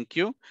 ¿ya? Thank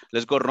you.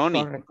 Let's go,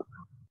 Ronnie. Correct.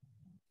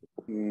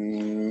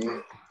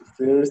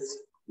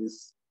 First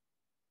is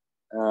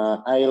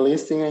I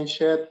listen and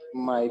check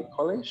my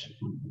college.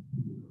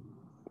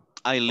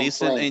 I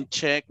listen and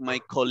check my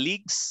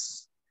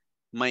colleagues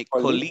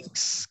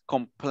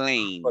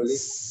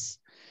complaints.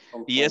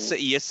 Y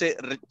ese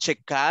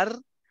checar,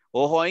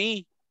 ojo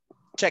ahí,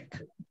 check.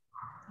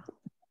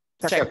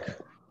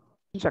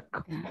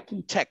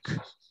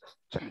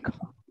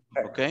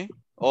 Okay.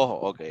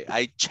 Ojo, okay.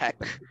 I check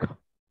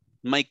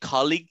my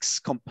colleagues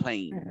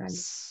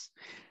complaints.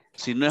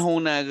 Si no es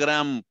una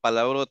gran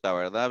palabrota,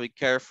 ¿verdad? Be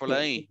careful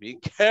ahí. Be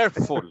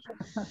careful.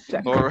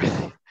 All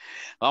right.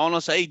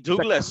 Vámonos ahí.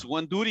 Douglas.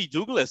 One duty,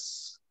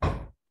 Douglas.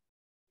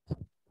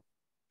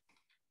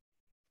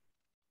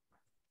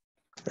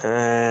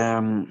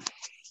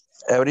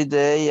 Every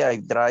day I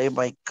drive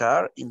my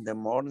car in the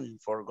morning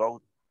for go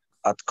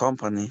at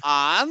company.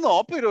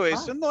 No, pero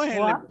eso no es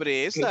en la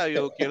empresa.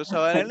 Yo quiero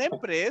saber en la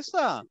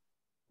empresa.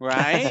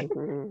 Right?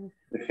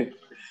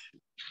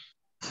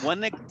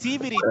 One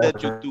activity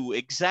that you do,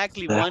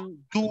 exactly one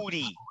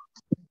duty.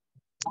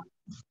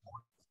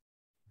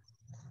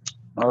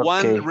 Okay.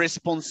 One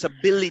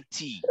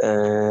responsibility.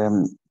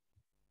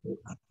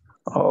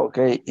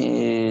 Okay,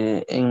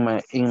 in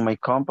my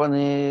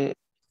company,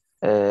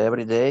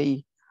 every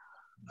day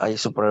I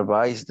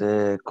supervise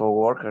the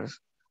co-workers.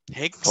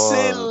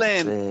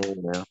 Excellent.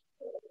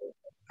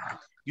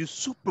 You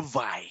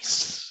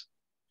supervise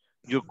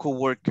your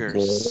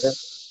co-workers. Yeah.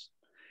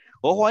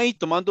 Ojo ahí,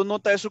 tomando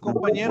nota de su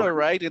compañero,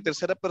 right? En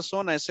tercera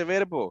persona, ese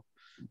verbo.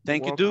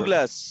 Thank you,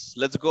 Douglas.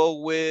 Let's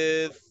go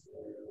with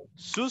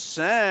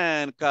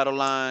Susan,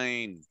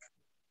 Caroline.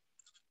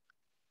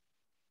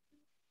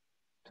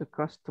 To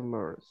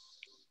customers,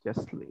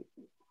 just leave.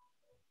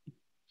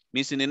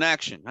 Missing in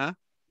action, huh?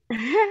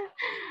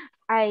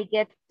 I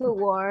get to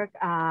work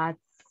at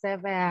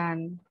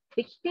 7:50.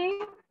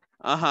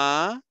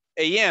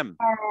 AM.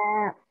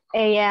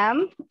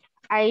 AM.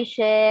 I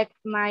check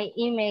my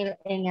email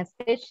in a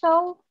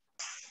schedule.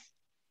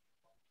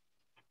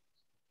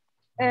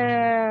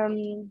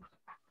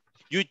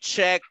 You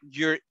check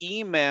your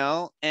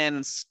email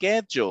and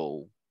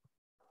schedule.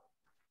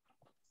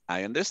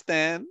 I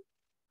understand.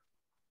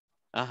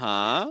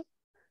 No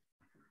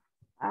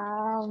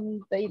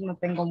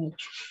tengo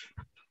mucho.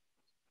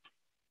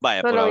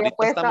 Vaya, por ahorita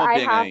estamos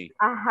bien ahí.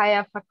 I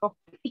have a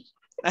coffee.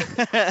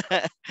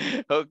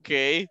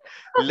 Okay,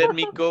 let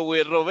me go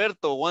with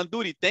Roberto. One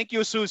duty. Thank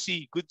you,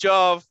 Susie. Good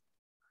job.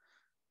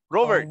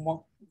 Robert.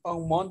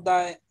 On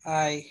Monday,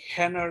 I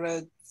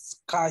generate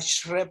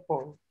cash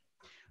report.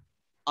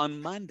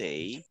 On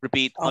Monday,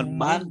 repeat, on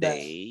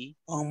Monday.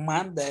 On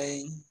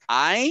Monday.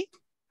 I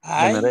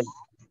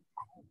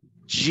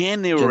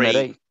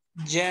generate.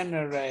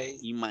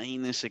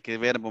 Imagínense qué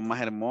verbo más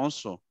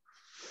hermoso.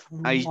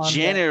 I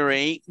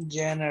generate.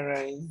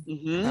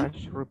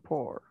 Cash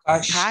report.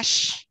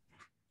 Cash.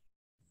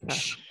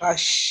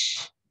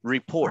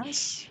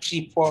 Reports.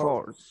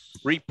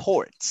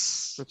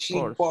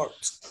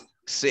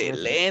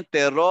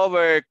 Excelente,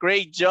 Robert.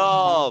 Great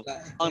job.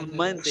 On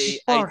Monday,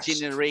 I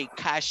generate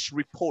cash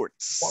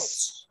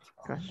reports.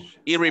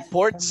 Y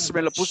reports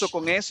me lo puso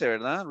con S,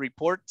 ¿verdad?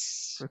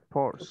 Reports.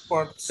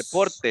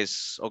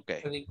 Reportes.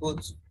 Okay. Very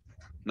good.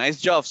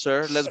 Nice job,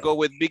 sir. Let's go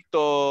with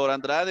Victor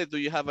Andrade. Do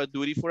you have a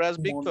duty for us,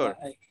 Victor?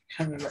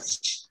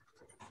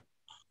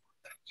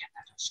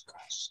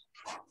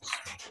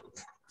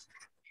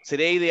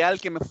 Sería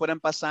ideal que me fueran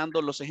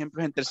pasando los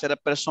ejemplos en tercera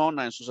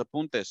persona en sus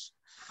apuntes.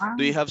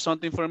 Do you have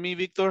something for me,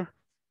 Victor?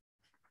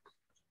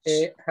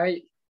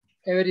 Hi.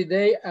 Every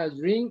day I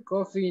drink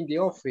coffee in the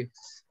office.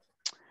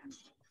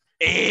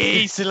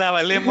 ¡Ey! Se la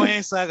valemos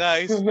esa,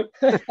 guys.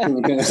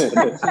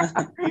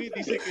 Y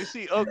dice que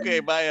sí.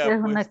 Ok, vaya, Es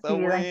pues una está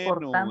actividad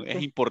bueno. importante.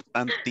 Es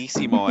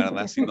importantísimo,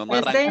 ¿verdad? Si no, no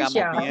arrancamos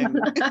bien.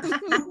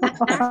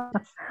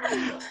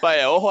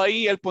 Vaya, ojo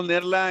ahí al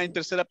ponerla en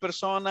tercera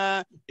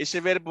persona,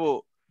 ese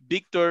verbo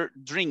Victor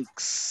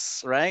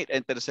drinks, right?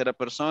 En tercera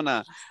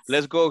persona.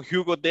 Let's go,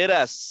 Hugo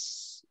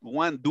Deras.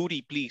 One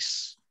duty,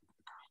 please.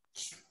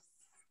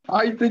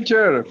 Hi,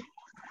 teacher.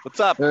 What's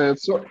up?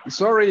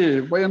 Sorry,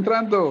 voy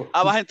entrando.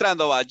 Vas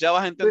entrando, va. Ya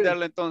vas a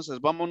entenderlo entonces.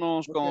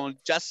 Vámonos con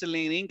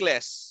Jocelyn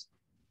Inglés.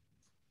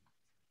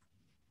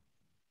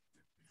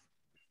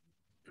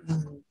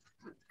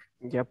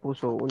 Ya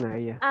puso una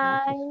ella.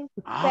 I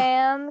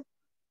spend.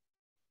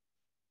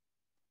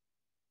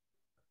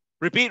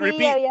 Repeat, Sí,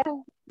 repeat. había.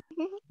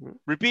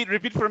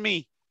 Repeat for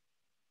me.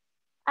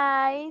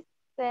 I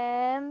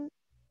send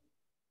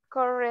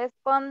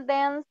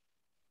correspondence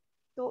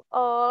to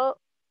all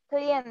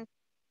clients.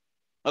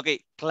 Ok,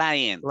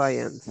 clients.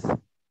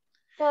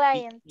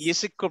 Clients. Y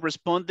ese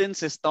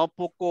correspondence está un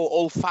poco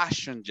old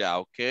fashioned ya,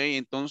 ok.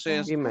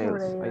 Entonces,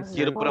 Emails.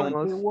 quiero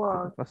preguntar.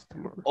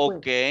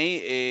 Ok,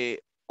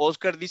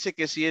 Oscar dice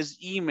que si es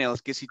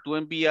emails, que si tú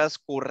envías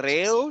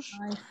correos,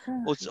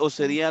 o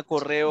sería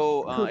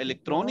correo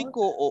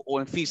electrónico o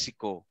en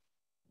físico.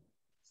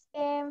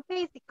 En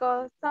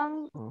físico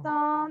son,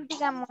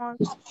 digamos,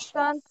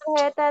 son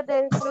tarjetas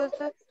de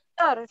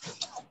suscriptor.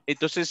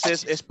 Entonces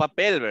es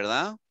papel,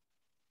 ¿verdad?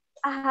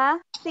 Ajá,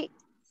 sí.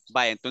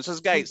 Vaya, entonces,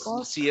 guys,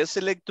 si es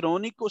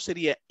electrónico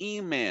sería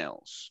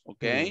emails,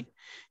 ¿ok?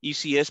 Y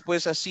si es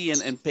pues así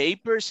en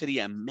paper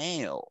sería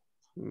mail.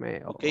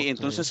 Ok,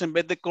 entonces en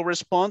vez de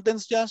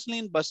correspondence,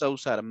 Jocelyn, vas a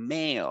usar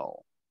mail.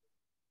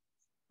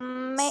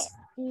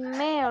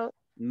 Mail.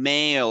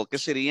 Mail, que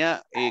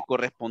sería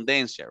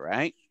correspondencia,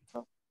 right?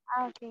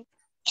 Okay.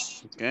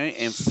 Okay,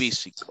 en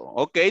físico.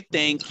 Okay,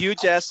 thank you,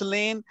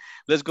 Jocelyn.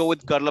 Let's go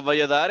with Carla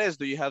Valladares.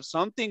 Do you have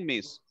something,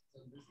 miss?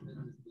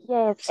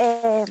 Yes.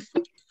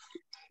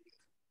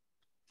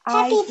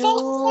 I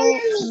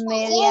do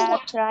media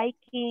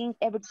tracking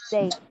every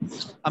day.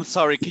 I'm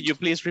sorry, can you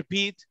please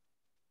repeat?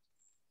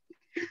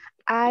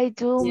 I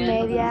do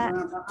media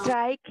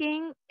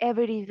tracking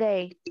every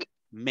day.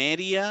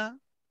 Media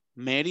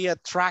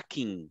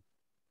tracking.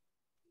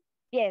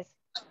 Yes.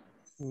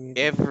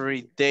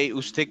 Every day.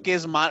 ¿Usted qué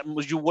es?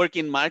 You work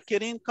in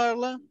marketing,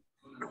 Carla?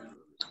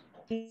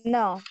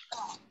 No,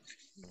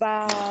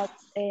 but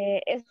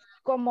es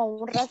como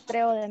un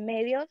rastreo de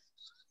medios.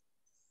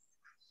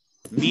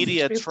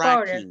 Media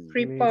tracking.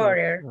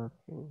 Reporter.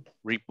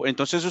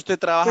 Entonces usted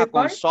trabaja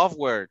con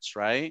softwares,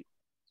 right?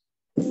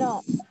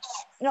 No,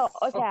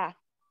 o sea,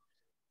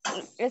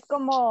 es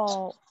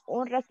como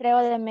un rastreo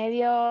de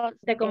medios.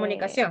 De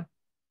comunicación.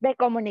 De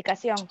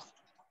comunicación.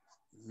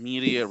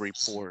 Media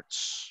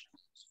reports.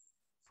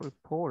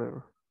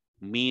 Reporter.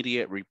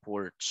 Media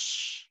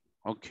reports.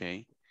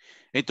 Ok.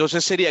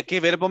 Entonces sería, ¿qué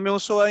verbo me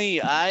usó ahí?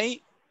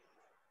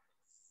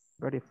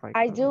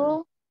 I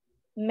do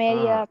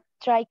media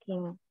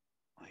tracking.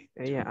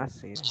 Ella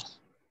hace.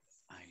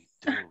 I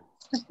do.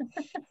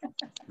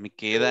 Me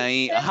queda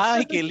ahí.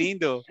 ¡Ay, qué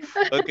lindo!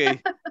 Ok.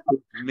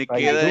 Me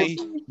queda ahí.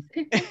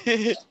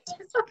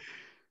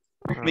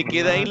 Me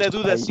queda ahí la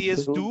duda si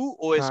es do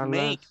o es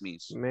make,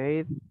 miss.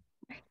 Made.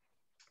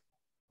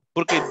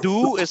 Porque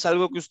do es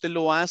algo que usted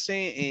lo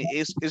hace,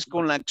 es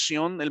con la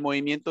acción, el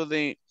movimiento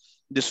de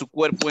su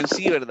cuerpo en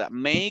sí, ¿verdad?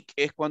 Make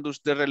es cuando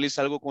usted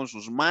realiza algo con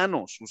sus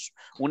manos,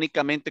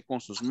 únicamente con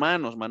sus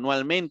manos,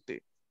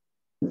 manualmente.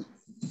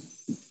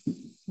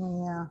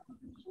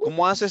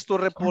 ¿Cómo hace estos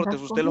reportes?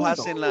 ¿Usted los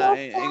hace en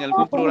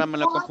algún programa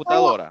en la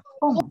computadora?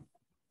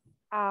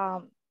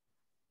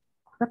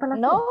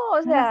 No,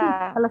 o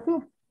sea,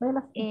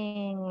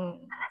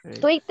 en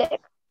Twitter.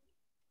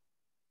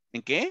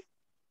 ¿En qué?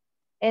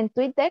 En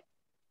Twitter.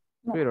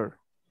 Twitter.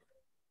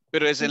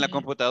 Pero es en la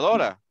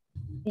computadora.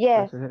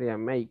 Yes. Eso sería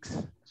makes.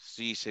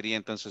 Sí, sería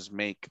entonces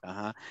make.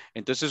 Ajá.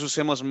 Entonces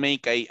usemos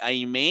make.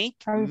 I make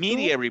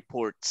media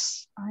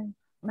reports.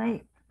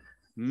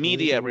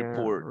 Media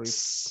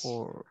reports.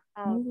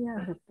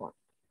 Media report.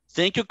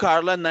 Thank you,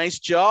 Carla. Nice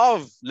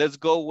job. Let's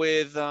go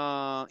with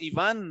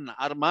Ivan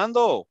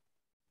Armando.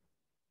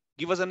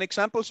 Give us an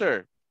example,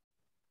 sir.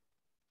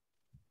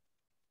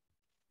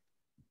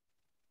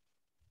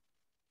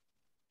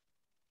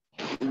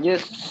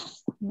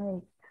 Yes.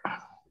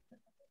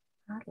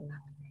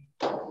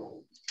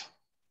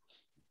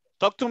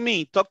 Talk to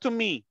me. Talk to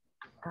me.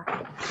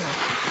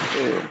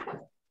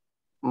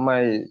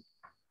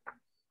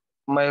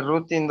 My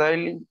routine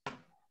daily.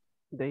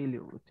 Daily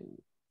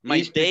routine.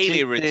 My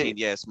daily routine.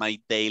 Yes, my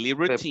daily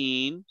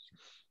routine.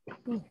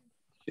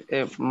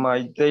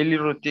 My daily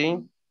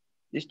routine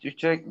is to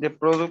check the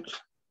products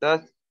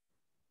that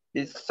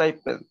is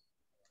shipped.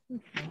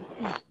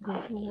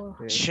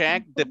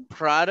 Check the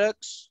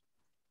products.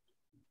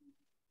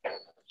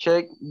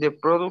 Check the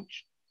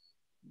products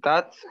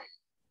that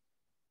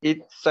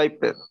it's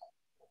shipped.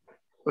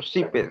 O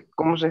shipped.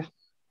 ¿Cómo se?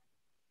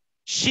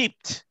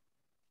 Shipped.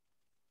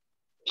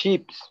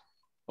 Chips.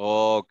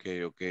 Ok.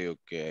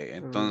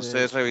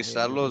 Entonces,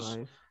 revisar los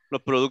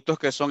productos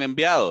que son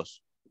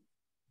enviados.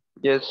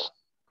 Yes.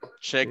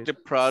 Check the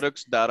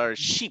products that are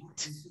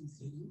shipped.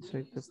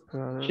 Check the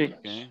products.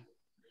 Okay.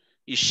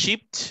 Y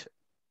shipped.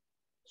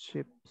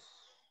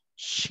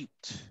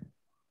 Shipped.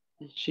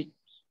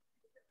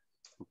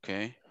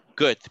 Okay.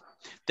 Good.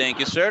 Thank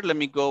you, sir. Let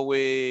me go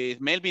with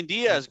Melvin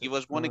Diaz. Give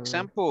us one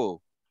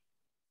example.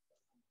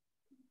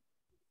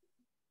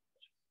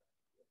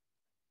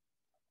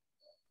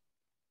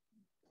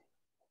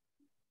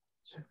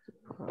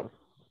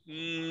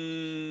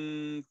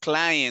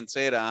 Clients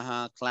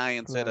era,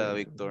 clients era,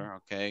 Víctor.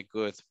 Okay,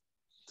 good.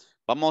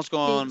 Vamos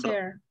con...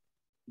 Teacher.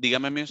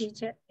 Dígame, miss.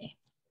 Teacher,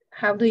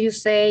 how do you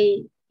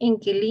say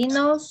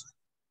inquilinos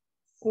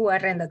o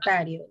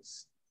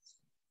arrendatarios?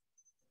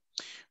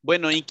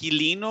 Bueno,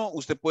 inquilino,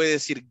 usted puede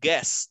decir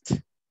guest.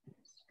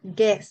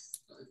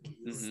 Guest.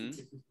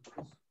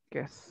 Que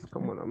es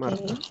como la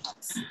marca.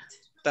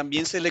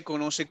 También se le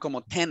conoce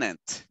como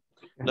tenant.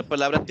 La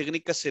palabra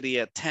técnica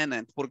sería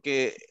tenant,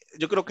 porque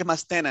yo creo que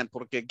más tenant,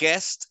 porque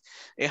guest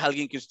es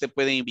alguien que usted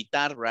puede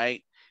invitar,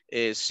 right?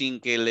 Sin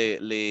que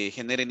le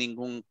genere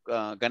ningún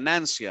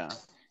ganancia.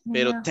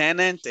 Pero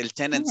tenant, el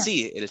tenant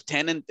sí, el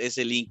tenant es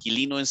el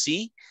inquilino en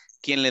sí,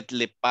 quien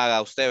le paga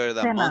a usted,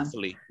 ¿verdad? Tenant.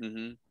 Monthly.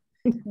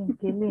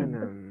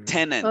 Inquilino.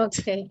 Tenant.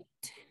 Okay.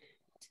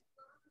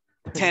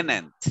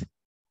 Tenant.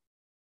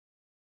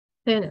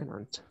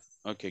 Tenant.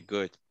 Okay,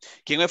 good.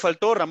 ¿Quién me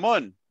faltó?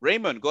 Ramón.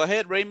 Raymond, go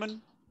ahead,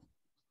 Raymond.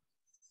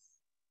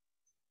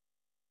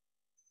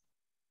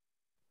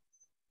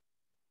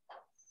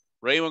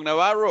 Raymond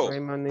Navarro.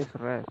 Raymond is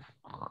red.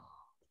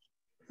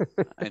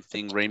 I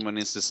think Raymond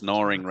is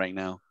snoring right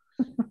now.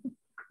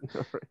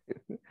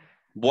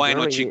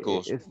 Bueno, Snoring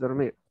chicos. es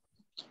dormir.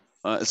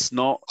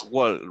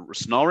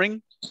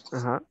 Snoring?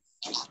 Ajá.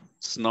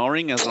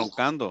 Snoring es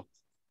roncando.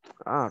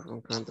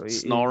 Roncando.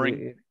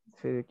 Snoring.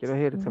 Si quiero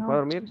decir, ¿se fue a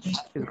dormir?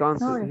 He's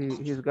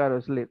got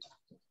to sleep.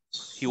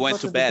 He went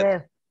to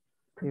bed.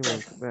 He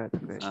went to bed.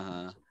 Okay.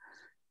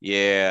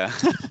 Yeah.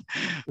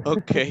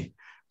 Okay.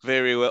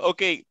 Very well.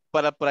 Okay.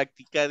 Para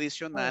práctica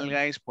adicional,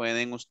 guys,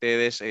 pueden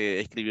ustedes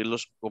escribir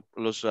los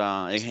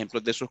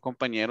ejemplos de sus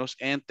compañeros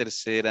en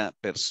tercera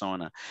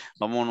persona.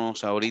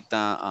 Vámonos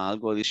ahorita a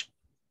algo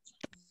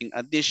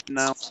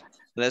additional.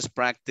 Let's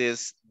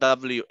practice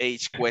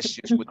WH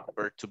questions with the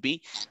verb to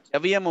be. Ya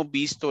habíamos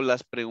visto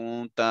las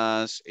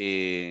preguntas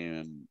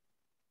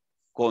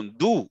con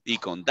do y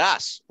con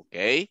das,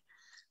 ¿ok?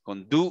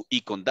 Con do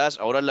y con das.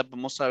 Ahora las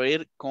vamos a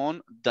ver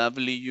con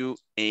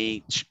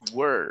WH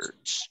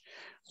words.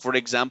 For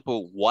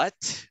example, what?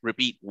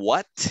 Repeat,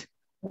 what?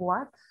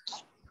 What?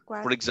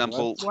 For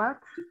example, What?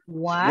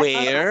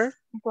 Where?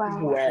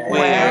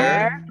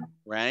 Where?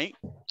 Right?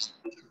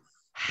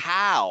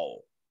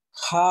 How?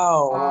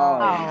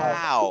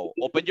 How?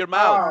 Open your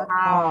mouth.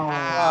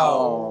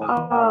 How?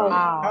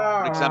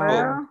 For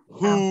example,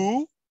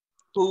 who?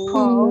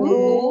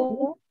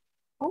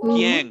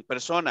 ¿Quién?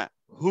 Persona.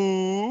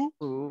 Who?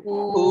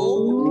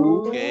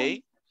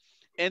 Okay.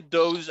 And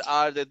those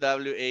are the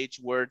WH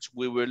words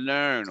we will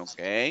learn,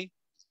 okay?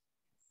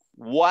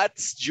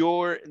 What's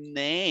your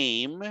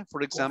name?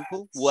 For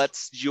example,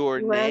 what's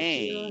your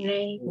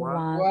name?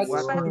 What's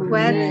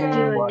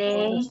your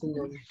name?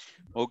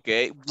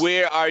 Okay,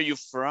 where are you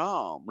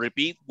from?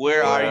 Repeat,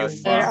 where are you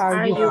from? Where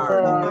are you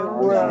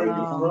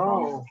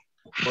from?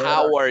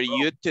 How are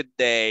you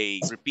today?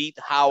 Repeat,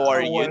 how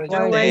are you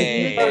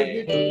today?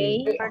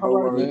 How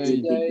are you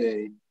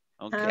today?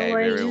 Okay,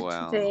 very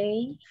well.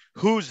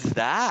 Who's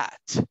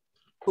that?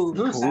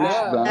 Who's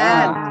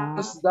that?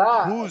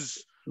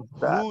 Who's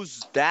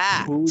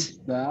that?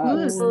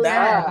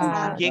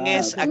 ¿Quién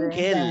es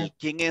aquel?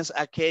 ¿Quién es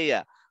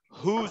aquella?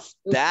 Who's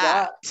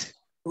that?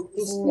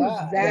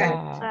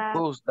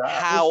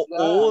 How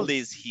old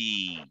is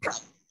he?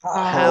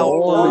 How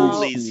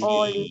old is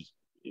he?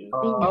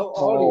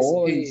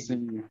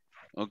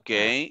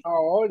 Okay. How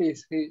old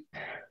is he?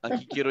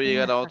 Aquí quiero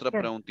llegar a otra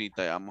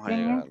preguntita. Vamos a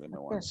llegar. Dame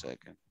one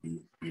second.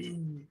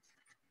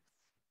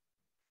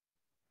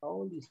 How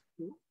old is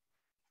he?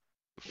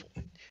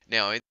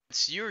 Now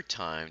it's your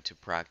time to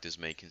practice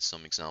making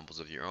some examples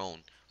of your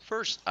own.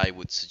 First, I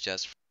would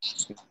suggest...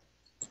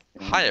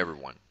 Hi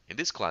everyone. In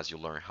this class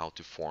you'll learn how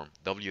to form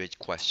WH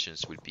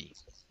questions with be.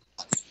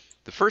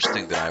 The first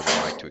thing that I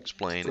would like to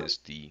explain is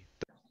the...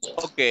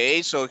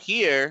 Okay, so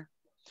here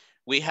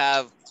we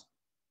have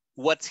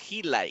what's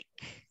he like.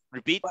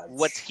 Repeat,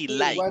 what's he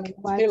like?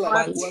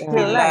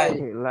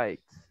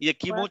 Y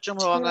aquí muchos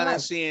me van a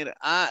decir,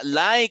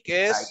 like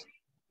es...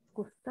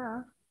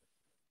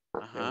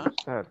 Ajá.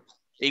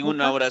 En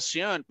una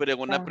oración, pero en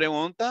una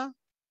pregunta.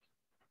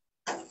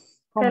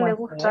 ¿Qué le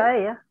gusta a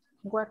ella?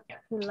 What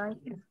he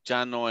like.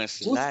 Ya no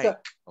es like,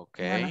 ok.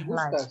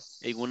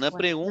 En una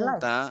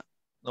pregunta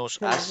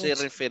nos hace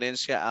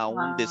referencia a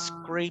un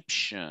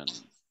description,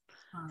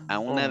 a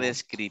una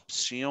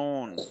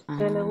descripción.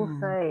 ¿Qué le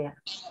gusta a ella?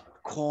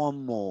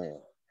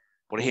 ¿Cómo?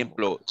 Por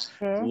ejemplo,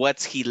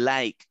 what's he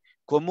like?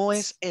 ¿Cómo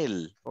es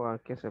él? ¿O a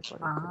qué se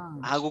parece?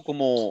 Hago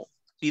como,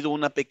 pido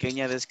una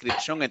pequeña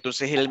descripción,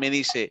 entonces él me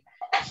dice,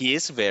 he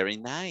is very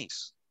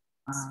nice.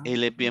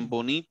 Él es bien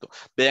bonito.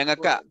 Vean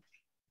acá.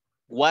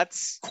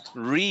 What's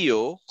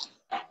Rio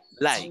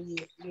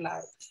like?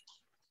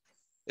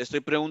 Estoy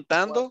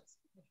preguntando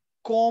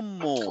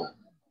 ¿cómo?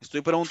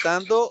 Estoy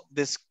preguntando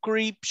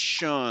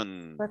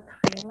description.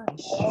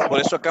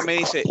 Por eso acá me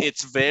dice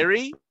it's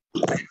very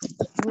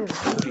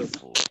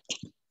beautiful.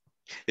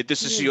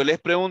 Entonces si yo les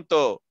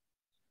pregunto,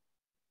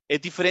 es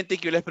diferente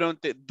que yo les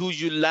pregunte, do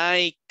you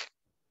like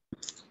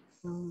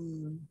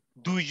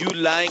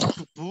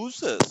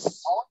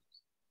pupusas?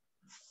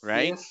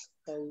 Right?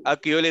 A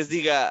que yo les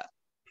diga,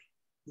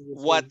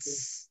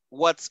 what's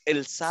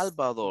El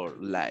Salvador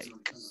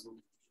like?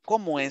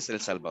 ¿Cómo es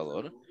El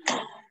Salvador?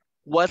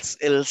 What's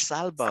El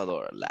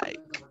Salvador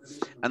like?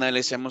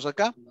 Analicemos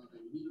acá.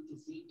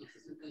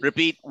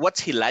 Repeat,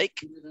 what's he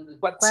like?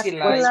 What's he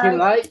What's he like?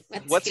 like?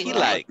 What's he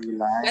like?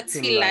 What's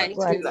he like?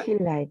 What's he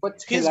like?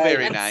 What's he He's like?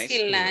 very What's nice.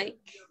 he like?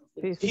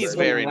 He's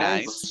very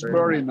nice.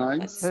 Very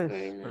nice. What's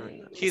very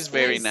nice? He's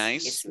very It's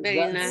nice. very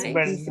That's nice.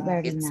 very It's nice.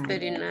 very It's nice.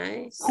 very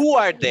nice. Who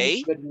are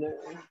they?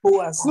 Who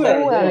was Who that?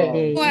 are Who are they?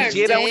 they? Who are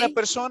Si era una they?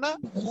 persona,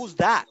 who's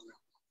that?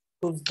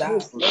 Who's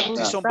that? Si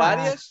son that?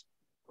 varias,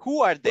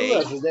 who are Who they?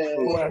 are they?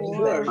 Who are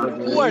Who are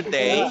Who are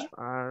they?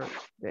 Are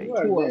they? Who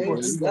are they?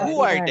 Who's Who that?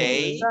 are That?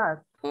 they?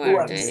 Who Who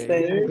are are they?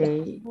 they?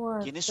 They?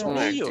 ¿Quiénes Who son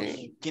are ellos?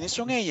 they? ¿Quiénes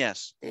son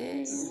ellas?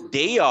 They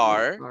They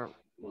are,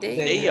 they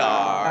they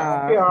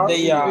are Are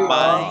They are my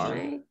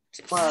my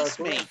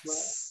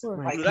classmates.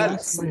 my Plural,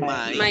 classmates.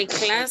 my my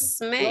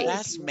classmates.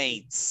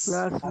 classmates.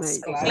 Classmates.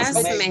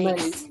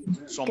 Classmates.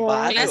 Son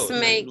varios, en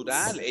Classmates.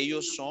 plural.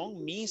 Ellos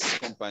son mis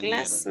compañeros.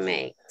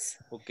 Classmates.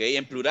 Ok,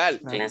 en plural.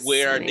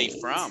 Where are they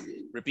from?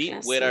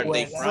 Repeat, where are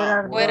they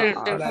from? Where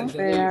are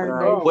they?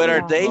 Where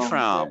are they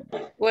from?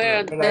 Where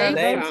are they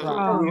they from?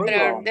 from?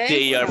 Where are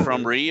They are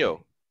from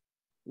Rio.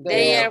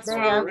 They are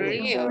from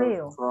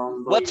Rio.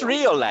 What's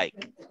Rio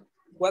like?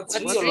 What's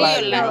What's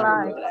real Rio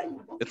like? like?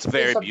 It's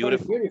very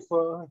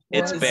beautiful.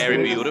 It's very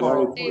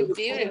beautiful.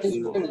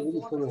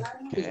 Beautiful.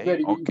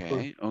 Okay,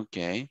 okay,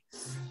 okay.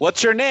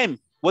 What's your name?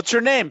 What's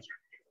your name?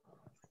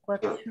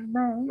 What's your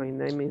name? My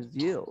name is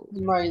Jill.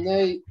 My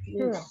name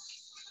is.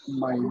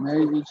 My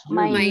name is.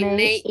 My My name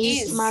name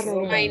is is.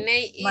 Madeline. My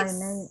name My is.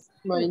 name.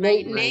 My My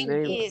name My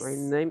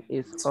name name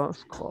is. is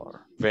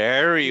Oscar.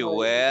 Very My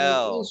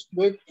well. is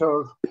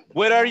Victor.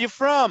 Where are you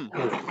from?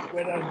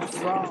 Where are you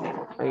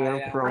from? I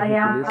am from I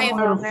am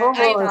Jalisco. from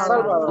El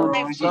Salvador.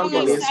 I'm from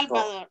El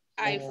Salvador.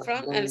 I'm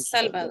from El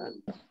Salvador.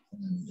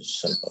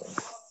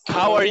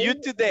 How are you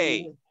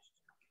today?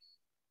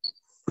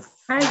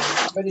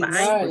 Very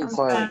nice.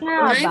 Not I'm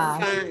bad.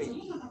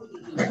 fine.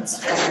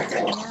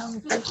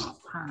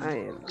 I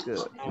am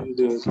good.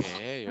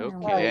 Okay,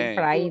 okay.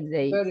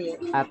 Friday Very.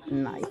 at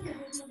night.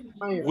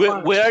 I'm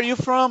Where are you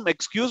from?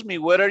 Excuse me,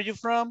 where are you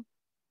from?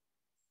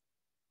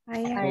 I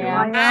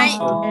I'm am El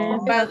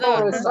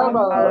Salvador.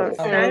 Salvador.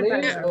 I'm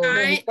El Salvador.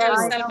 I'm El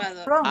from.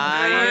 Salvador. from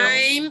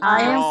I'm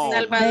from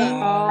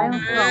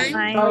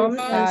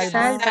El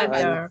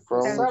Salvador.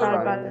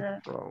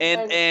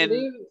 And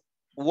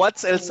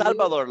what's El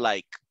Salvador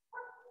like?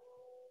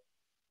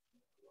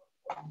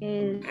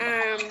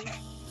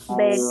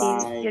 Very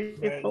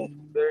beautiful.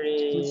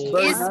 It's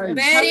nice.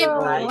 very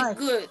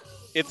good.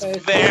 It's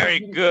very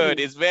good.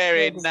 It's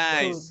very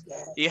nice.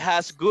 It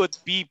has good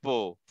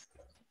people.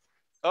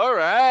 All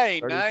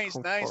right, Very nice,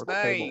 nice, comfortable.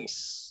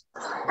 nice.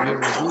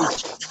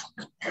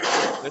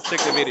 Let's check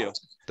the video.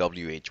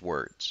 WH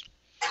words.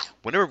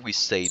 Whenever we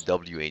say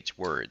WH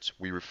words,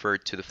 we refer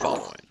to the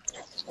following.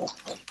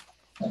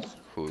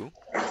 Who,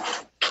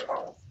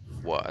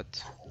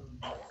 what,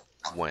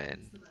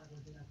 when,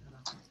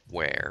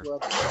 where,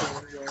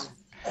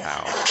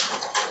 how,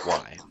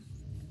 why.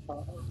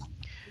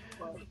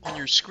 On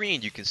your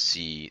screen, you can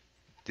see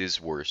these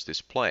words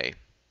display.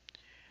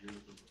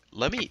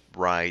 Let me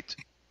write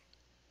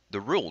the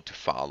rule to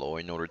follow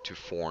in order to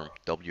form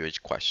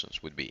WH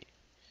questions would be.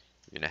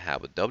 You're going to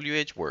have a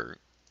WH word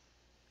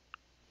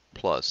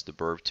plus the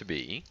verb to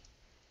be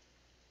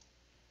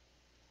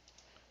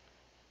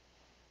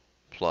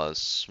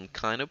plus some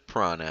kind of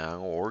pronoun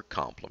or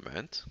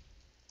complement.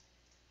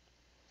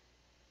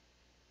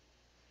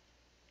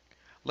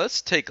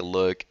 Let's take a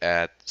look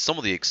at some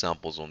of the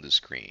examples on the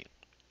screen.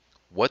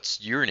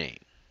 What's your name?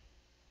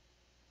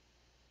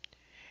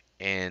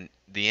 And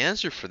the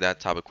answer for that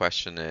type of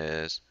question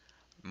is,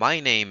 my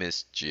name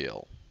is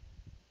Jill.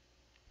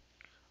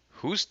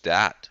 Who's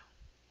that?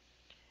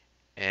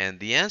 And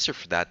the answer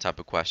for that type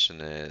of question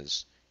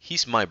is,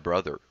 he's my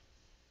brother.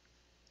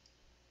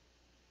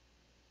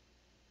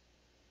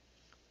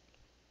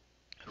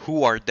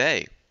 Who are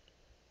they?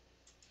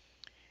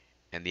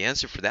 And the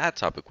answer for that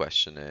type of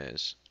question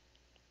is,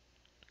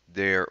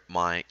 they're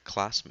my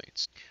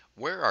classmates.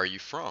 Where are you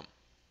from?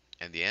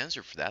 And the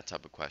answer for that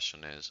type of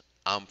question is,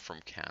 I'm from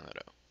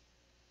Canada.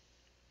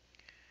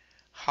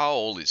 How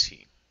old is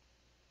he?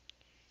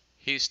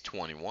 He's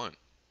 21.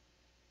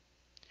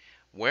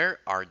 Where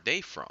are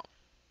they from?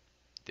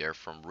 They're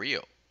from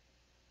Rio.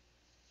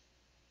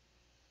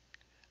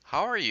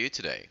 How are you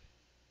today?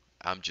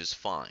 I'm just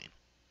fine.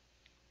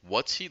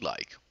 What's he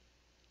like?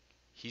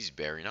 He's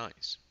very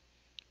nice.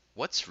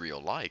 What's Rio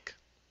like?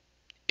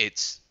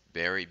 It's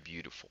very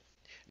beautiful.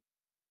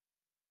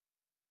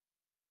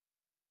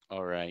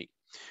 All right.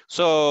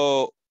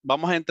 So,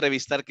 vamos a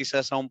entrevistar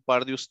quizás a un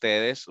par de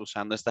ustedes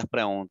usando estas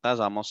preguntas.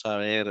 Vamos a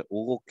ver,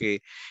 Hugo,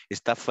 que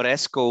está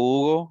fresco,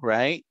 Hugo,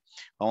 right?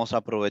 Vamos a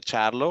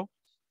aprovecharlo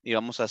y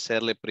vamos a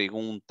hacerle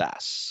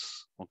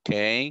preguntas, ¿ok?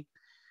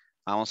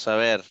 Vamos a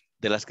ver,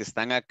 de las que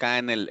están acá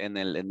en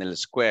el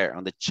square,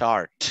 on the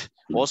chart.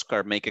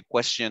 Oscar, make a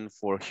question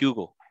for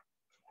Hugo.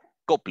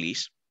 Go,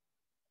 please.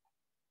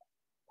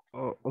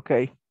 Oh,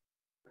 okay.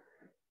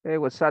 Hey,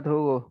 what's up,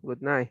 Hugo?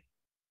 Good night.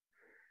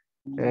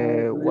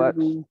 Where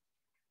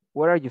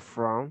are you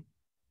from?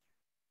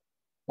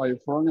 I'm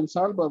from El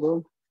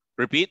Salvador.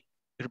 Repeat,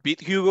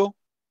 Hugo.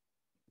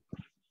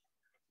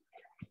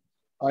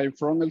 I'm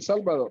from El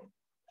Salvador.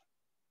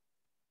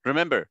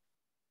 Remember,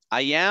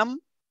 I am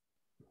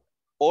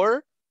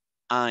or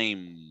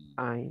I'm.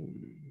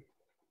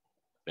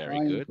 Very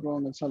I'm good.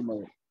 from El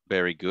Salvador.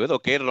 Very good.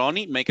 Okay,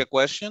 Ronnie, make a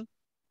question.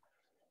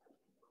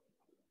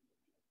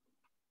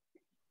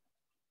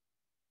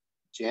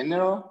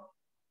 General.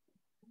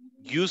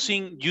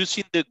 Using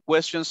the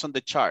questions on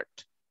the chart.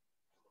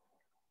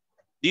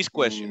 These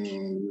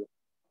questions.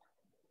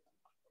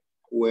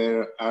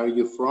 Where are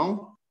you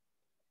from?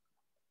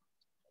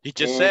 He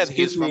just said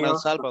he's from El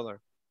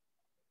Salvador.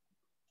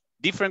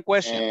 Different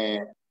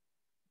question.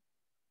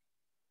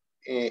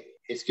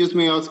 Excuse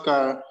me,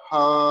 Oscar.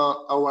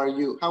 How are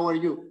you? How are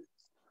you?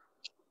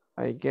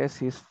 I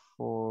guess it's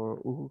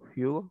for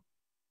Hugo.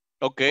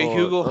 Okay,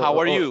 Hugo, how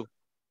are you?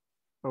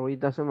 Or it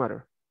doesn't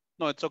matter.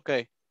 No, it's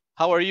okay.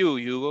 How are you,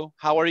 Hugo?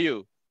 How are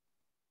you?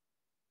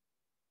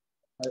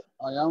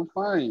 I am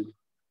fine.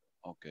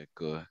 Okay,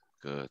 good.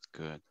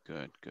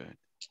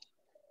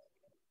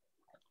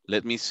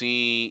 Let me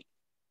see.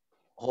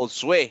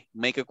 Josue,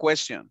 make a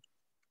question.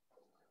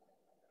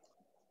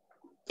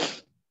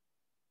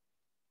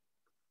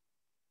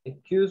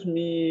 Excuse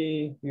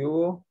me,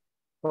 Hugo.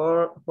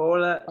 How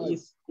old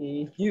is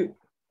you?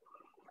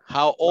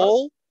 How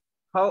old?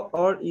 How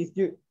old is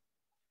you?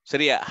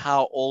 Sería,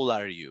 how old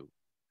are you?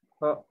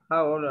 How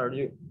old are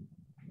you?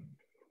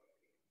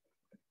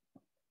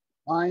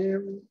 I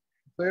am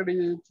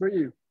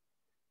 33.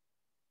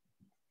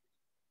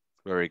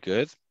 Very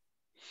good.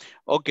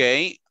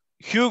 Okay,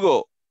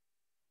 Hugo.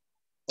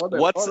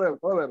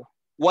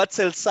 What's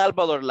El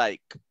Salvador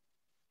like?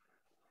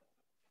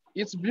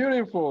 It's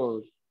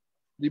beautiful.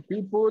 The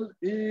people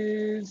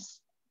is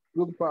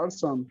good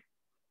person.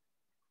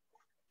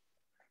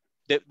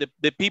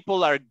 The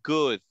people are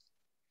good.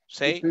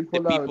 Say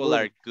the people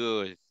are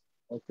good.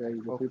 Okay,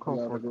 the people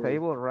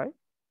comfortable, right?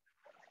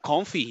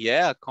 Comfy,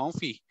 yeah,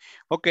 comfy.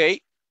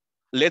 Okay,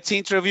 let's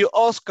interview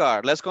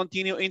Oscar. Let's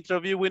continue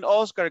interviewing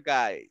Oscar,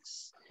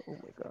 guys. Oh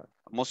my God.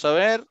 Vamos a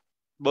ver.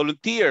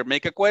 Volunteer,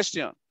 make a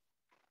question.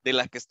 De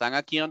las que están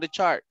aquí on the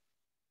chart.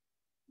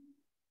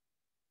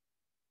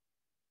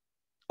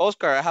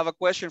 Oscar, I have a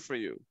question for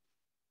you.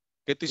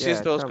 ¿Qué te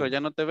hiciste, Oscar? Ya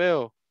no te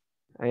veo.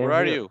 Where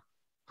are you?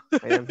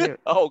 I am here.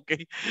 Oh,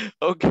 okay.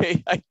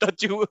 Okay. I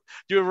thought you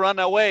run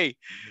away.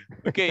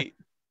 Okay.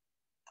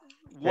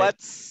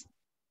 What's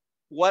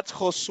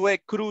Josue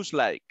Cruz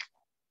like?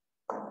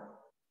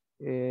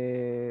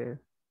 Let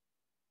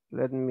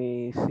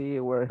me see,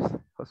 where's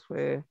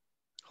Josue?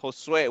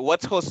 Josue,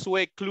 what's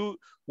Josue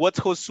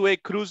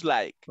Cruz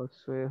like?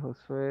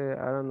 Josue,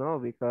 I don't know,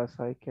 because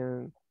I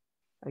can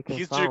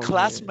He's your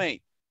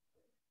classmate.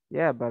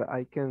 Yeah, but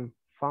I can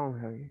find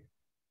him.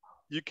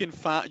 You can't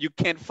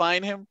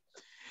find him.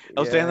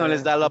 A ustedes no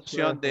les da la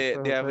opción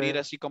de abrir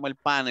así como el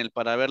panel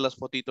para ver las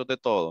fotitos de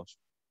todos.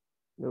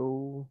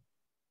 No.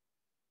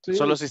 Sí.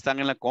 Solo si están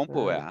en la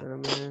compu, ¿verdad?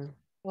 ¿Se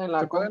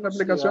puede en la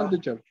aplicación,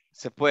 teacher?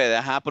 Se puede,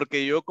 ajá,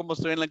 porque yo como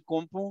estoy en la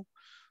compu,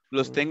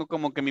 los tengo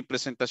como que mi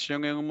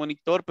presentación en un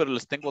monitor, pero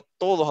los tengo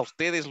todos a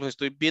ustedes, los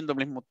estoy viendo al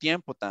mismo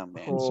tiempo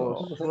también.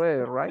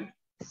 Josue, right?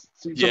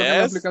 Sí, solo que en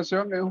la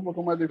aplicación es un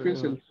poco más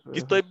difícil. Aquí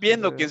estoy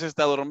viendo quién se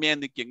está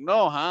durmiendo y quién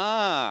no,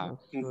 ajá.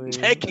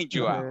 Checking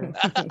you out.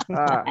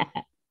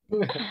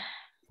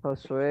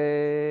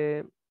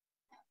 Josue,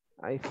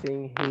 I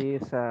think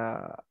he's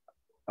a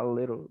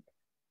little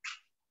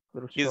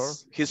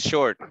short. He's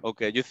short.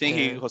 Okay, you think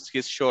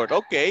he's short.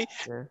 Okay,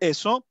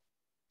 eso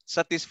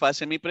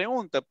satisface mi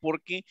pregunta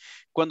porque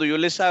cuando yo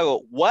les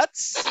hago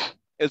what's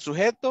el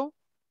sujeto,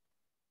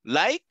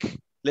 like,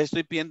 le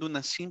estoy pidiendo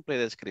una simple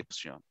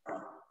descripción.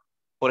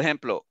 Por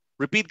ejemplo,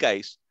 repeat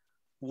guys,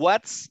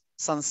 what's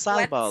San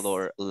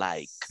Salvador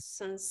like?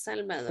 San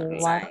Salvador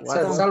like.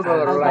 San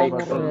Salvador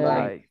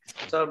like.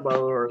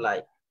 Salvador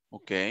like.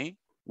 Okay.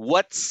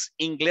 What's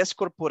Inglés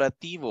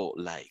Corporativo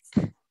like?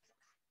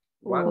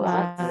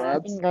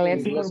 What's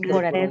Inglés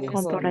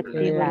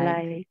Corporativo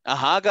like?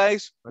 Ajá,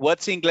 guys.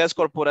 What's Inglés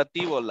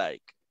Corporativo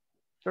like?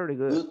 Very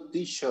good. Good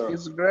teacher.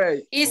 It's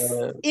great.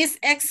 It's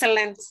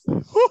excellent.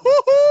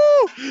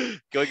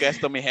 Que oiga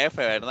esto mi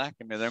jefe, ¿verdad?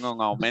 Que me den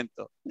un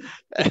aumento.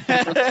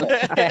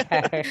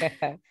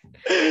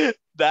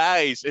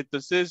 Nice.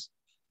 Entonces,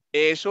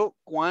 eso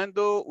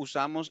cuando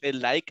usamos el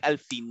like al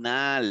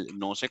final.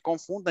 No se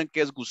confundan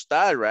que es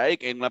gustar,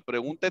 right? En la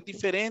pregunta es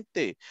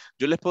diferente.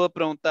 Yo les puedo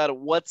preguntar,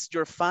 what's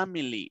your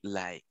family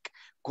like?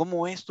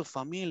 ¿Cómo es tu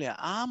familia?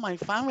 Ah, my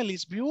family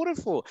is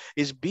beautiful.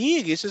 It's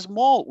big, it's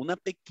small. Una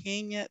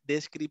pequeña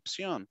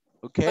descripción.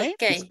 Okay?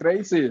 It's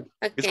crazy.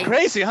 Okay. It's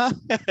crazy, huh?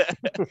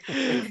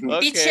 Okay.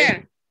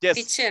 Teacher. Yes.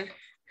 Teacher.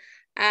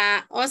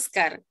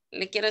 Oscar,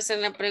 le quiero hacer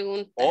una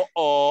pregunta. Okay,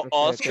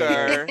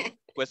 Oscar.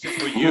 Question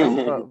for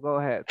you. Go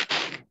ahead.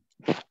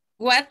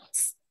 What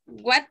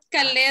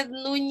Khaled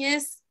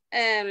Núñez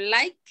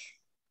like?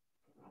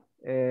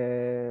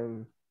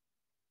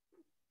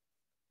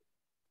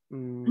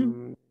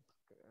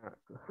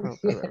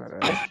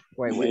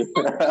 Wait.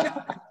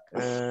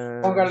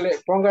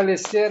 Póngale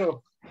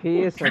cero.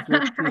 He is a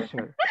good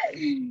teacher.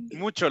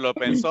 Mucho lo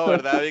pensó,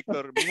 ¿verdad,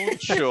 Víctor?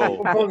 Mucho.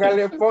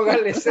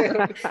 Póngale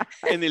cero.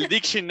 En el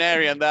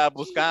dictionary andaba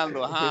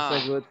buscando. Ajá.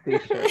 He's a good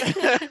teacher.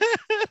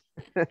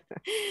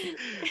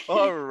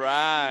 All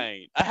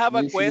right. I have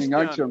a Listening question.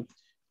 action.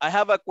 I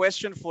have a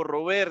question for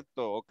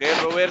Roberto. Okay,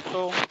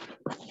 Roberto.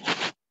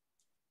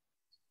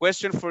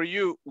 Question for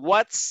you.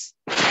 What's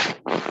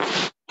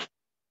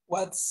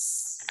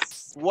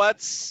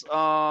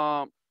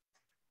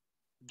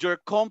your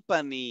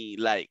company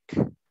like?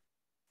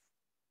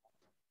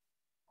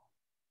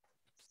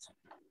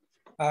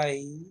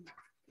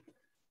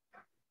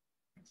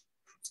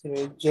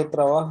 Yo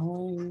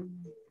trabajo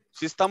en...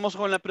 Si estamos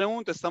con la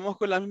pregunta, estamos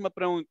con la misma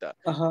pregunta.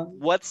 Ajá.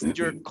 What's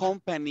your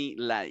company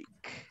like?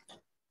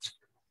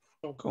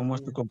 ¿Cómo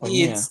es tu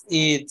compañía?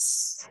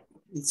 It's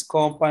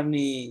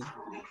company.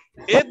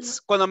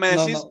 It's, cuando me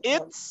decís No.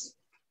 it's,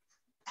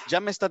 ya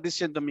me estás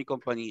diciendo mi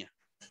compañía.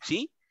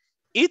 ¿Sí?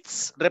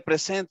 It's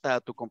representa a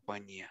tu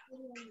compañía.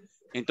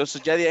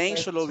 Entonces ya de ahí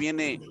solo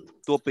viene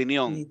tu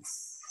opinión.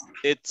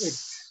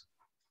 It's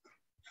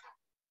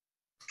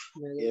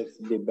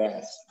the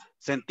best.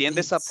 ¿Se entiende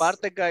esa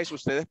parte, guys?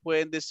 Ustedes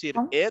pueden decir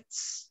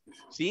it's,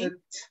 ¿sí?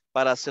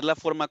 Para hacer la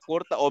forma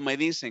corta o me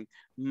dicen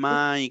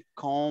my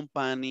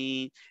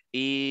company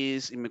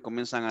is y me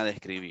comienzan a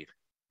describir.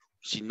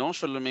 Si no,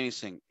 solo me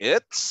dicen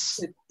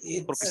it's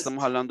porque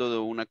estamos hablando de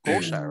una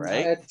cosa,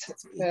 right?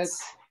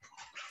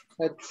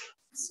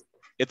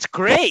 It's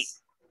great.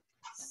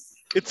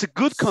 It's a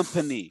good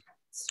company.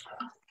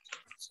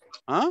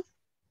 Huh?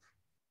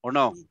 Or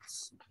no?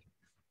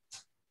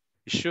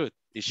 It should.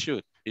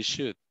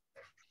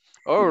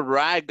 All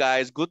right,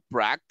 guys. Good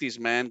practice,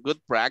 man. Good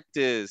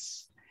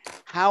practice.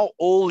 How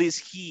old is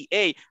he?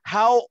 Hey,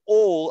 how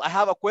old? I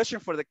have a question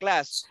for the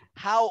class.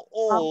 How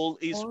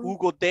old is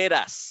Hugo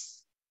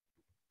Deras?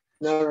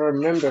 No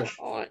remember.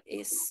 Or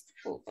is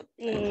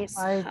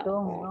I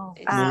don't know.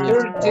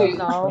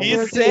 No. He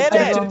said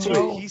it.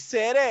 He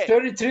said it.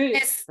 33.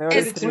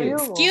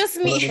 Excuse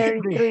me.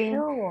 33.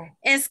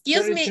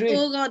 Excuse me, 33.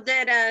 Hugo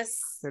Deras.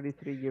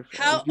 33 years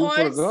How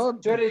old.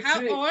 old? 33.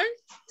 How old?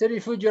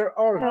 34-year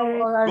old.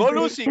 Go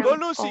Lucy, go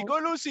Lucy, go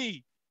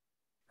Lucy.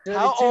 32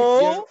 How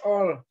old? year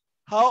old.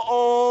 How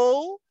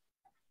old?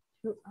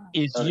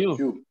 Is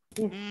you.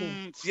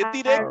 Si es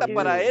directa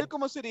para él,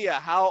 ¿cómo sería?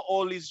 How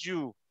old is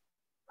you?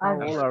 How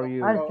old are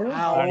you?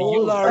 How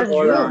old are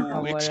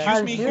you?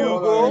 Excuse me,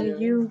 Hugo.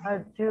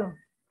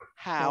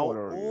 How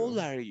old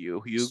are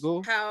you,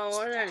 Hugo? How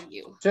old are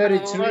you?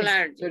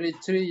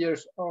 33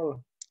 years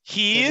old.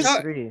 He is,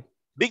 33.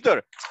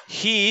 Víctor,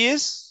 he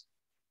is,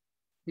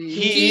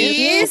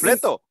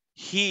 completo.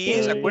 He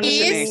is,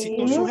 acuérdense,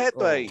 necesito un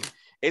sujeto ahí.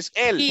 Es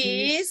él.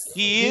 He is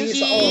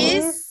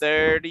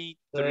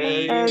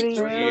 33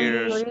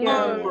 years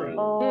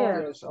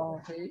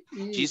old.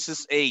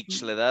 Jesus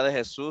age, la edad de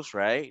Jesús,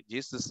 right?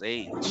 Jesus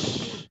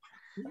age.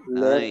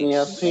 Let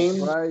me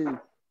think.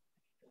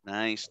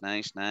 Nice.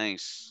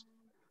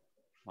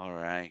 All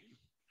right.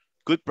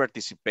 Good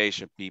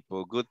participation,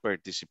 people. Good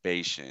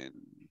participation.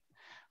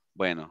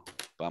 Bueno,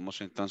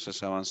 vamos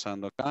entonces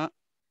avanzando acá.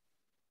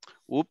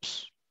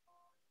 Oops.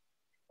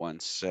 1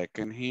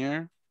 second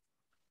here.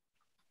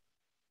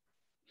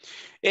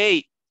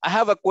 Hey, I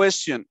have a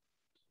question.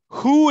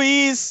 Who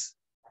is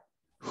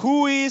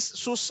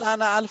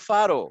Susana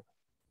Alfaro?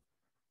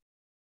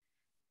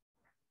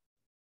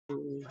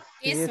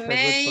 Is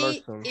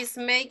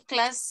my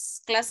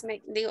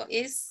classmate. Digo,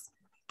 is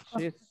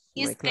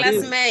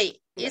classmate.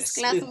 Is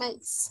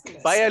classmates.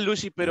 Vaya,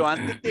 Lucy, pero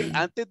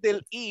antes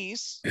del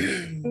is,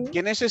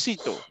 ¿qué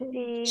necesito?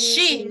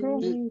 She.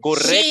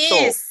 Correcto.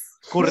 She is.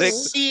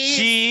 Correcto.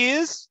 She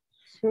is.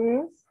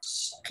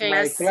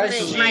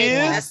 Classmate.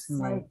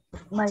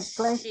 My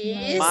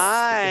classmate.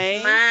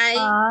 My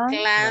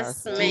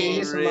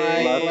classmate.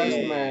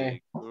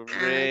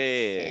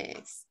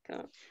 Correct.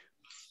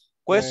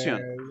 Question.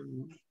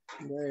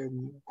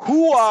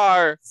 Who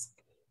are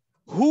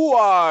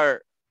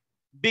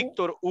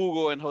Víctor,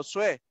 Hugo, and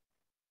Josué?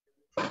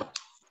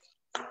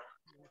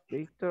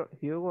 Victor,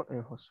 Hugo,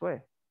 and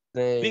Josué.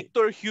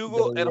 Victor,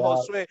 Hugo, and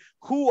Josué.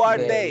 Who are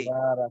they?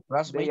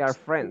 They are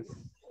friends.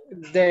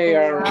 They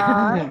are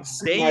my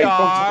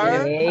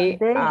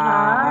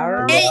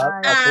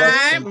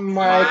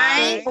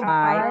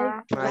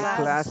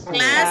classmates.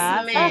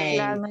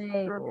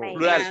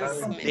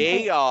 Plural.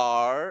 They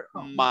are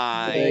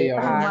my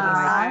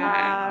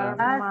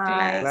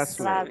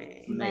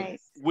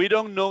classmates. We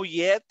don't know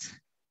yet.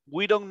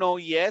 We don't know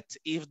yet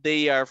if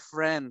they are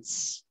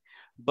friends,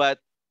 but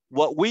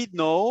what we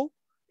know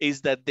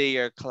is that they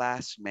are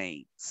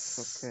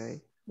classmates. Okay.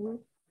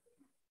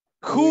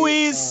 Who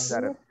is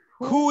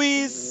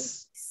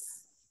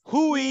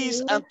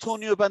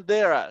Antonio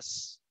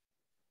Banderas?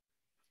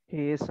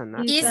 He is an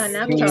actor.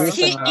 Is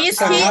he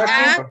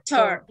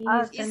actor?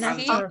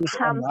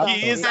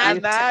 He is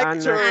an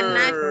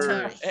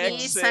actor.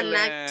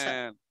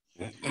 Excellent.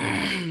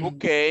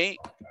 Okay.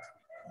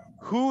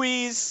 Who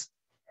is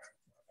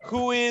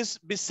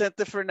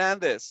Vicente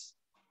Fernandez?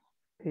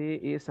 He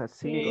is a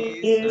singer.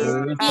 Is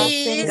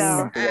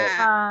singer.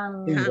 A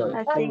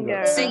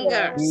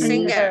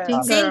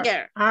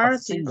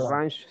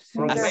Ranch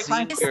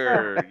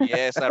singer.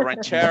 Yes, a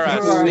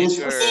ranchera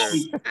singer.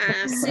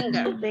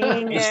 Singer.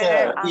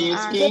 Teacher, he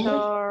is king.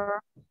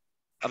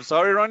 I'm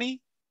sorry,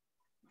 Ronnie?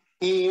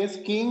 He is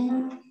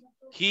king.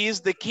 He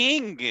is the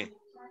king.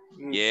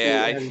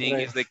 Yeah, I think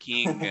he's the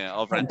king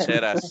of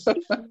rancheras.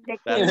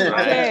 That's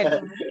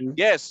right.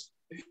 Yes.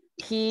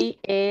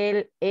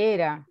 Él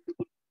era.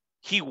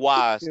 He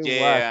was,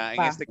 yeah.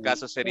 En este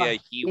caso sería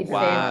he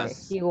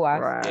was. He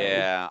was.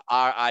 Yeah.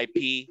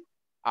 R.I.P.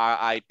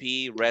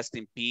 R.I.P. Rest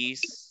in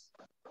peace.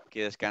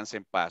 Que descanse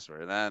en paz,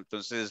 ¿verdad?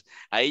 Entonces,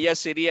 ahí ya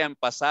sería en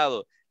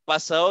pasado.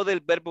 Pasado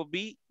del verbo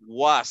be,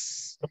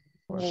 was.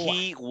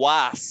 He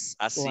was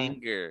a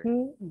singer.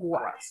 He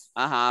was.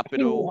 Ajá,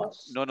 pero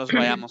no nos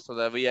vayamos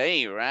todavía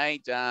ahí,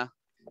 right? Ya,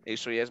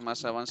 eso ya es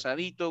más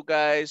avanzadito,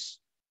 guys.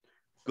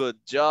 Good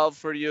job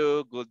for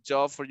you. Good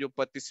job for your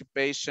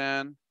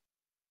participation.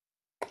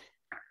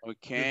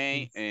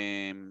 Okay,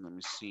 let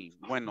me see.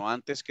 Bueno,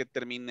 antes que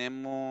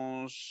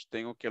terminemos,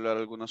 tengo que hablar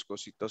algunas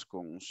cositas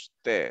con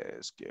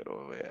ustedes.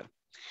 Quiero ver.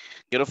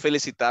 Quiero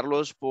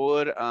felicitarlos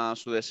por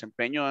su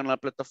desempeño en la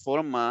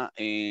plataforma.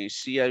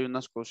 Sí hay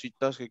unas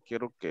cositas que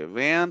quiero que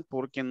vean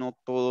porque no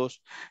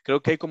todos,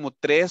 creo que hay como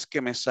 3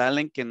 que me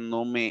salen que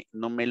no me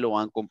lo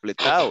han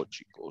completado,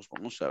 chicos.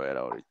 Vamos a ver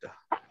ahorita.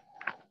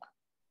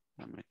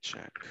 Déjame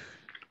check.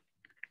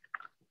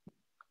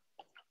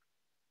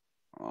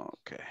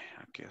 Ok,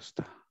 aquí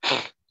está.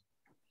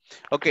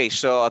 Ok,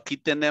 so aquí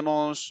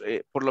tenemos,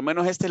 por lo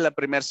menos esta es la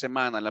primera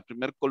semana, la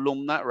primera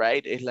columna,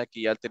 right, es la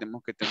que ya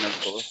tenemos que tener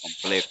todos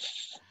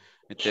completos.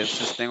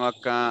 Entonces tengo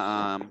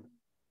acá, a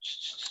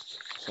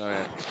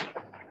ver,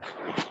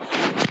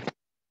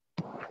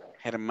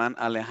 Germán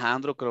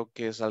Alejandro, creo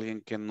que es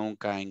alguien que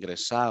nunca ha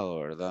ingresado,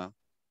 ¿verdad?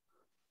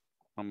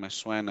 No me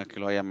suena que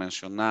lo haya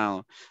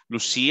mencionado.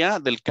 Lucía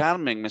del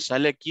Carmen, me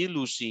sale aquí,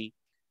 Lucy.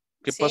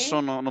 ¿Qué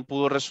pasó? ¿No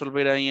pudo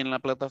resolver ahí en la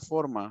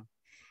plataforma?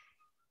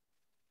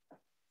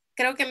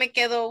 Creo que me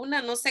quedó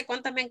una, no sé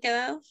cuántas me han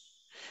quedado.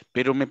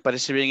 Pero me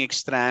parece bien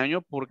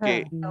extraño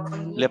porque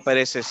le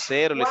aparece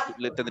 0,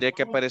 le tendría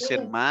que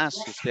aparecer más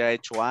si usted ha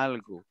hecho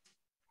algo.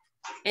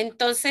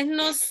 Entonces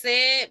no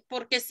sé,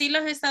 porque sí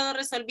los he estado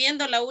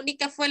resolviendo. La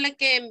única fue la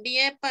que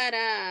envié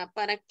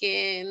para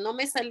que no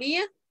me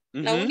salía.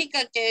 La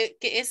única que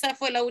esa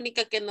fue la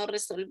única que no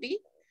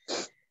resolví.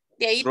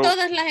 De ahí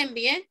todas las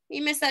envié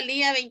y me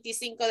salía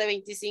 25 de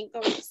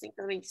 25, 25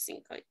 de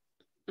 25.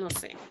 No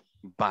sé.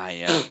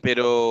 Vaya,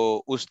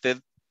 pero usted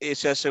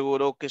se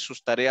aseguró que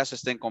sus tareas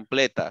estén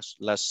completas,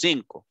 las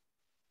 5.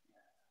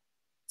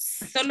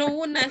 Solo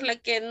una es la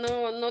que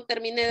no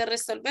terminé de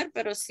resolver,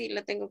 pero sí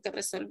la tengo que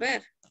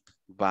resolver.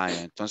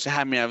 Vaya, entonces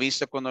me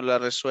avisa cuando la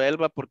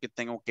resuelva porque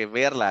tengo que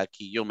verla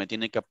aquí. Me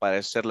tiene que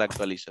aparecer la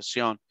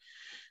actualización.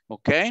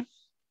 ¿Ok?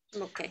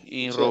 Ok.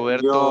 Y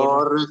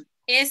Roberto...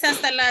 Es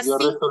hasta las 5.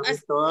 Yo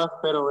resolví todas,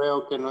 pero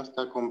veo que no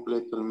está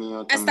completo el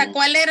mío ¿Hasta también.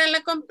 cuál era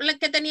la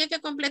que tenía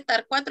que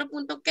completar? ¿4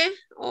 punto qué?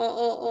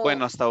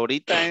 Bueno, hasta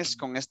ahorita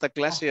con esta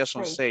clase ya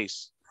son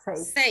 6.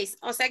 6.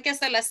 O sea que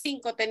hasta las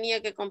 5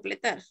 tenía que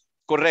completar.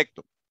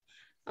 Correcto.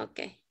 Ok.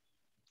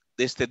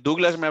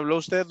 Douglas, ¿me habló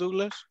usted,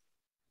 Douglas?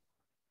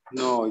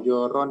 No,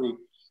 yo, Ronnie.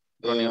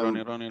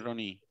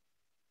 Ronnie.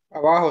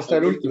 Abajo está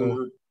el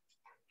último.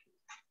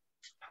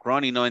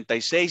 Ronnie,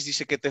 96,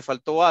 dice que te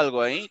faltó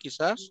algo ahí,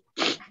 quizás.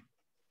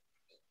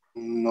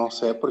 No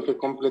sé, porque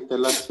completé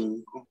las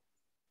 5.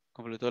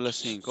 Completó las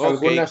 5.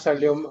 Alguna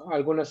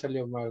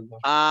salió mal,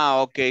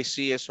 ¿no? Ok,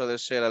 sí, eso debe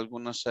ser.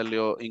 Alguna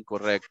salió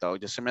incorrecta.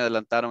 Ya se me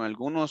adelantaron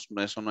algunos,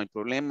 eso no hay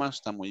problema,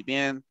 está muy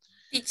bien.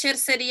 Teacher,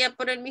 sería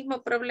por el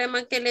mismo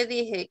problema que le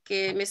dije,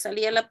 que me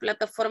salía la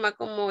plataforma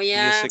como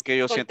ya Fíjese que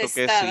yo siento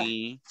que contestada.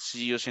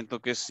 sí, yo siento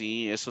que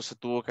sí. Eso se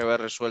tuvo que haber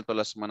resuelto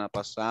la semana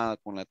pasada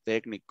con la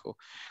técnico.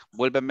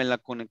 Vuélveme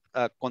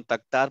a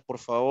contactar, por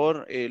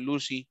favor,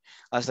 Lucy,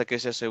 hasta que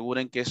se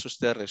aseguren que eso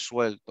esté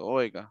resuelto.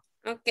 Oiga.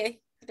 Ok,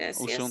 gracias.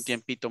 Use un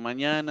tiempito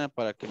mañana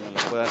para que me lo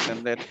pueda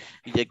atender.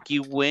 Y aquí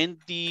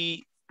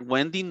Wendy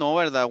no,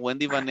 ¿verdad?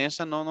 Wendy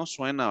Vanessa no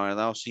suena,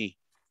 ¿verdad? ¿O sí?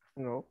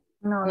 No,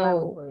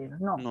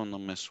 No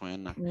me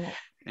suena. No.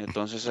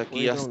 Entonces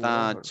aquí ya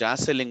está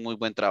Jocelyn, muy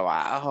buen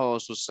trabajo.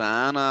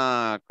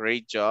 Susana,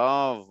 great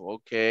job.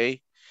 Ok.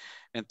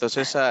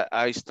 Entonces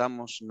ahí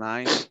estamos.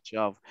 Nice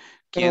job.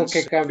 Tengo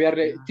que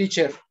cambiarle.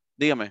 Teacher.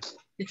 Dígame.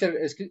 Teacher,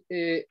 es que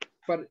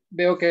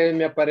veo que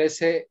me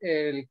aparece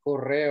el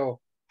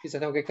correo. Quizás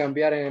tengo que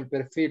cambiar en el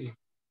perfil.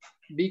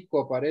 Vico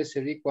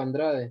aparece, Vico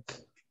Andrade.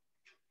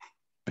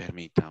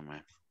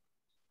 Permítame.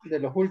 De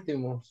los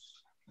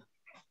últimos.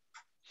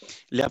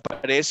 Le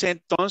aparece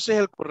entonces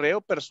el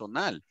correo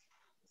personal.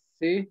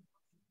 Sí.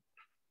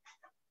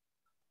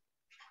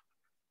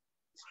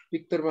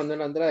 Víctor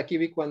Manuel Andrade, aquí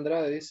Vico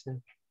Andrade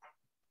dice.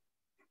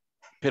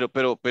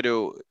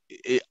 Pero,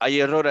 ¿hay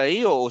error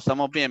ahí o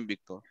estamos bien,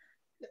 Víctor?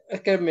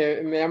 Es que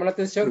me llama la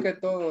atención que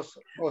todos,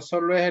 o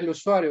solo es el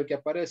usuario que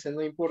aparece,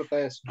 no importa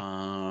eso.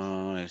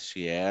 Ah, es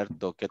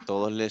cierto, que a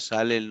todos les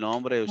sale el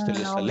nombre, a usted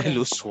le sale el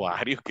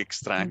usuario, qué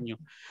extraño.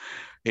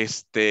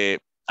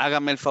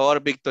 Hágame el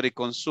favor, Víctor, y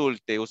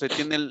consulte. Usted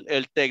tiene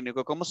el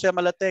técnico. ¿Cómo se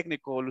llama la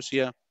técnico,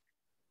 Lucía?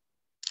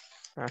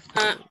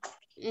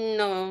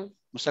 No.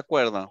 ¿No se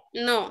acuerda?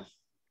 No.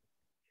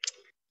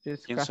 ¿Quién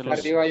se los...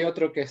 Arriba hay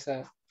otro que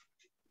está.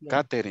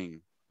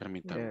 Catherine,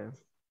 permítame.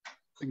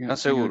 En ¿Están el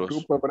seguros?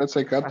 grupo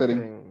aparece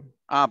Catherine.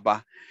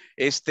 Va.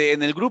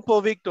 En el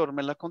grupo, Víctor,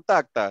 me la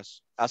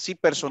contactas. Así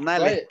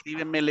personal, Vale.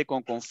 escríbemele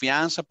con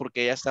confianza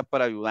porque ella está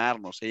para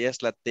ayudarnos. Ella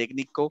es la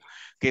técnico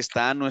que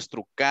está a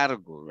nuestro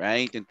cargo,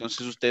 right?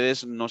 Entonces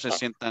ustedes no se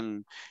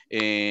sientan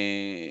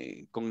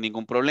con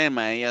ningún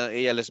problema.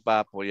 Ella les va a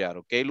apoyar,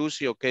 ¿ok,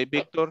 Lucy? ¿Ok,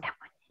 Víctor?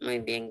 Muy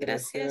bien,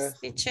 gracias,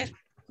 teacher.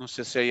 No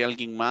sé si hay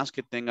alguien más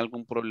que tenga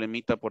algún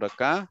problemita por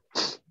acá.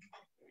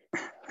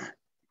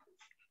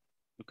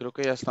 Yo creo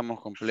que ya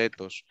estamos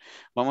completos.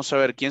 Vamos a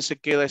ver quién se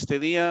queda este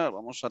día.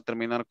 Vamos a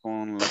terminar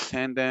con la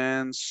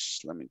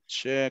attendance. Let me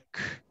check.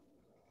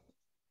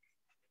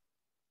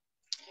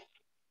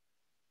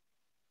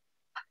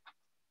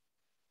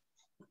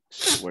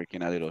 It's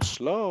working a little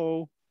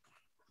slow.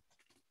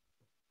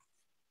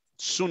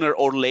 Sooner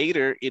or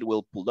later, it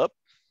will pull up.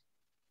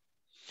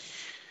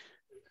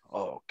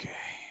 Ok,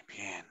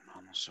 bien.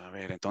 Vamos a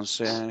ver.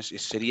 Entonces,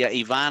 sería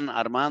Iván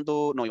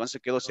Armando. No, Iván se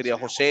quedó. Sería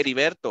José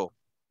Heriberto.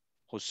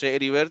 José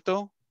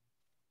Heriberto.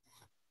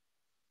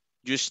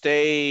 You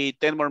stay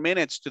 10 more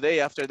minutes today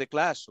after the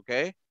class,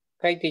 okay?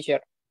 Okay,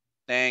 teacher.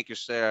 Thank you,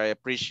 sir. I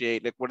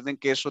appreciate. Recuerden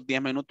que esos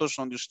 10 minutos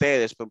son de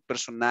ustedes,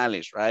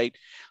 personales, right?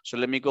 So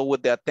let me go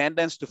with the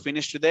attendance to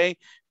finish today.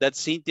 That's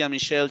Cynthia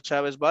Michelle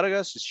Chavez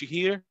Vargas. Is she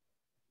here?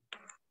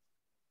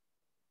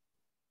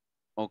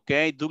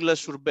 Okay.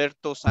 Douglas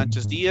Urberto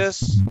Sánchez Díaz.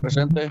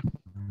 Presente.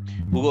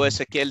 Hugo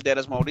Ezequiel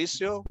Deras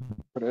Mauricio.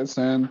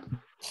 Present.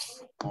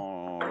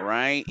 All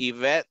right.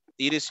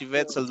 Iris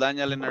Yvette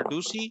Saldaña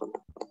Lenarduzzi.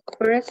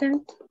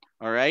 Present.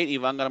 All right.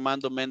 Iván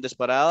Armando Méndez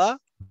Parada.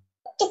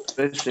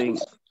 Present.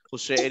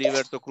 José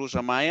Heriberto Cruz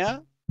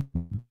Amaya.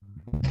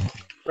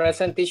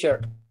 Present,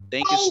 teacher.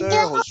 Thank you, sir.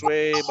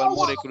 Josué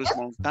Balmore Cruz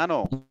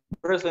Montano.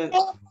 Present.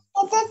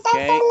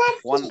 Okay.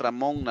 Juan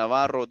Ramón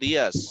Navarro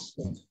Díaz.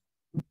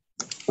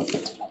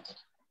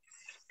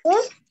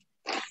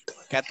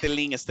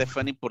 Kathleen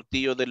Stephanie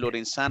Portillo de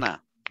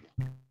Lorenzana.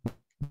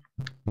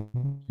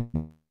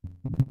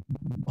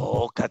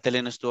 Oh,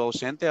 Kathleen estuvo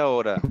ausente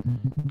ahora.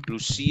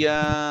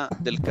 Lucía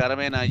del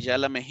Carmen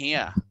Ayala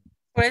Mejía.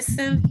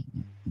 Present.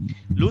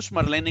 Luz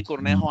Marlene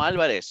Cornejo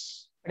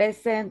Álvarez.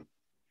 Present.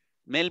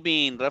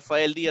 Melvin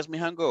Rafael Díaz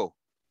Mijango.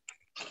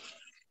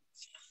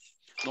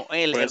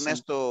 Noel Present.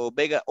 Ernesto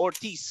Vega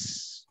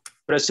Ortiz.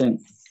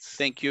 Present.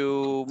 Thank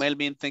you,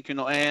 Melvin. Thank you,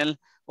 Noel.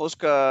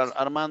 Oscar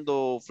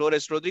Armando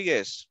Flores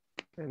Rodríguez.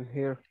 And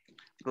here.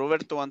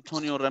 Roberto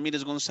Antonio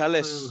Ramírez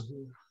González.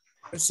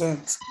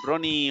 Present.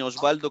 Ronnie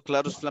Osvaldo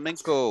Claros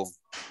Flamenco.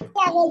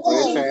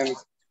 Present.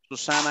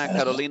 Susana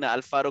Carolina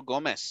Alfaro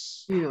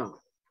Gómez.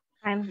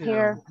 I'm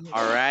here.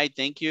 All right,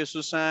 thank you,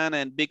 Susan.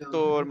 And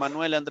Víctor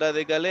Manuel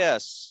Andrade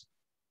Galeas.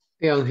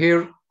 I'm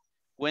here.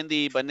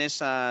 Wendy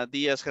Vanessa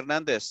Díaz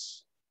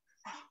Hernández.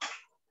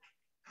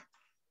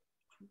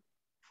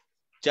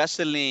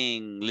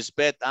 Jocelyn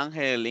Lisbeth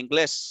Ángel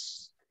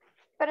Inglés.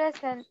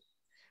 Present.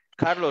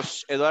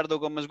 Carlos Eduardo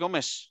Gómez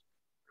Gómez.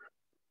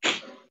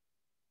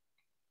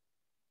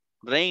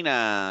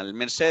 Reina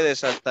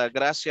Mercedes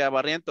Altagracia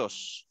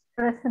Barrientos.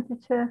 Present,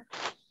 teacher.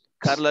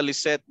 Carla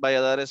Lisette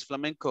Valladares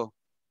Flamenco.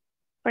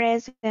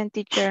 Present,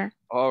 teacher.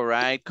 All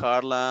right,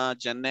 Carla,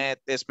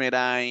 Janet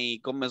Esmeray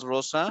Gómez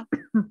Rosa.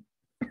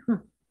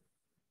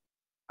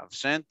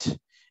 Absent.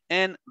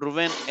 And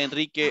Rubén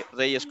Enrique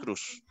Reyes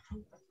Cruz.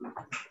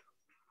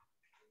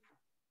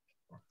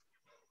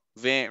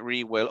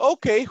 Very well.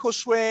 Okay,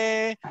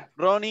 Josué,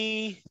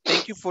 Ronnie,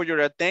 thank you for your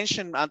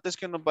attention. Antes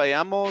que nos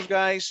vayamos,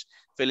 guys,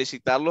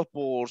 felicitarlos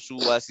por su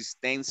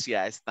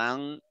asistencia.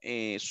 Están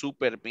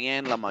súper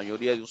bien la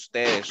mayoría de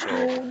ustedes. So,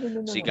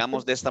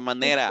 sigamos de esta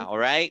manera, all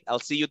right? I'll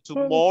see you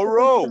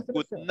tomorrow.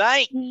 Good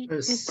night.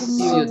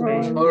 See you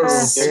tomorrow.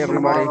 Hey,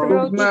 everybody.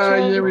 Good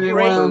night,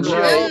 everyone.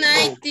 Good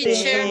night,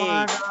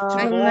 teacher.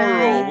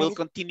 Tomorrow we'll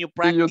continue See you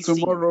practicing.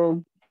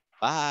 tomorrow.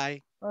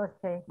 Bye.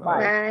 Okay,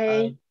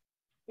 Bye.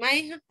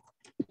 Bye.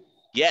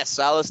 Yes,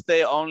 I'll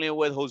stay only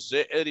with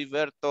Jose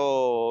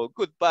Heriberto.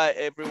 Goodbye,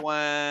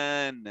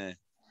 everyone.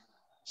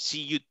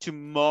 See you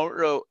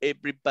tomorrow.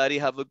 Everybody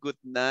have a good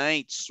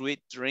night.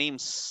 Sweet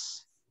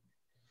dreams.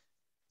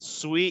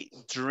 Sweet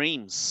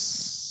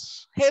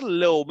dreams.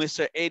 Hello,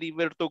 Mr.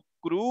 Heriberto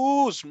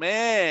Cruz,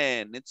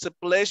 man. It's a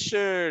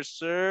pleasure,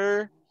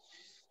 sir.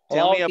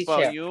 Tell Hello, me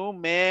about teacher. you,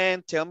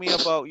 man. Tell me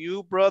about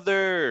you,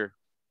 brother.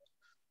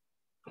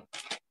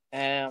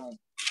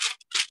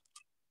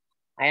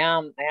 I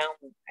am,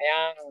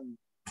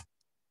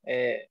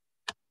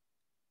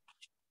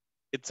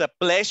 It's a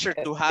pleasure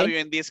to have you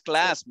in this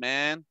class,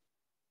 man.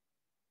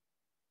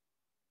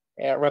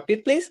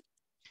 repeat, please.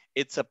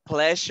 It's a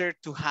pleasure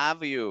to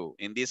have you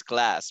in this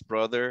class,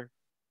 brother.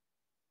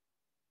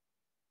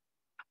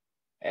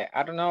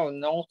 I don't know,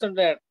 no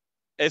that.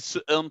 Es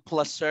un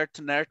placer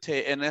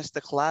tenerte en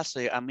esta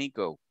clase,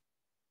 amigo.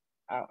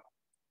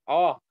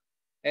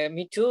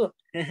 Me too.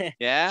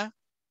 ¿Ya?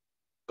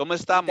 ¿Cómo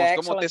estamos?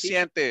 ¿Cómo te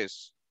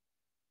sientes?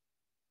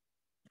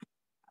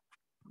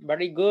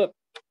 Very good.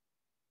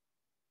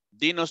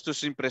 Dinos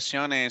tus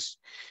impresiones,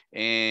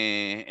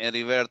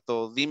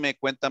 Heriberto. Dime,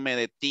 cuéntame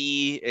de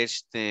ti,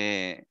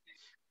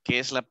 ¿qué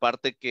es la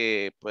parte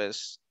que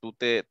pues tú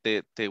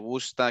te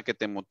gusta, que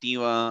te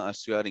motiva a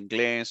estudiar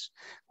inglés?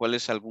 ¿Cuál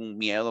es algún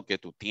miedo que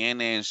tú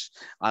tienes?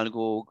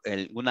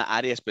 ¿Alguna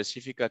área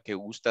específica que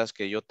gustas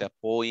que yo te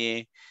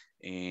apoye?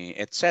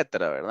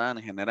 Etcétera, ¿verdad?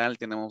 En general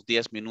tenemos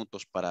 10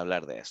 minutos para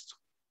hablar de esto.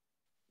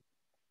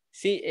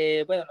 Sí,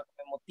 bueno, lo que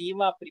me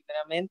motiva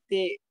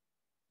primeramente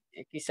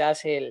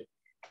quizás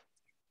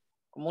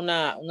como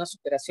una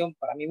superación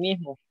para mí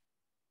mismo,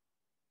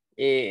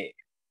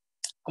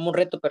 como un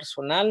reto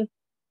personal,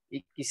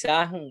 y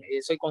quizás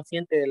soy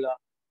consciente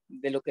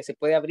de lo que se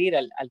puede abrir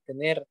al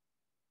tener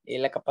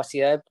la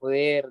capacidad de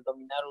poder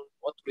dominar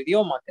otro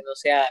idioma que no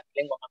sea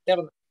lengua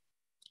materna.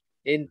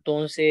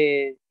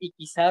 Entonces, y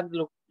quizás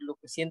lo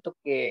que siento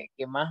que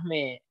más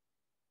me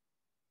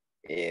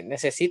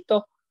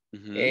necesito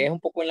es un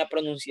poco en la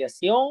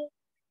pronunciación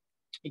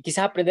y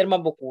quizás aprender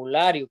más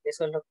vocabulario, que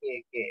eso es lo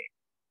que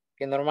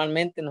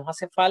normalmente nos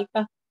hace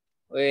falta.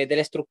 De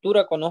la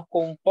estructura conozco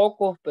un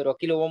poco, pero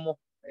aquí lo vamos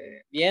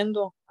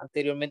viendo.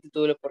 Anteriormente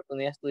tuve la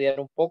oportunidad de estudiar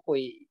un poco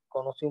y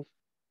conocí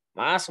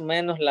más o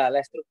menos la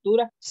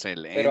estructura.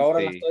 Excelente. Pero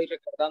ahora la estoy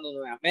recordando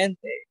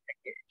nuevamente.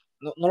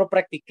 No lo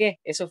practiqué.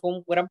 Eso fue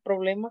un gran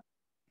problema.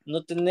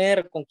 No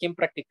tener con quién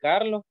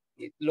practicarlo.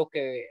 Lo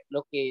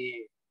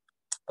que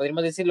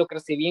podríamos decir, lo que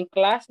recibí en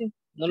clase,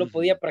 no lo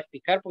podía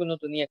practicar porque no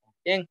tenía con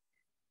quién.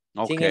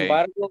 Okay. Sin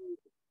embargo,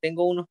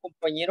 tengo unos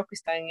compañeros que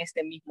están en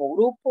este mismo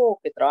grupo,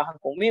 que trabajan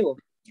conmigo.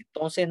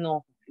 Entonces,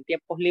 en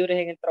tiempos libres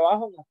en el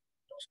trabajo,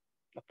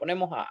 nos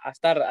ponemos a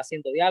estar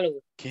haciendo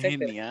diálogos. ¡Qué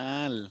etcétera.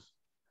 genial!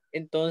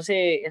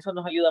 Entonces, eso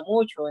nos ayuda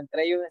mucho.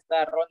 Entre ellos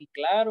está Ronnie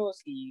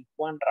Claros y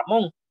Juan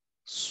Ramón.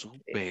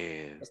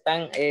 Súper.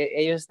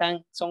 Ellos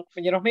son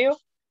compañeros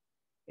míos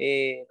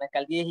en la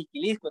alcaldía de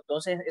Jiquilisco.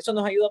 Entonces, eso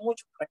nos ayuda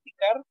mucho a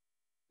practicar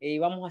y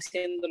vamos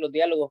haciendo los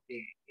diálogos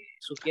que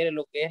sugiere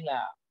lo que es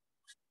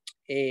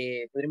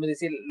podríamos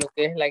decir, lo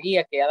que es la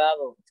guía que ha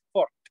dado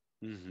INSAFORP.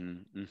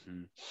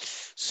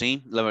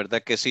 Sí, la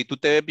verdad que sí. Tú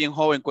te ves bien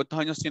joven. ¿Cuántos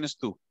años tienes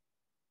tú?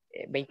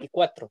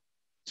 24.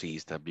 Sí,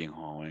 estás bien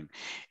joven.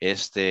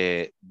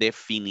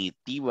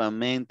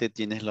 Definitivamente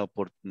tienes la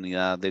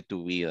oportunidad de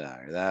tu vida,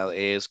 ¿verdad?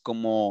 Es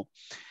como,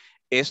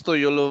 esto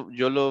yo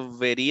lo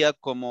vería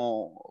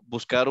como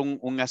buscar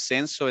un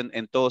ascenso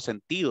en todo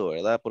sentido,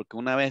 ¿verdad? Porque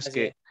una vez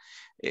que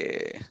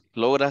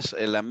logras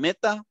la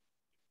meta,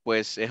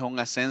 pues es un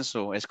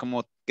ascenso, es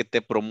como que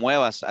te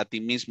promuevas a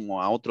ti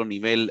mismo a otro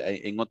nivel,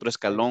 en otro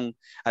escalón,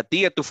 a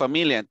ti y a tu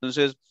familia.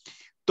 Entonces,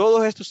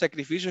 todos estos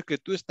sacrificios que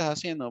tú estás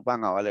haciendo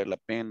van a valer la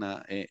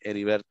pena,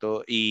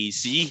 Heriberto. Y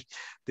sí,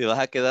 te vas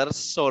a quedar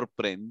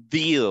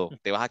sorprendido,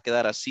 te vas a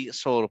quedar así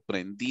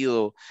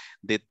sorprendido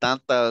de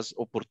tantas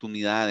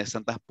oportunidades,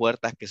 tantas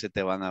puertas que se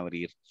te van a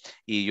abrir.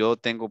 Y yo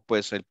tengo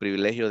pues el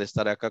privilegio de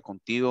estar acá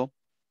contigo.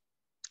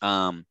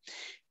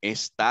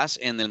 Estás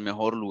en el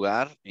mejor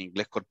lugar.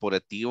 Inglés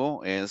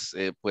Corporativo es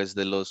pues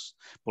de los,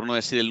 por no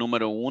decir el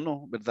número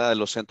uno, ¿verdad? De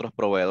los centros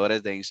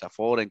proveedores de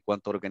INSAFORP en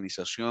cuanto a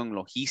organización,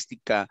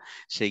 logística,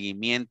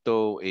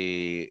 seguimiento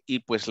y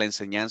pues la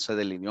enseñanza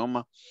del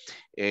idioma.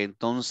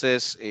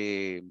 Entonces,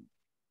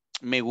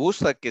 me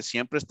gusta que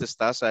siempre te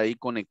estás ahí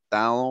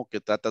conectado, que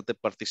tratas de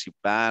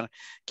participar.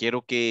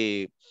 Quiero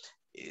que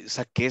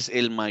saques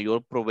el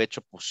mayor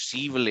provecho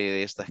posible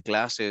de estas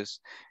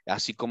clases,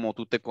 así como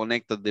tú te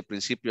conectas de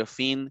principio a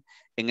fin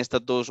en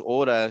estas 2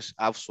 horas,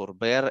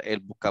 absorber el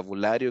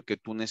vocabulario que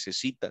tú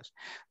necesitas.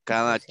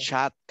 Cada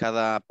chat,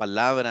 cada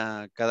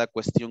palabra, cada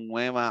cuestión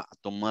nueva,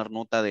 tomar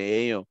nota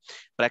de ello.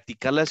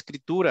 Practicar la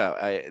escritura.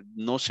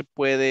 No se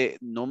puede,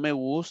 no me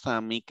gusta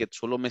a mí que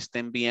solo me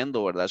estén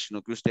viendo, ¿verdad?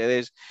 Sino que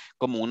ustedes,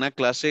 como una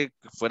clase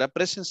fuera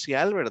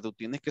presencial, ¿verdad? Tú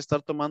tienes que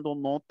estar tomando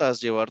notas,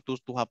 llevar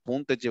tus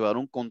apuntes, llevar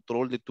un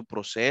control de tu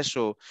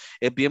proceso.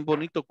 Es bien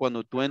bonito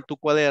cuando tú en tu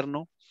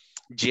cuaderno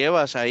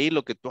llevas ahí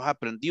lo que tú has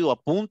aprendido,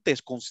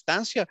 apuntes,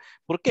 constancia.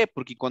 ¿Por qué?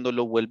 Porque cuando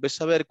lo vuelves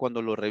a ver,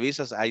 cuando lo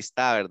revisas, ahí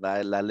está,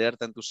 ¿verdad? La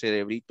alerta en tu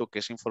cerebrito que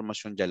esa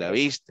información ya la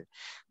viste.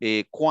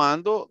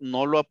 Cuando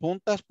no lo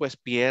apuntas, pues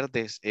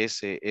pierdes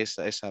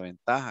esa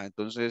ventaja.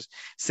 Entonces,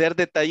 ser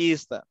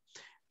detallista.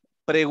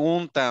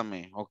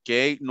 Pregúntame, ¿ok?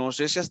 No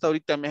sé si hasta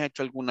ahorita me has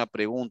hecho alguna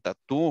pregunta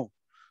tú,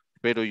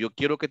 pero yo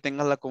quiero que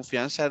tengas la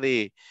confianza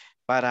de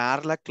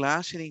parar la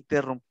clase, de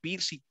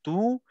interrumpir. Si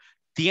tú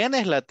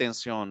tienes la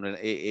atención,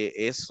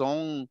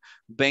 son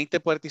 20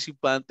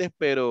 participantes,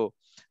 pero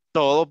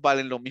todos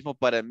valen lo mismo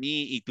para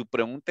mí y tu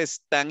pregunta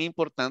es tan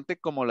importante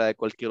como la de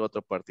cualquier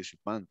otro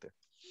participante.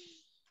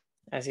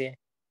 Así es.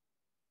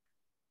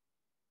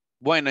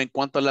 Bueno, en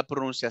cuanto a la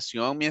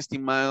pronunciación, mi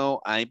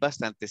estimado, hay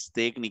bastantes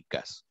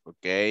técnicas,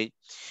 ¿ok?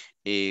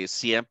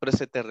 Siempre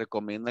se te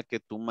recomienda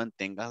que tú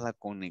mantengas la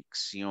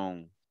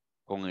conexión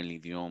con el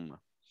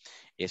idioma.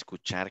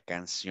 Escuchar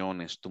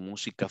canciones, tu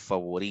música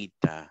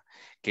favorita,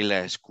 que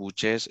la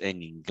escuches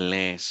en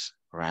inglés,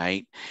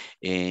 right?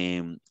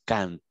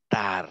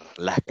 Cantar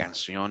las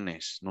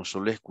canciones, no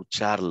solo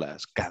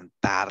escucharlas,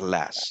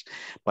 cantarlas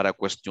para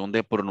cuestión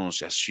de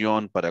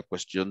pronunciación, para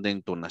cuestión de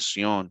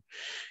entonación.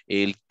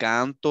 El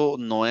canto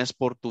no es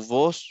por tu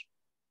voz,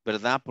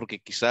 ¿verdad? Porque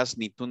quizás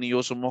ni tú ni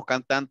yo somos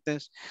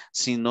cantantes,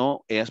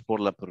 sino es por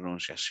la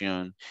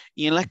pronunciación.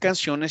 Y en las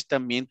canciones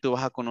también tú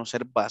vas a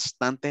conocer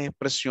bastantes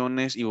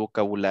expresiones y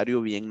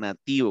vocabulario bien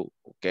nativo,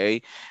 ¿ok?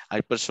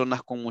 Hay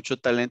personas con mucho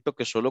talento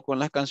que solo con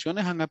las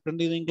canciones han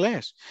aprendido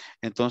inglés.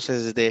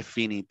 Entonces,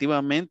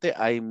 definitivamente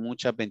hay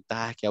muchas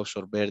ventajas que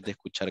absorber de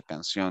escuchar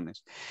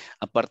canciones.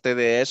 Aparte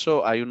de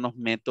eso, hay unos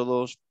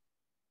métodos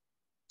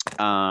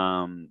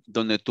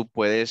donde tú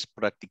puedes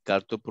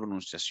practicar tu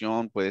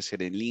pronunciación, puede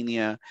ser en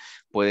línea,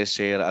 puede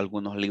ser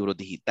algunos libros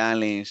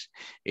digitales,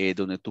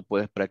 donde tú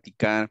puedes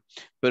practicar,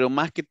 pero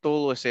más que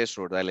todo es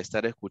eso, ¿verdad? El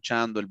estar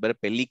escuchando, el ver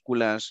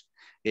películas,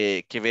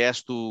 que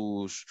veas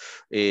tus,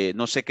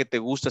 no sé qué te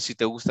gusta, si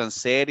te gustan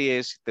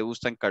series, si te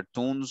gustan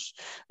cartoons,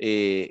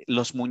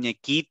 los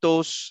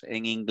muñequitos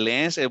en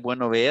inglés, es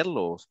bueno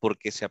verlos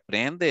porque se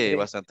aprende Mire,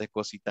 bastantes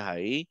cositas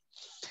ahí.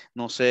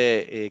 No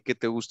sé qué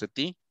te gusta a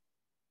ti.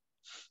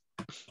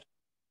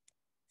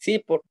 sí,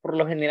 por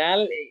lo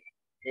general,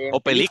 en O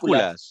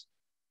películas, películas.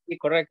 sí,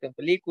 correcto, en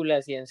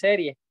películas y en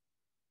series.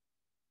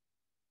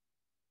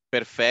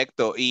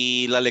 Perfecto.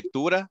 ¿Y la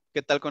lectura?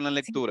 ¿Qué tal con la Sí,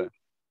 lectura?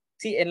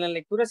 sí, en la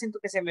lectura siento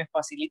que se me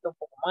facilita un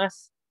poco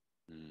más.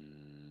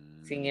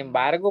 Sin Mm,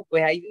 embargo,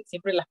 pues hay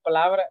siempre las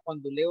palabras,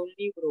 cuando leo un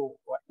libro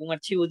o algún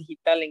archivo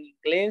digital en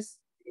inglés,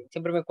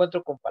 siempre me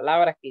encuentro con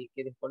palabras que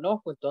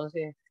desconozco,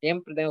 entonces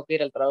siempre tengo que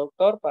ir al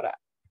traductor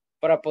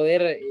para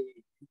poder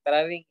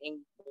entrar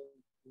en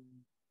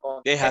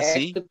es contexto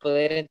así, y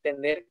poder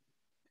entender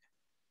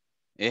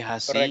es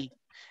así. correcto.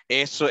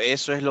 Eso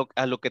es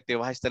a lo que te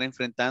vas a estar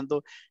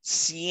enfrentando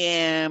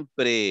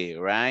siempre,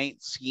 right?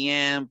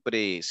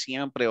 Siempre,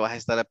 siempre vas a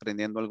estar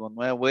aprendiendo algo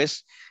nuevo.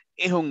 Es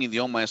un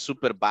idioma, es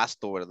súper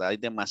vasto, ¿verdad? Hay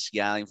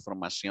demasiada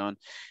información.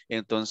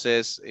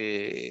 Entonces,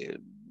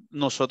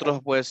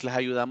 nosotros pues les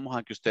ayudamos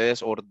a que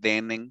ustedes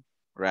ordenen,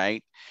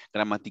 right?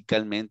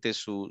 Gramaticalmente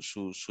su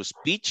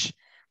speech,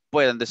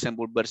 puedan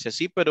desenvolverse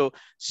así, pero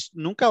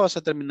nunca vas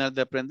a terminar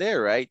de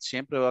aprender, right?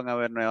 Siempre van a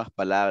haber nuevas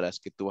palabras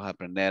que tú vas a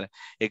aprender,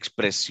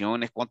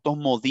 expresiones, cuántos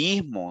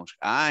modismos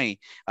hay.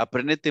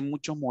 Apréndete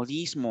muchos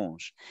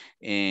modismos.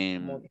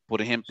 Como,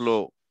 Por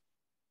ejemplo,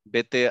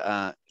 vete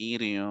a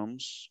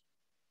idioms.com,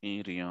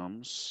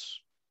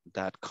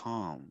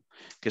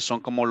 que son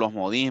como los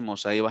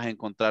modismos. Ahí vas a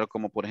encontrar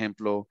como, por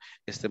ejemplo,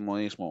 este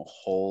modismo,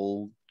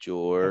 hold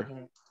your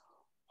ujú,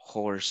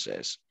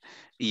 horses.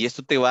 Y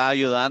esto te va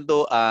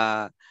ayudando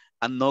a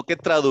no que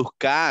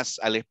traduzcas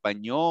al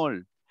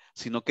español,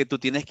 sino que tú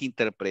tienes que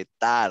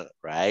interpretar,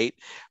 right?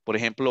 Por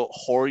ejemplo,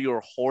 hold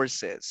your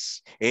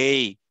horses.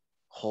 Hey,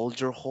 hold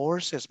your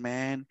horses,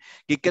 man.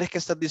 ¿Qué crees que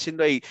estás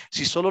diciendo ahí?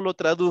 Si solo lo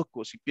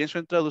traduzco, si pienso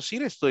en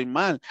traducir, estoy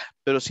mal,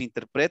 pero si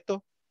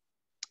interpreto,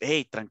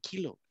 hey,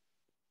 tranquilo,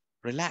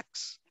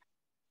 relax,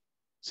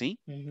 ¿sí?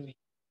 ujú.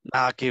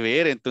 Nada que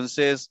ver,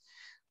 entonces,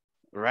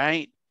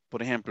 right?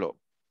 Por ejemplo,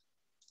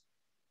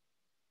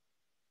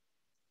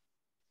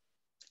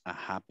 a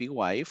happy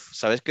wife.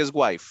 ¿Sabes qué es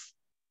wife?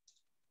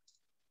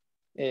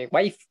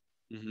 Wife,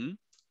 Ujú.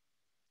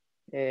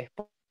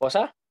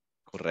 esposa.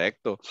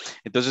 Correcto.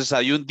 Entonces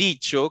hay un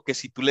dicho que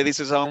si tú le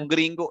dices a un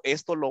gringo,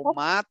 esto lo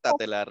mata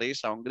de la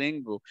risa a un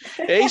gringo.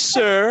 Hey,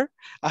 sir,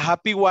 a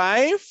happy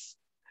wife,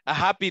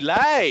 a happy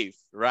life,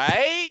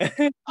 right?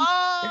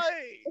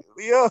 Ay,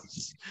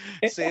 Dios,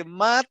 se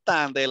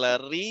matan de la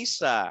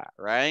risa,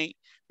 right?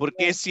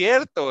 Porque es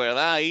cierto,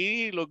 ¿verdad?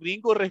 Ahí los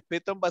gringos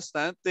respetan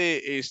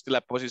bastante la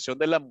posición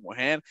de la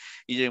mujer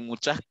y en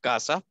muchas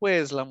casas,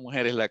 pues, la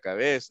mujer es la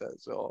cabeza.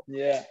 So,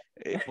 Yeah.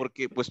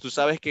 porque pues tú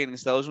sabes que en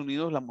Estados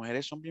Unidos las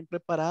mujeres son bien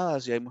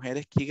preparadas y hay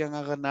mujeres que llegan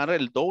a ganar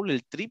el doble,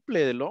 el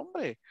triple del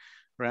hombre,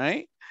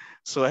 right?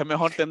 So es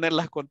mejor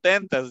tenerlas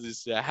contentas,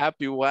 dice, a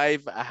happy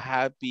wife,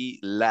 a happy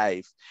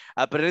life.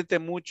 Aprendete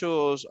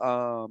muchos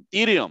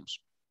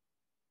idioms,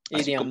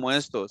 así como Idioms.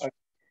 estos.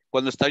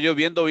 Cuando está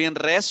lloviendo bien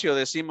recio,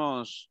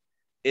 decimos,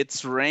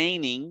 it's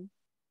raining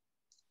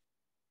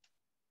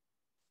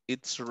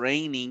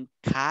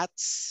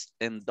cats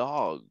and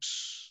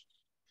dogs.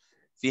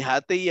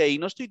 Fíjate, y ahí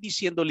no estoy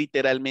diciendo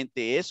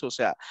literalmente eso, o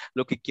sea,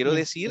 lo que quiero Ujú,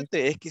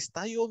 decirte es que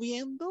está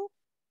lloviendo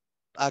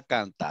a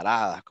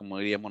cantaradas, como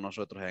diríamos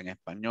nosotros en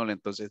español.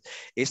 Entonces,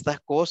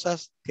 estas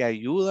cosas te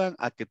ayudan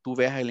a que tú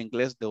veas el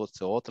inglés de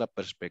otra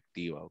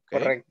perspectiva, ¿ok?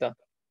 correcto.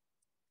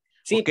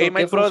 Sí, Ok, my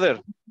porque es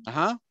brother.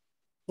 Ajá.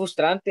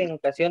 frustrante en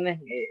ocasiones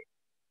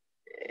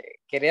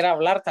querer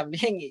hablar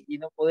también y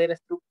no poder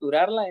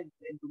estructurarla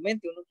en tu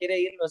mente. Uno quiere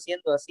irlo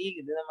haciendo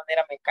así, de una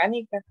manera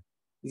mecánica,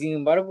 y sin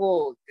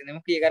embargo,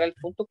 tenemos que llegar al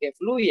punto que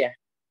fluya.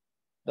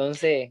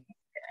 Entonces,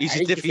 Y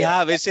si te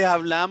fijas, a veces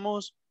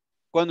hablamos,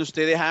 cuando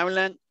ustedes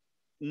hablan,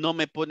 no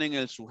me ponen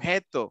el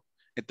sujeto.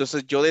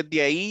 Entonces yo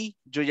desde ahí,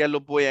 yo ya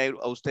lo voy a ir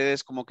a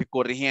ustedes como que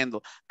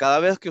corrigiendo. Cada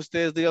vez que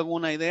ustedes digan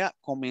una idea,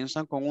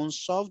 comienzan con un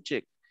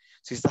subject.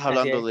 Si estás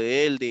hablando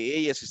de él, de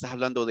ella, si estás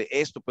hablando de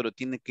esto, pero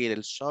tiene que ir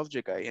el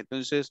subject ahí.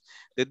 Entonces,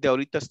 desde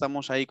ahorita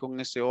estamos ahí con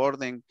ese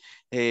orden.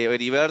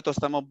 Heriberto,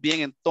 estamos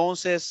bien.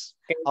 Entonces,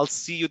 I'll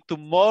see you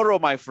tomorrow,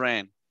 my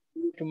friend.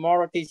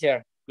 Tomorrow,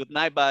 teacher. Good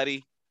night,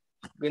 buddy.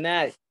 Good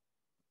night.